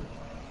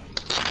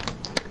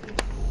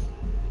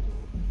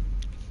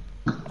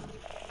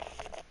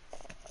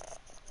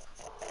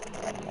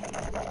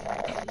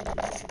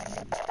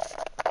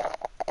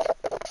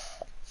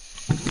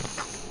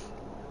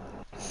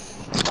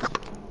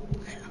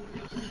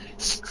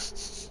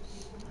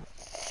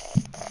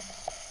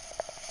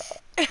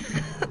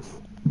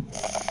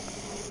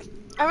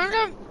 I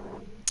remember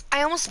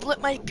I almost split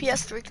my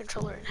PS3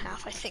 controller in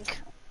half, I think.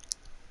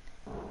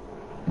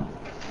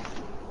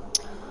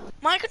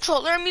 My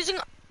controller I'm using...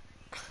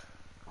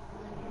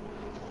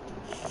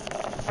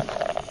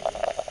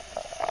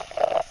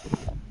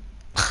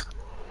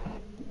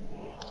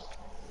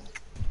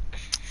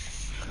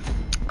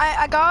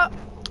 I got,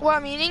 what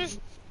I'm eating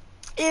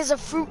is a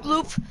Fruit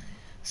Loop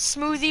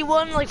smoothie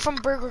one, like from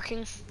Burger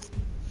King.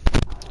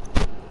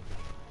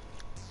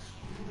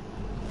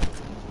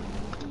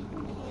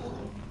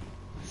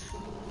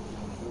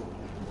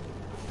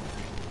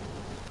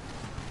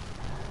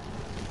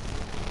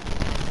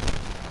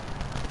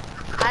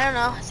 I don't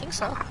know, I think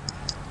so.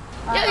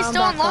 Yeah, he's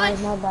still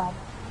online. My bad.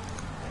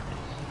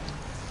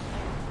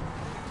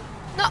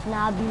 No.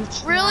 Nah,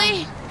 bitch.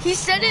 Really? He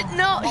said it,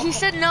 no, he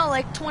said no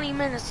like 20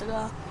 minutes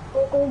ago.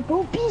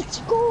 Go,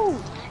 bitch, go!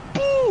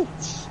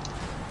 Bitch!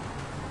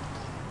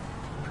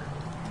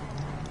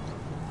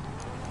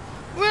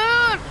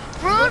 Run!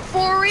 Run,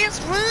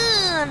 Forrest,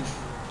 run!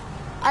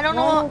 I don't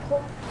know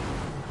what...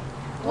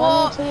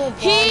 Well,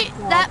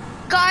 that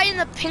guy in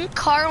the pink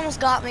car almost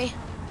got me.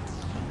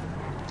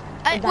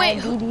 Wait,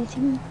 who?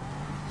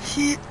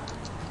 He...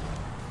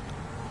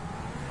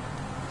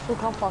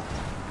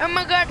 Oh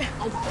my god.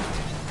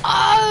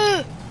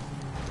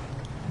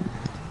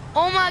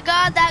 Oh my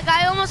god, that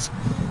guy almost...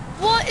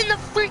 What in the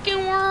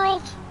freaking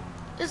world?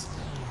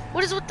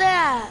 What is with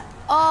that?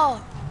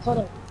 Oh. Hold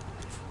on.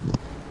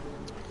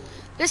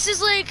 This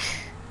is like...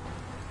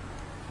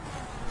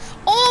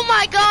 Oh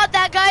my god,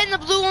 that guy in the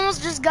blue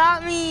almost just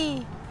got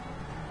me.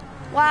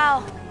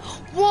 Wow.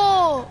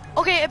 Whoa.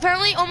 Okay,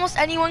 apparently almost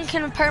anyone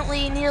can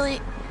nearly...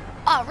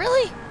 Oh,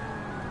 really?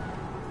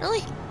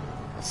 Really?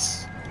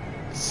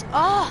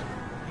 Oh.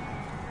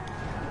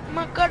 Oh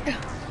my god.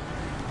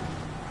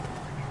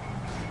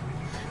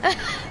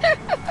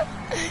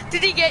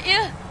 Did he get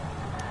you?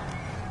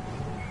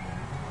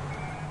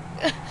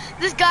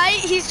 This guy,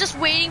 he's just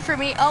waiting for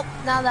me. Oh,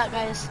 now that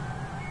guy is.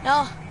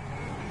 No.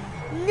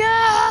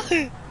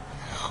 No!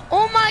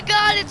 Oh my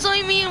god, it's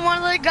only me and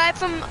one other guy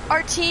from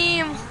our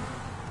team.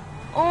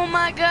 Oh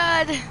my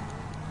god.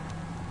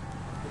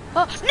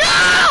 Oh,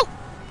 no!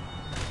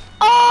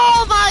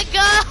 Oh my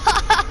god!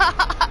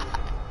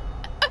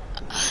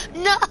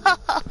 No!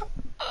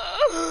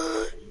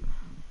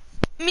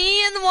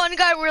 Me and the one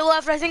guy were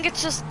left. I think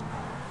it's just...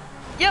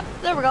 Yep,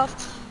 there we go.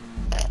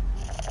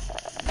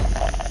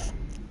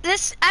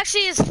 This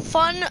actually is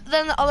fun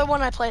than the other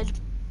one I played.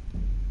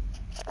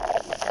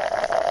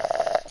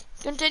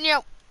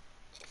 Continue.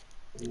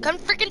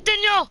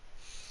 Continue.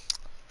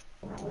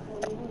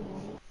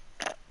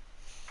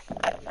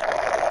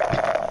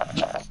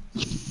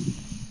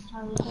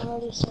 I was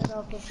already set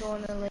up if you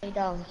want to lay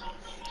down.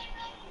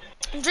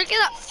 I'm drinking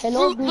that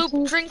Fruit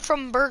Loop drink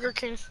from Burger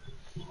King.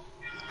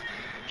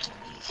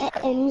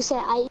 And you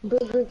said I eat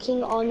Burger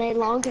King all night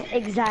long?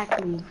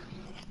 Exactly.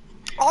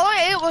 All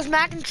I ate was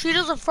mac and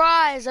Cheetos and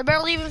fries. I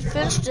barely even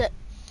finished it.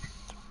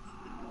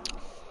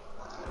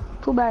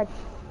 Too bad.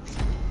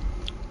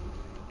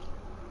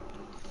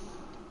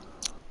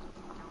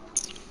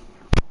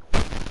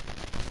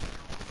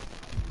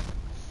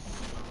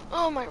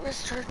 Oh, my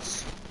wrist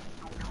hurts.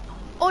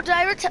 Oh, did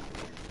I ever tell...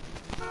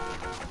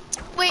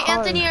 Wait,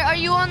 Anthony, are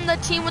you on the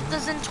team with the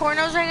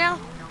Zentornos right now?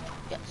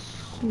 Yes.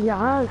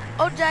 Yeah.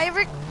 Oh, did I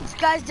ever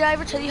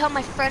tell you how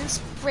my friend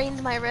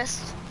sprained my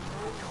wrist?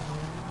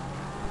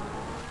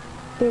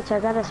 Bitch, I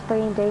got a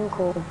sprained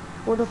ankle.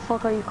 What the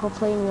fuck are you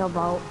complaining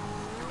about?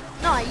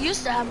 No, I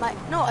used to have my,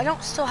 no, I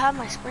don't still have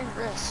my sprained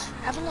wrist.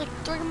 Happened like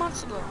 3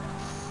 months ago.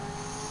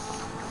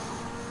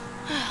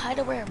 I had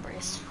to wear a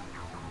brace.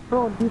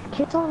 Bro, these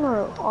kids on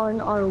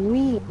our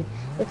weed.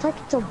 It's like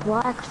it's a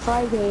Black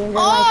Friday and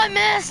they're Oh, like, I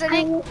missed! I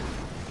didn't.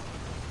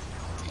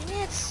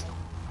 Dang it.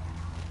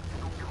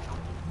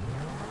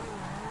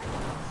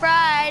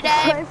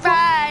 Friday,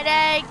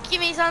 Friday, give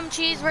me some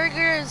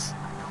cheeseburgers.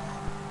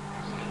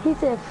 he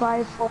said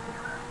 5-4.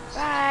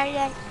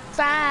 Friday,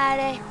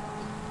 Friday.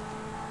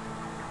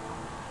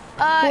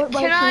 What, Can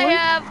by I four?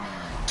 have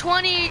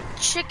 20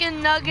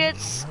 chicken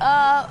nuggets,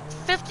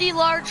 50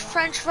 large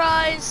french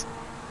fries?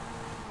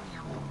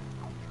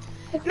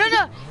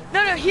 No,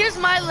 here's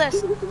my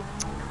list.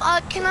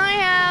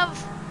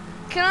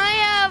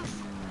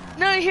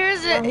 No,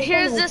 here's it,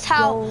 here's this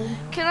how.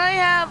 Can I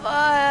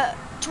have,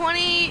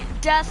 20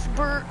 death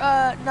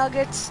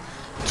nuggets,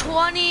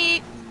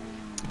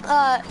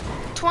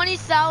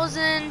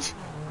 20,000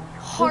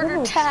 heart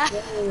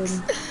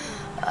attacks?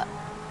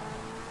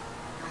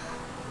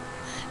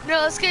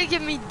 No, that's gonna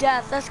give me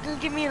death. That's gonna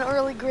give me an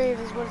early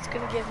grave is what it's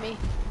gonna give me.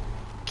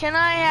 Can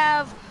I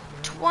have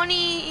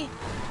 20,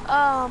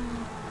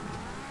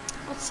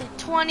 let's see,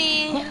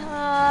 20,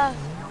 yeah,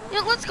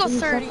 let's go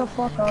 30.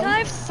 Can I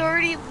have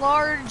 30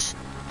 large,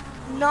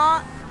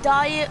 not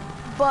diet,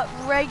 but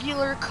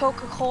regular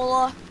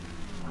Coca-Cola?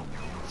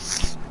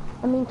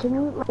 I mean, can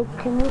you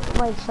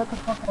shut the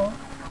fuck up?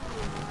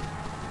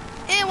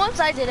 And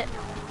once I did it,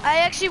 I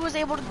actually was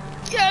able to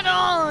get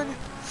on.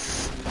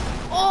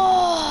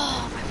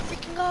 Oh my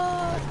freaking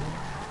god.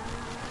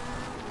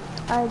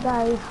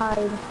 Guys,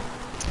 hide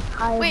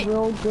Wait,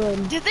 real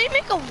good. Did they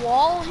make a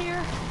wall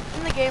here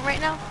in the game right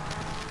now?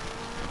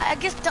 I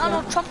guess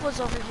Donald Trump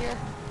was over here.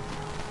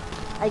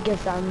 I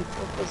guess I'm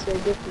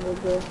ridiculous,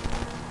 bro.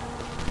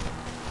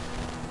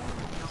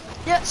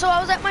 Yeah, so I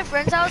was at my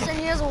friend's house and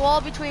he has a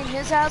wall between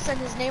his house and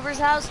his neighbor's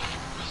house.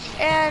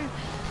 And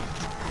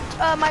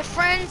my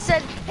friend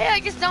said, hey, I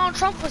guess Donald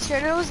Trump was here.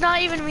 And it was not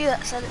even me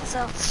that said it,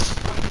 so.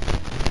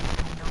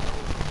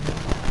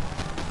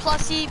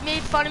 Plus he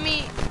made fun of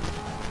me.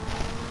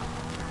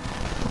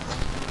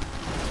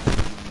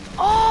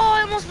 Oh,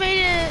 I almost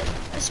made it.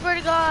 I swear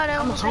to God, I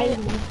almost made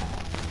it.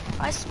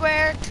 I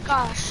swear to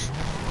gosh.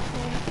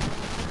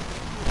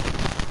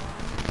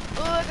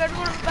 Oh, I gotta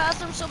go to the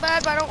bathroom so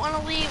bad, but I don't want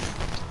to leave.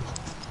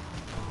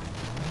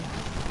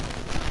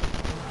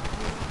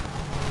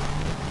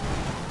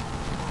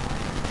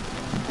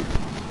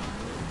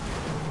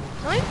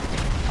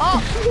 Oh,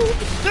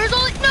 there's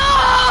only, no!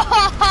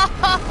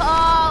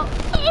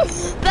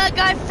 That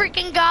guy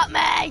freaking got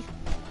me.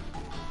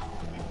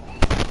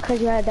 Cause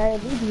you had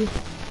diabetes.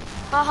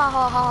 Ha ha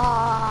ha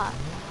ha.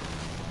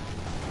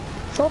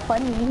 So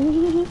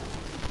funny.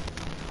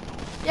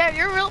 Yeah,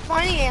 you're real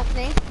funny,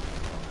 Anthony.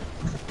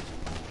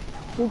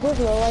 You just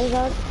realized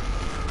that?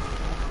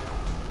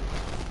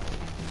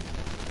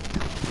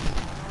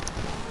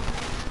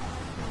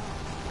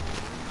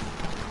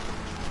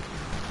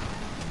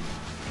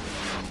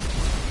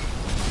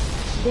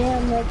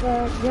 Damn,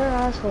 nigga, your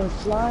ass was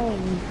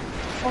flying.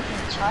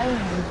 Fucking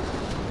China.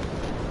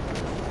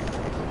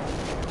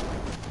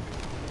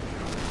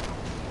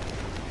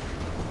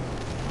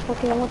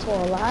 Okay, I went to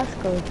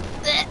Alaska.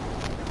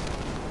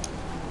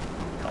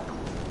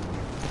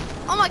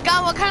 Oh my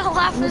god, what kind of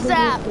laugh is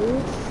that?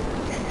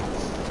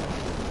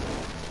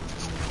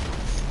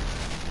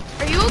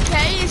 Are you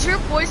okay? Is your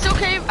voice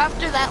okay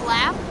after that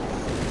laugh?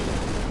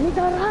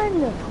 Nigga,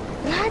 run!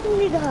 Run,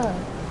 nigga!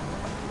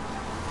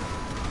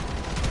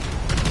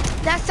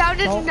 That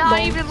sounded not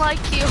even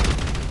like you.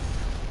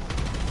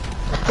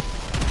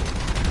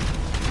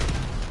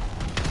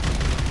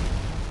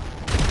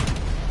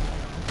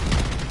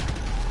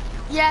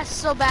 Yes,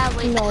 so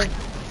badly. No.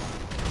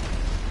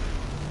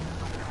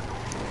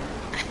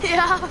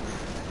 Yeah.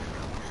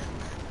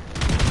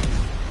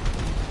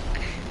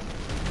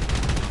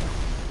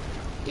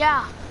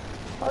 Yeah.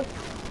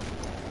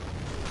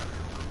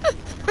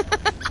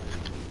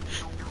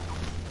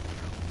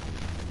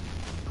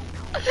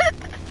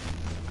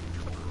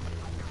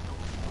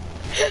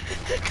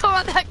 Come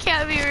on, that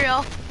can't be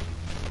real.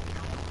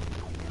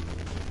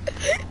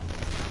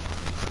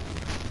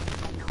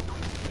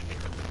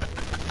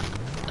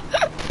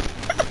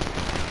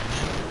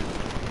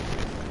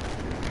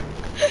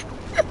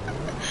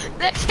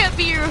 That can't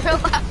be your real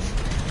laugh.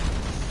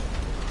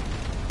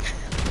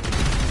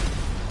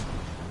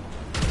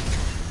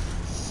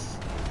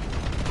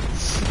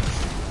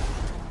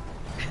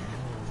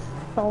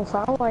 Don't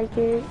sound like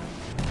it.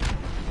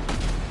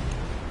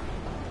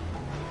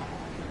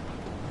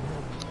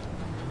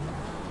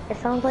 It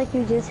sounds like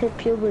you just hit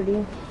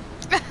puberty.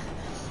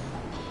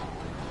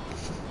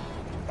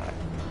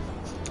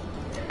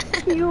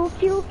 Cute,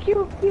 cute, cute,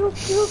 cute, cute,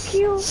 cute,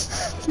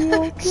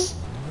 cute, cute.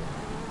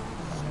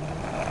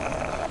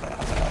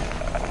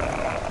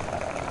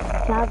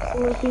 Stop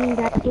forcing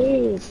that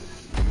kid.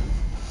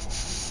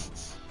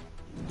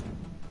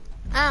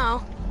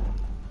 Ow.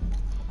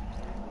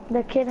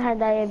 The kid had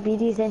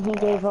diabetes and he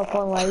gave up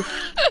on life.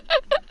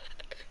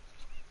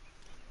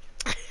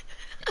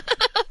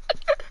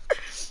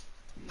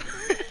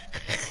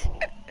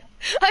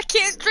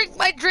 can't drink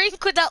my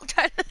drink without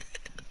trying to...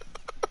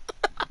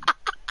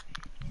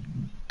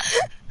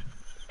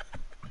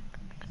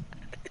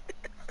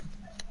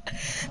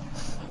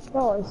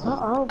 Bro, it's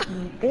not out.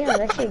 Damn,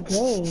 that shit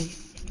gay.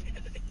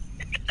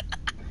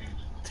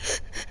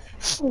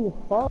 Holy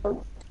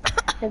fuck.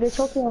 They're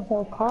choking on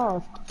some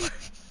cough.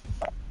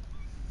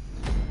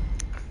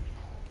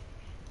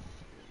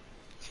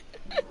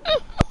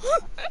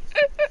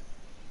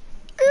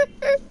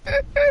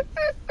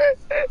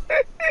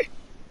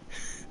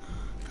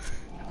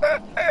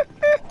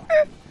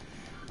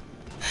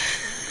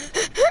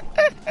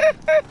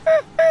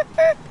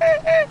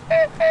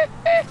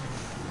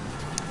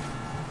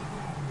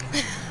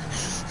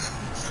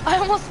 I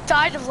almost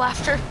died of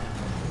laughter.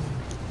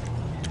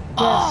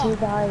 Yes, you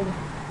died.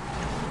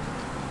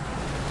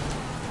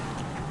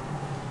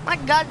 My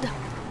God.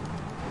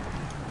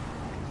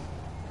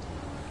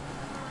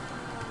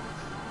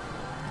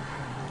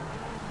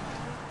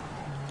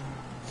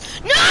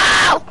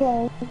 No!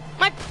 Okay.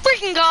 My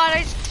freaking God,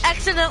 I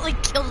accidentally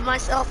killed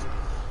myself.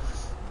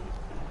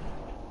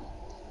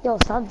 Yo,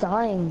 stop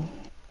dying.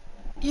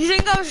 You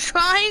think I was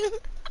trying?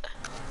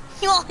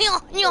 Yes.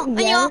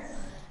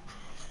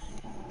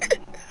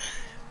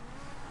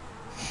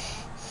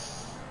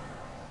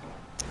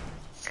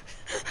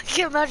 I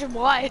can't imagine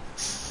why.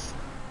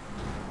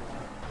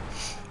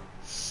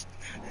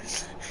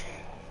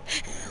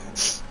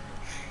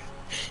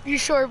 You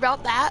sure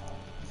about that?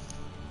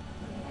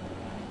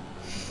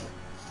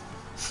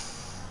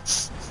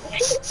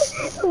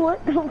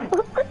 What the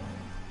fuck?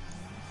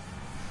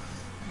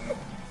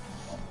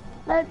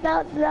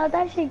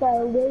 That shit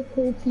got way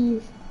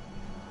creepy.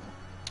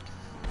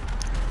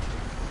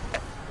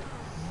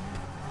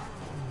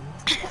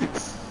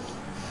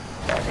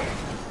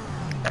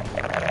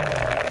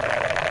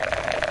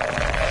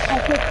 I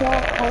could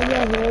tell how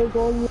your hair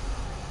going.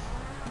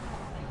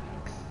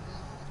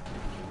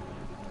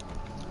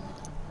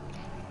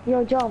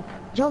 Yo, jump.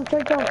 Jump.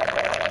 Jump.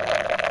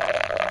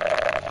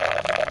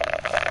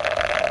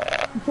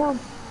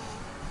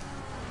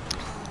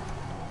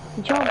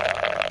 Jump.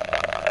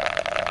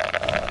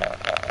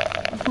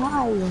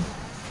 Die.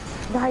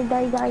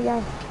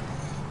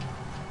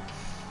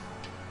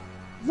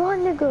 Run,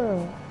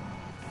 nigga.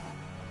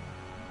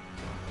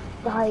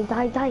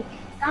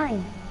 Die.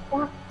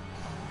 What?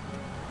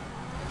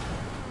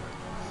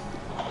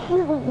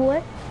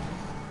 What?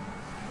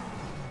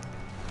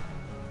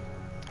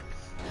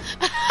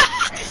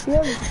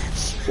 You're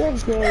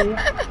gay.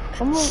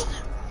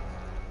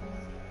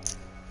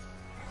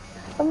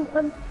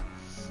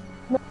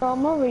 I'm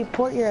gonna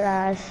report your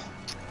ass.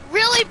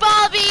 Really,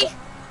 Bobby?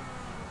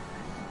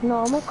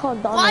 No, I'm gonna call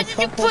Donald Why did you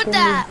Trump put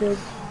that?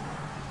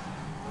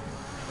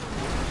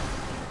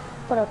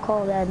 What I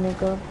call that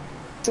nigga?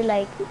 Be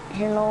like,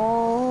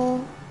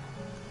 hello,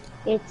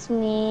 it's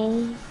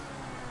me.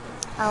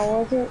 I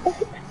wasn't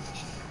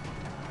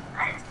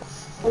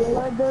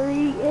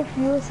wondering if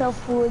you was a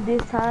fool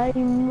this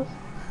time.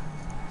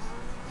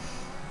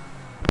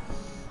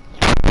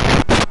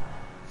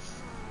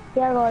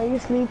 Yeah, are you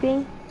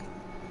sleeping?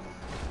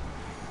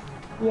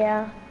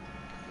 Yeah.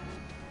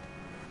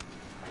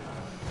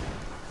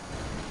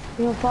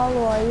 Your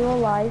Paulo, are you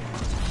alive?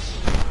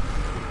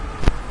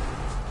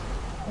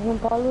 Your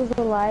Paulo's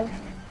alive.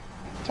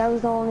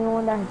 Chad's the only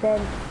one that's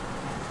dead.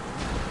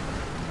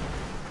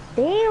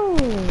 Damn!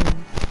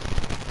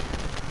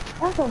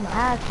 That's some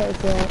ass right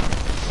there.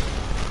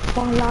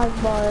 One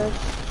last bar.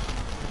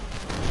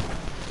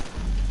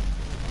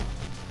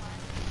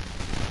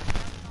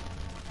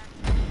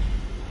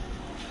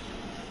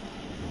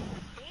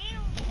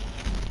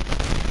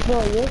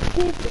 Bro,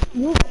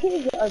 you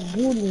kids are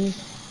bullying.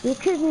 You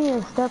kids need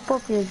to step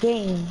up your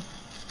game.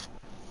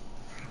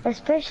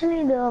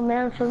 Especially the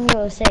man from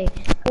USA.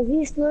 Cause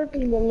he's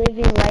slurping the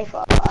living life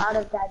out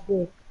of that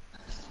dick.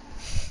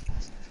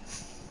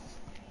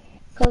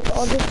 Cause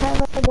all the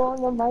time I go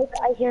on the mic,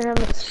 I hear him.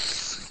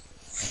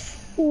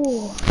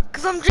 Ooh.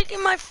 Cause I'm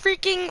drinking my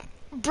freaking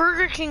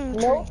Burger King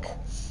drink.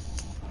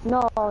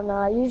 No,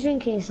 you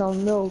drinking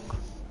some milk.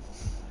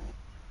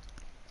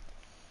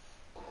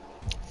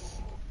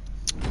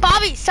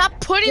 Bobby, stop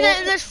putting that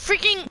in this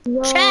freaking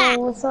chat.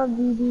 What's up,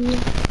 BB?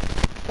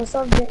 What's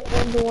up,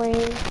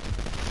 Dwayne?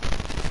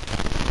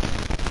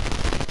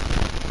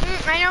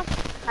 I know.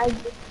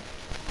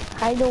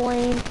 Hi,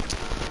 Dwayne.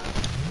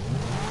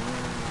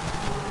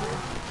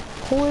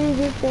 Who is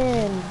it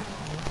then?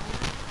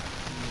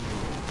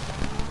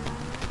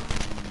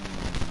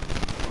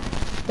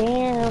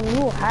 Damn,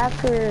 you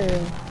hacker.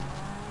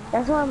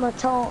 That's why I'm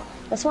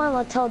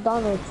gonna tell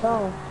Donald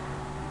Trump.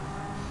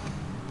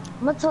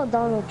 I'm gonna tell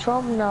Donald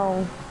Trump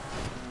no.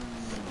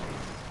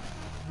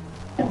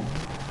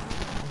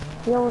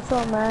 Yo, what's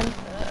up, man?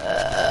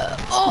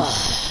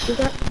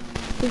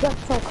 You got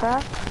some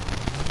crap?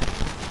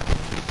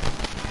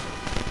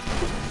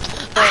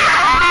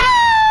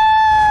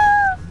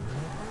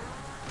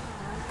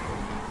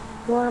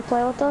 You wanna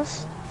play with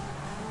us?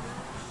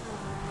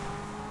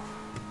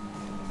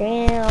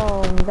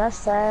 Damn, that's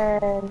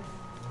sad.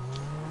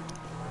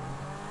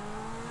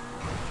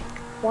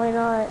 Why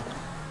not?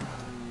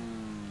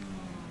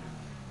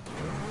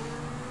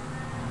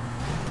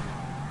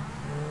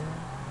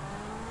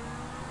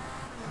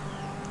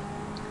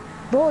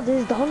 Bro,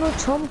 this Donald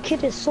Trump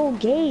kid is so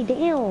gay,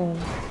 damn.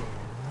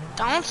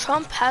 Donald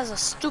Trump has a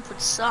stupid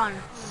son.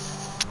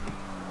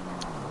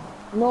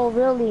 No,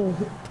 really.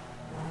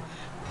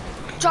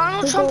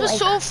 Donald He Trump go is like,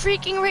 so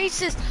freaking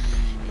racist.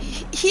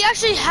 He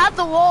actually had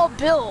the wall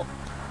built.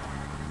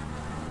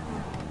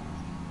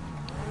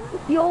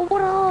 yo,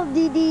 what up,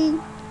 Didi?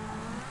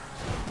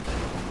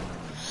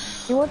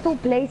 You want to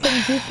play some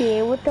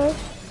GTA with us?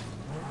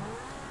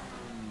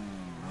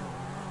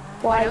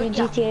 Why are you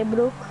Yeah. GTA,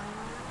 bro?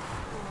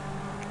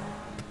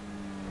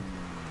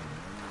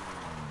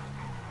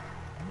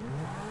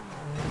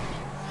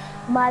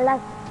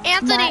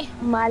 Anthony.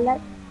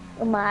 Malachi,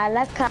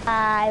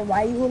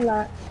 why you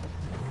not?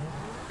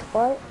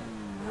 What?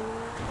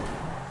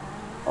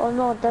 Oh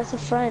no, that's a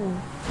friend.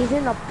 He's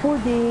in a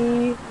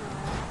puddy.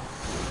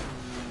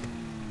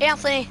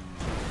 Anthony.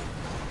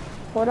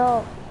 What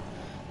up?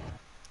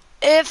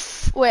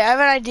 Wait, I have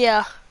an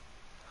idea.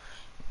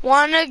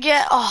 Wanna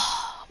get,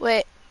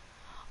 wait.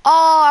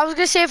 Oh, I was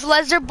gonna say if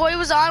Lesnar Boy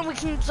was on, we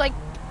can like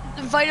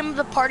invite him to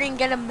the party and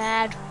get him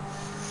mad.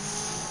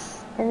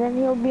 And then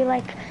he'll be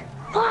like,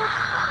 fuck!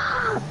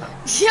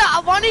 Yeah,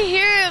 I want to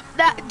hear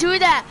do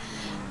that.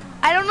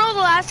 I don't know the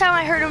last time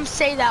I heard him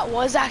say that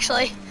was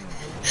actually.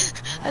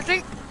 I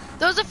think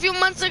that was a few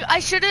months ago. I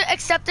should have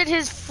accepted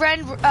his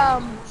friend,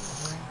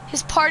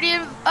 his party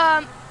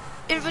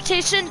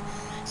invitation,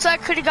 so I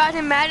could have got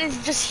him mad and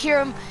just hear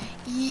him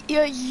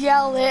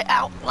yell it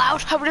out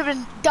loud. I would have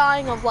been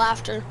dying of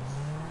laughter.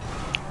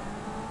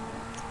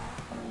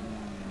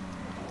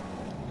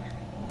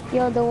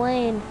 Yo,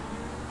 Dwayne.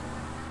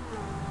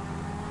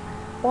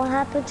 What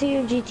happened to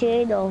your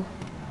GTA though?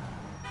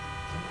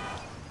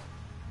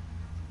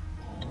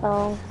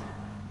 Oh.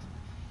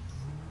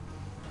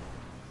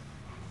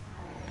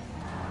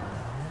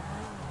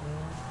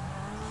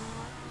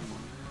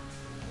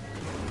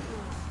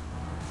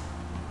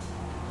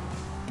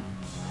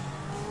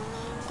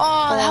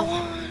 Oh, that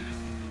one.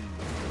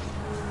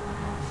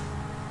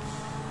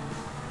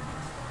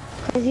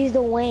 Cause he's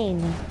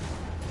Dwayne.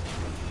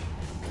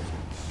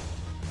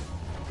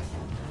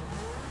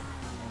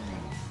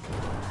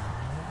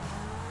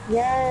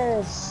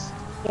 Yes,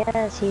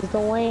 he's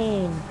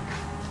Dwayne.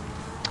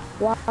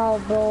 Wow,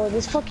 bro,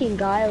 this fucking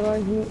guy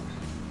learned who?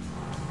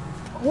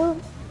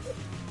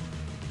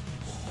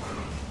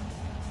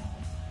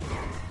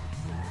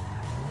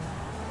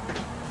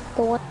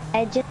 The one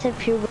I just hit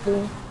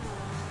puberty.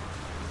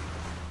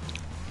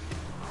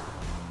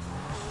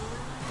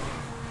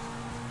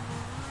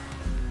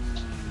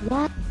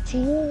 What?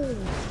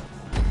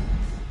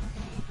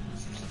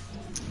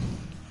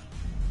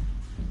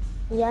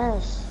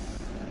 Yes.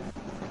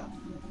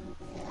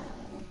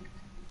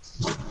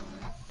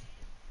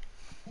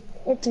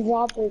 It's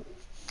Robert.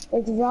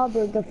 It's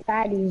Robert the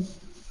fatty.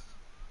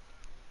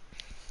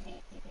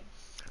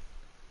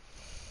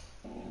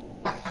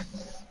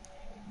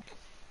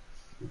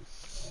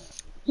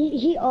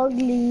 He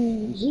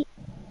ugly.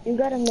 You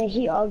gotta admit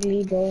he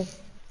ugly though.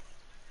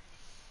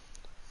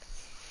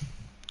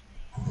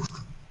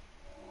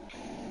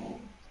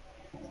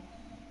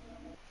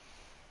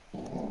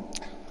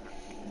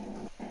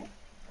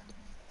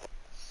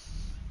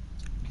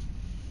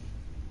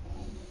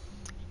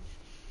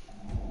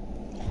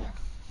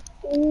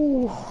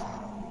 Ooh.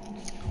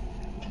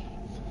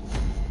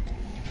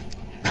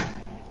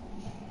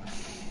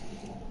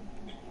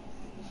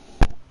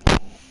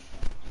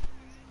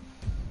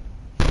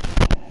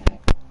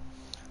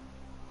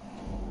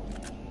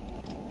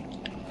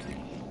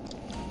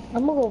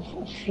 I'm gonna go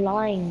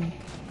flying.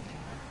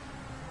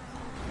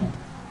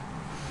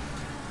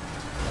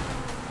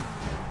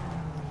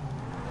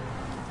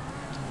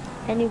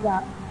 And you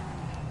got.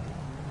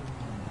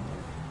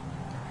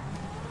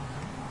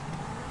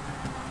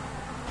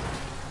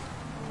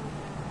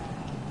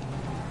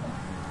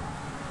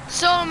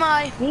 So am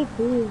I. Me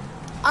too.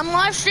 I'm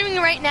live streaming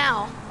right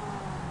now.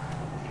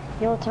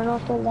 Yo, turn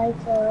off the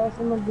lights or else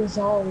I'm gonna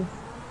dissolve.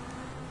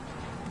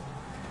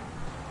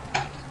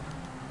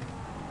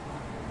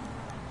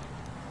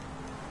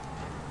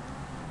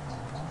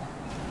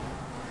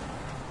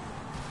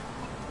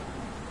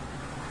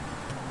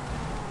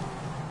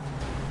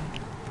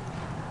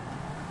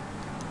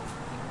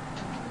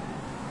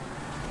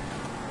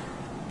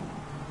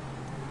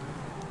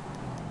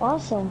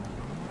 Awesome.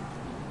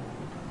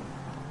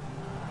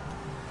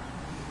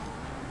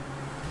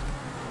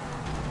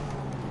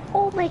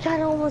 Oh my god,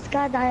 I almost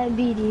got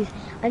diabetes.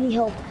 I need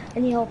help.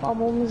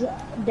 I'm almost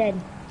dead.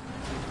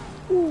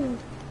 Ooh.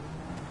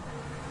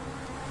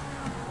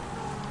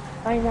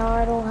 Right now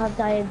I don't have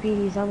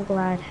diabetes, I'm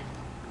glad.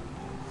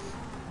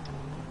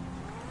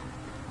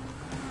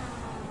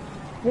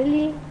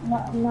 Really?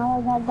 Now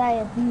I got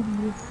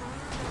diabetes.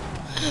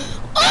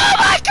 Oh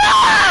my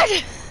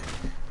god!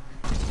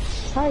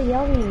 How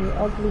yummy,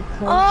 ugly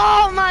cunt.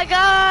 Oh my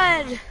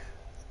god!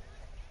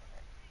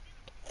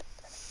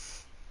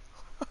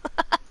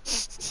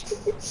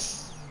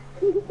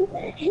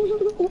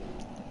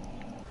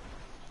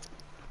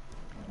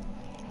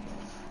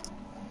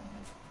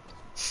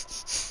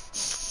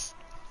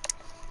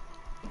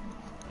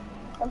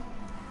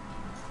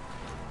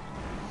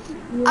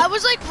 I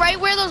was like right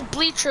where those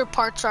bleacher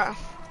parts are.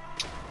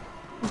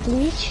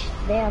 Bleach?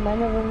 Damn, I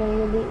never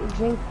knew you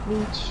drink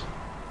bleach.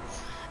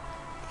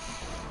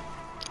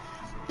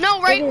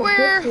 No, right It is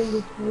where. good for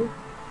you, too.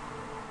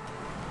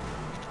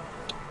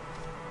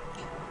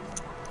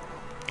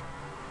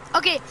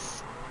 Okay.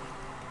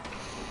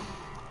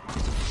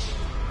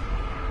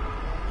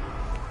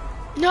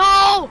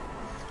 No!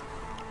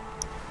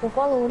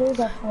 What is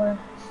that for?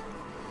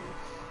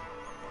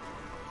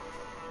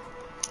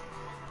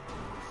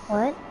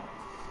 What?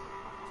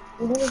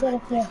 You gonna get a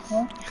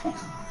PS4?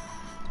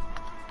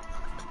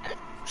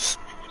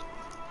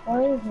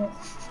 What is it?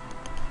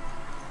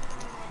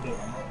 Are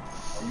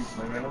you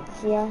playing right now?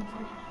 Yeah.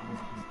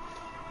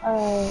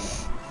 Alright.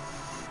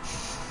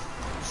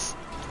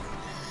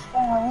 Yeah,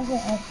 I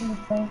wasn't actually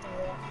playing for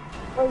real.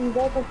 Oh, you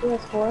got the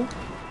PS4?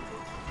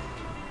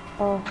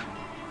 Oh.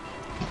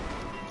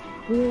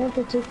 Do you want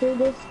to take care of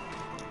this?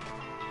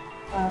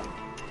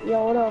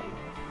 Yo, what up?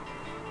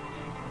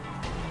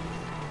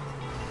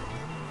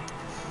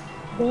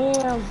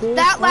 Damn, bitch.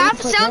 That why you laugh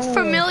put sounds that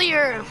on?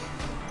 familiar.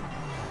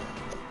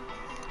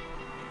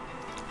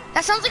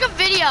 That sounds like a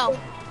video.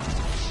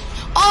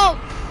 Oh!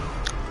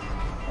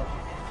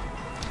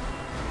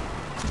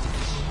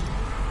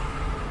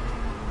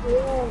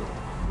 Yeah,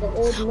 the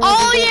old man.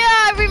 Oh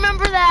yeah, I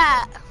remember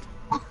that.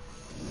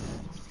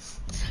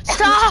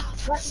 Stop!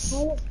 Why you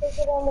stick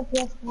it on the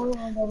PS4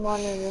 on the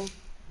monitor?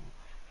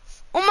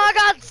 Oh my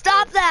god,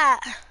 stop that!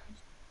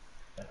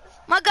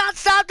 My god,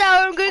 stop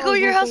that, or I'm gonna go to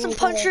your house and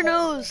punch your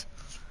nose.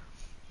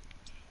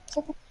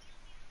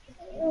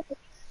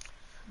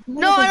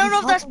 No, I don't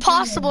know if that's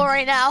possible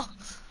right now.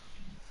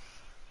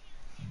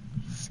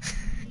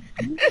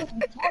 I'm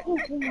talking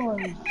too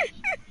much.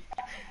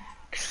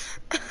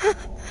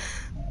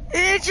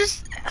 It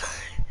just...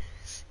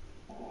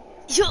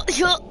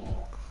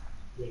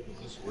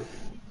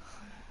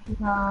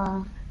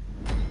 Nah.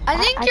 I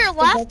think your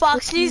laugh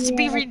box needs to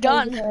be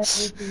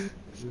redone.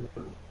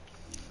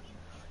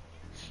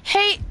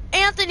 Hey,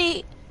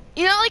 Anthony,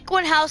 you know like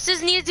when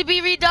houses need to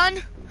be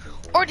redone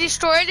or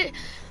destroyed?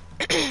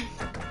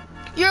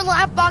 Your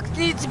laugh box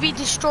needs to be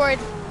destroyed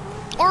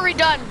or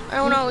redone. I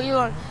don't know, you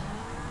want.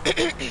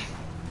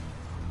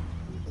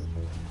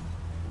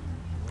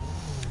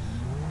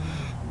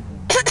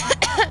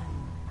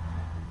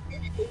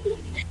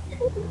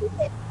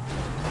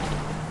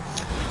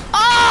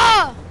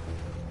 Ah!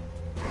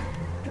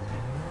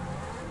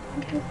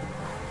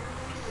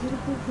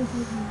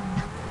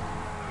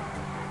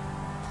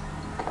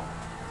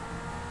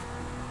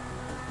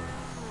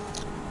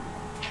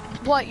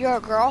 What, you're a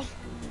girl?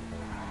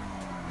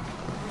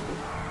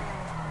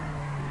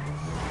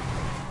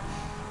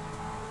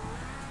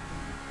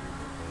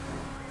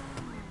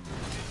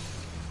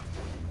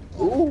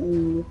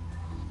 Ooh.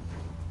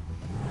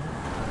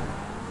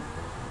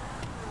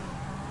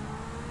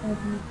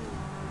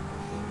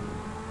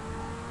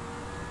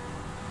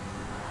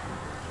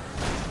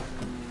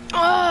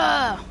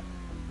 Ah!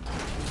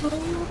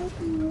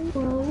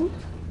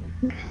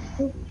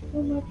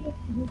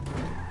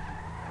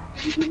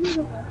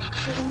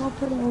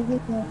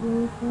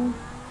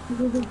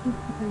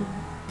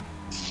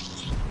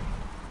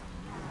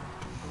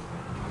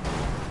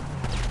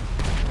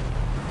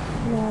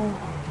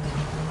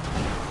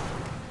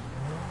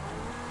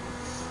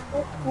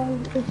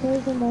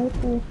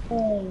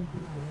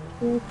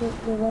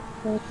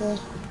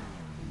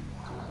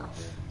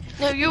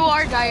 No, you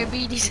are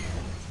diabetes.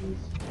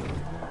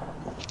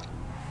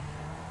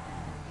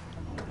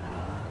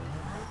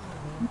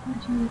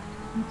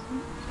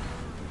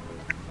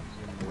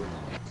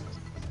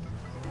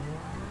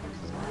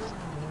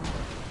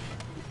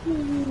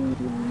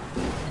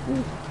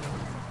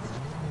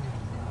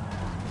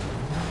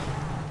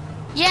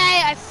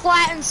 Yay, I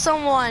flattened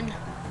someone.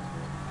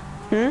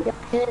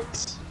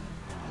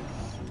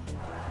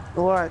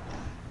 What?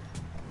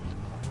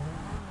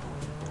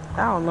 I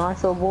don't know, I'm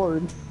so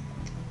bored.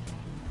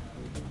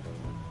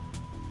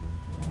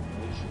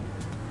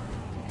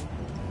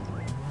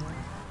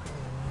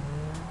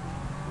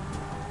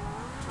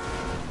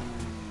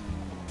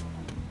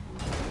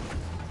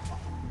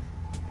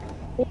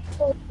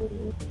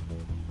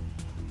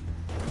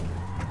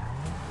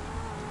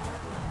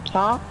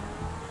 Huh?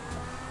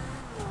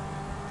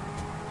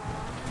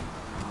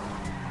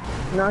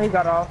 No, he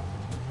got off.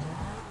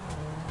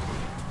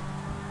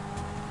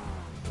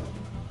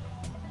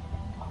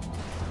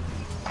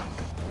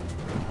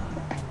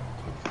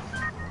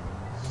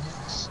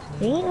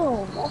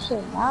 Damn, that's so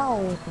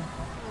loud.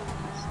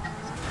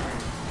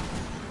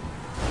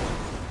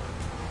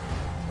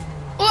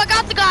 Oh, I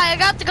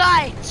got the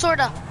guy,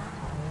 sorta.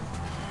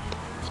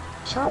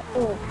 Shut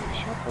up,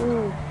 shut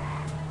up.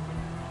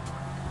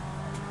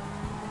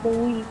 The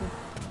weed.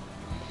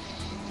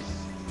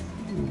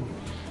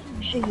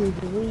 Show you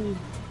the weed.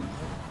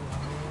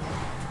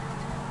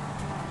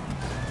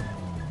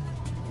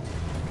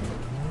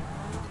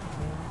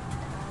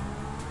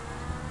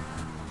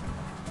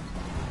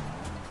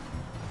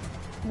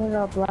 What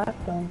about black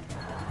then?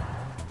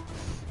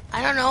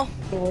 I don't know.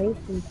 Away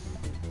from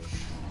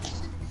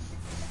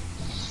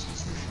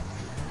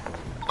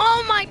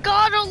Oh my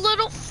god, a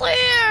little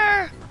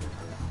flare!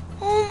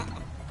 Oh,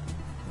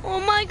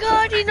 oh my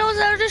god, he knows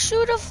how to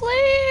shoot a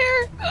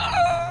flare!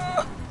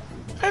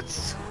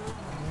 That's...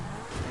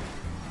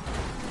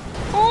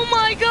 Oh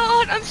my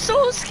god, I'm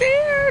so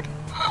scared!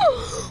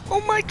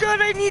 Oh my god,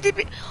 I need to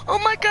be... Oh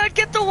my god,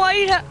 get the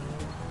White House!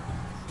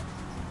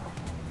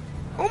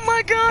 Oh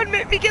my god,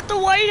 make me get the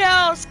White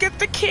House! Get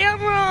the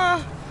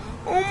camera!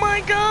 Oh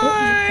my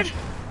god!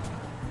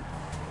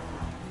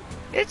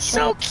 It's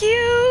so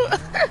cute!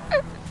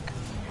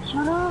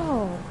 Shut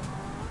up.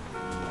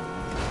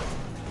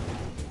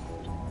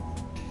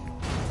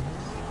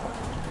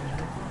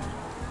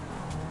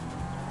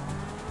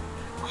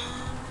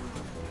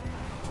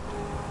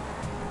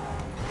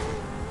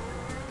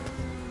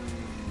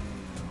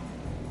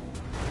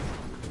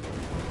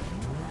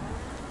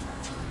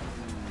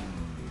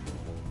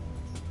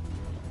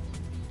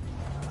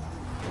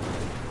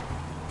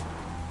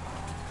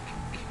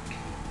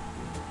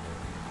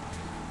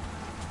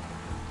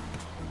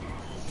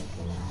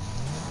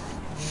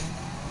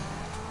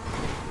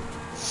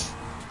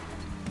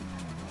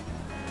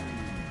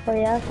 Oh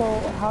yeah, so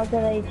how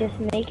did I just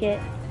make it?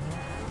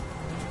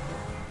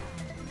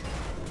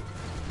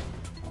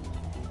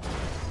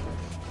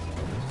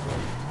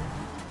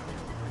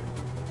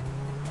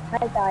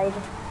 I died.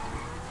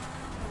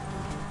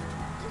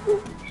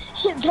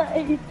 She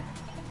died.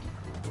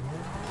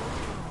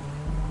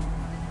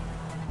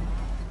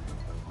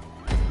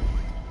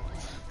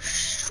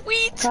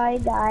 Sweet!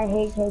 Kinda, I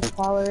hate his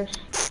followers.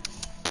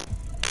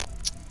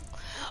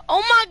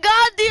 Oh my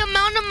god, the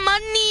amount of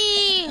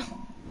money!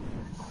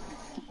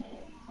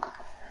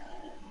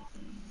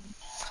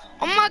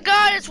 Oh my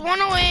god, it's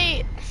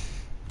 108!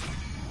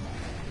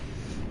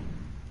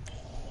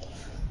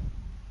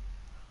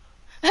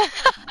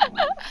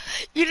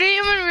 You didn't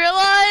even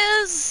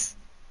realize?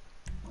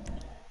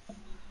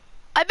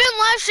 I've been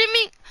live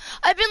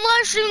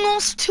streaming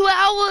almost 2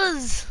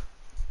 hours!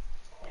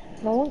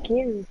 No one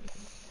cares.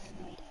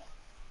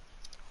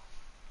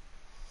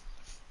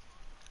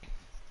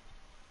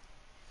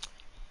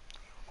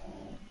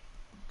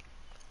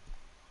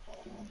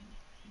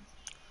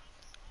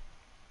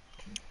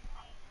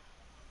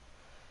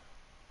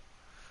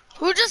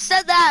 Who just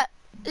said that?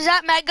 Is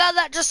that Mega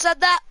that just said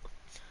that?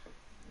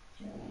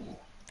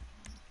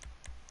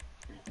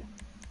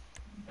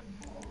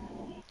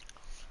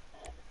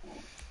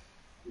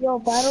 Yo,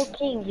 Battle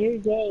King, you're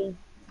gay.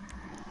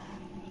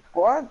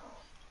 What?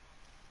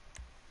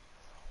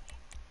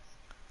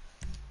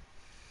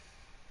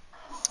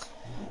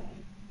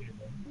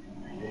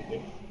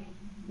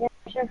 Yeah,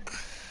 sure.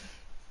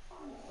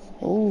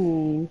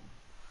 Ooh.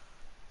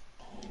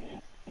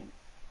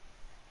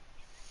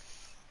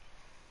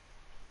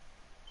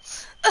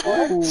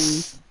 Ooh.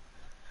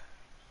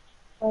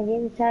 My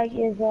game tag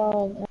is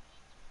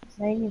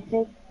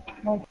 96.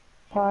 My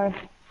car.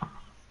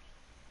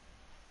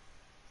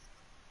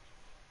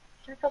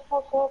 Shut the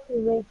fuck up, you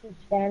racist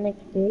Hispanic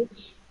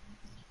bitch.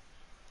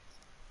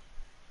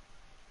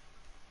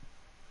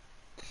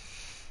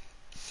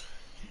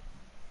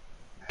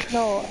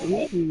 No,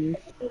 Ooh.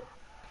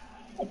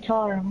 a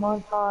tar, my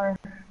car.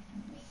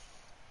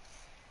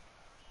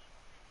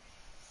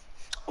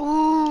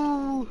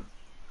 Ooh.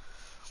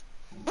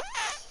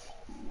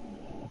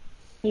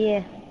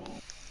 Yeah.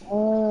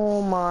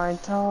 Oh my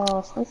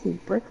gosh, this is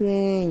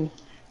bricking.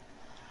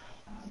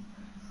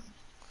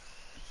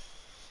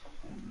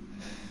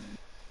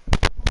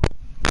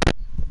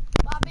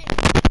 Bobby.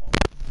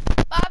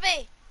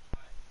 Bobby.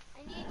 I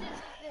need to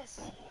take this.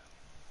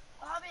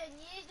 Bobby, I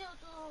need you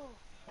to.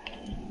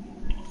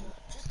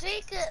 Just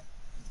take it.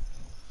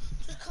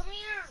 Just come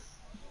here.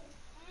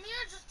 Come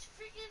here, just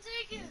freaking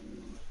take it.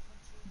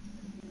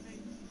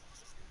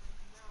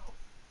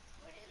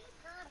 Put it in the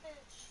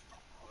garbage.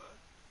 What?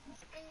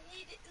 I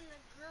need it in the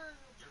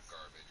garbage. You're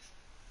garbage.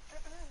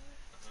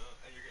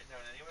 And you're getting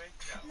down anyway?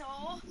 No. No.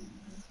 What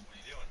are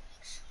you doing?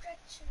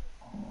 Stretching.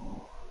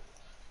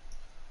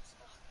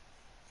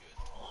 Good.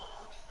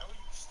 How are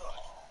you stuck?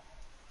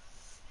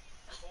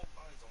 Your whole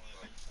body's only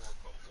like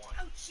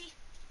 4'1". Ouchie.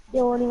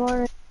 Yo,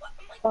 anymore What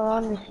am I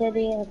around the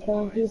city and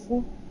killing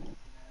people?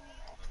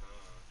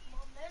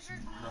 Mom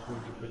measured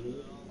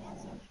me.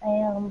 I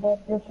am,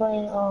 but they're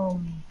playing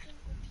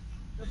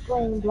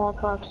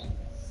Blackhawks.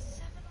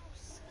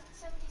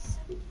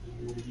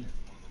 7:77.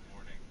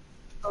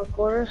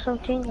 Parkour or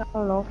something? I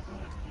don't know.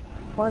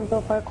 Want to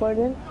go parkour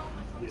then?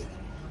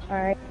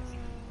 Alright.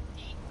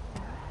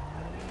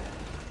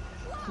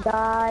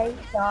 Die,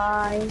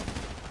 die.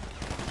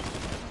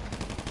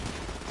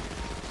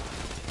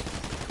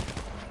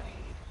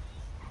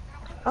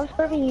 I'm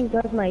serving you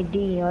guys my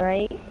D,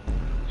 alright?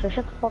 So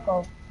shut the fuck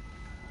up.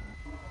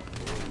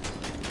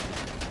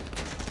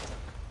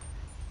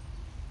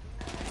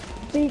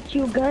 Bitch,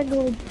 you got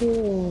no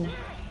D.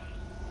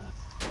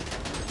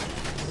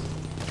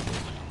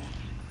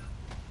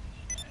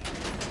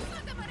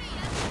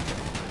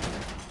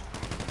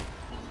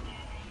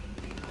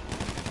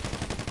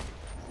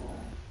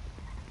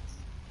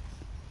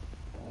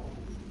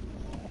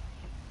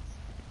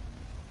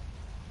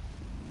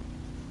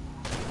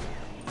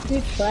 You're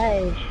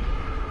trash.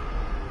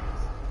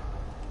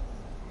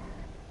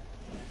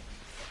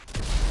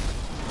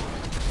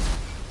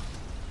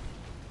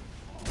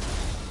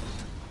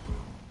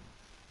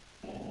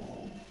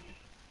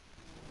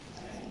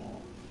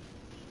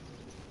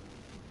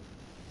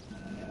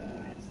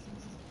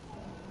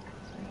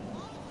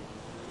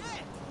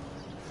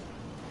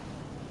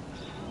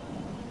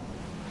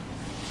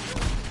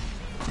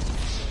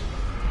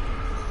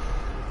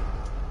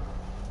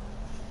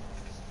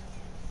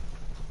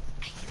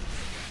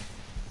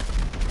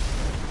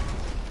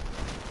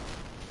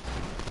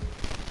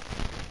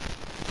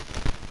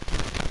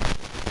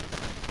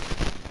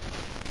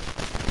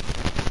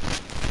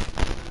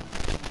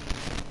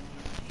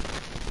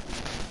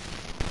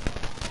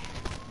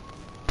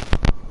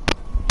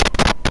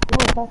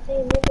 I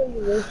say nigga,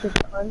 you racist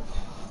cunt.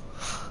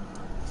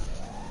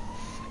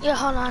 Yeah,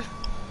 hold on.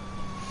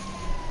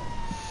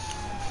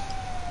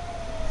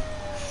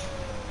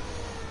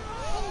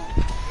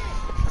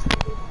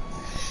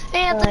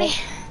 Hey, Anthony.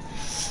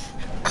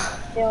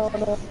 Yo,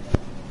 no.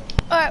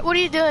 Alright, what are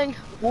you doing?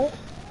 What?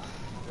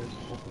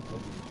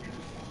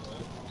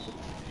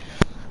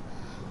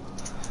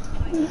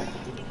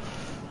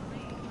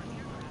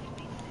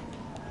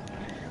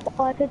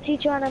 Oh, I could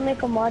teach you how to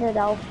make a modded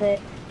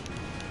outfit.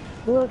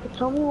 Look,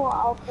 tell me what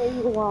outfit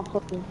you want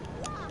for me.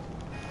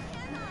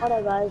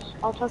 Alright guys,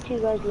 I'll talk to you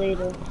guys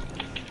later.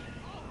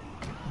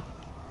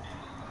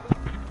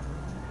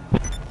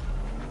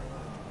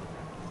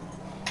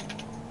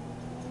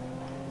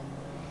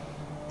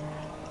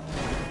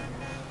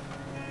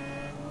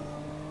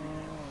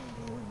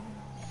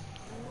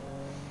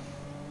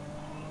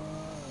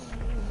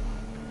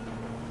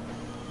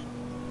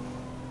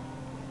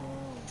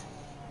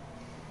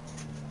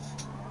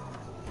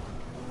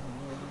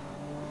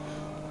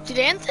 Did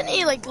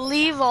Anthony, like,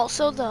 leave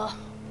also the...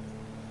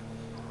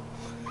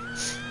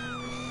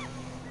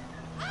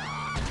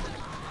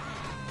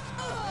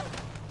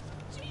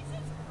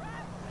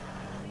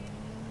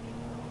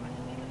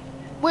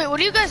 Wait, what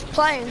are you guys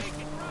playing?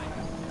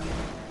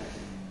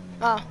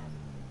 Oh.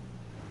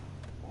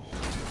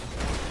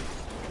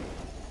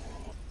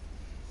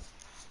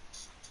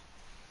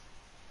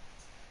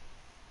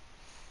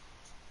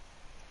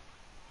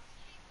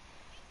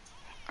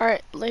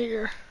 Alright,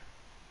 later.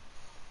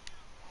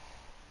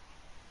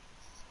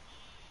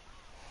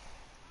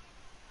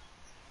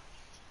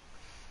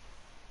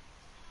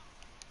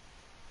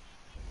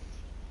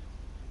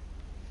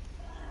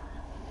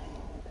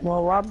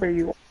 Well, Robert,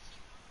 you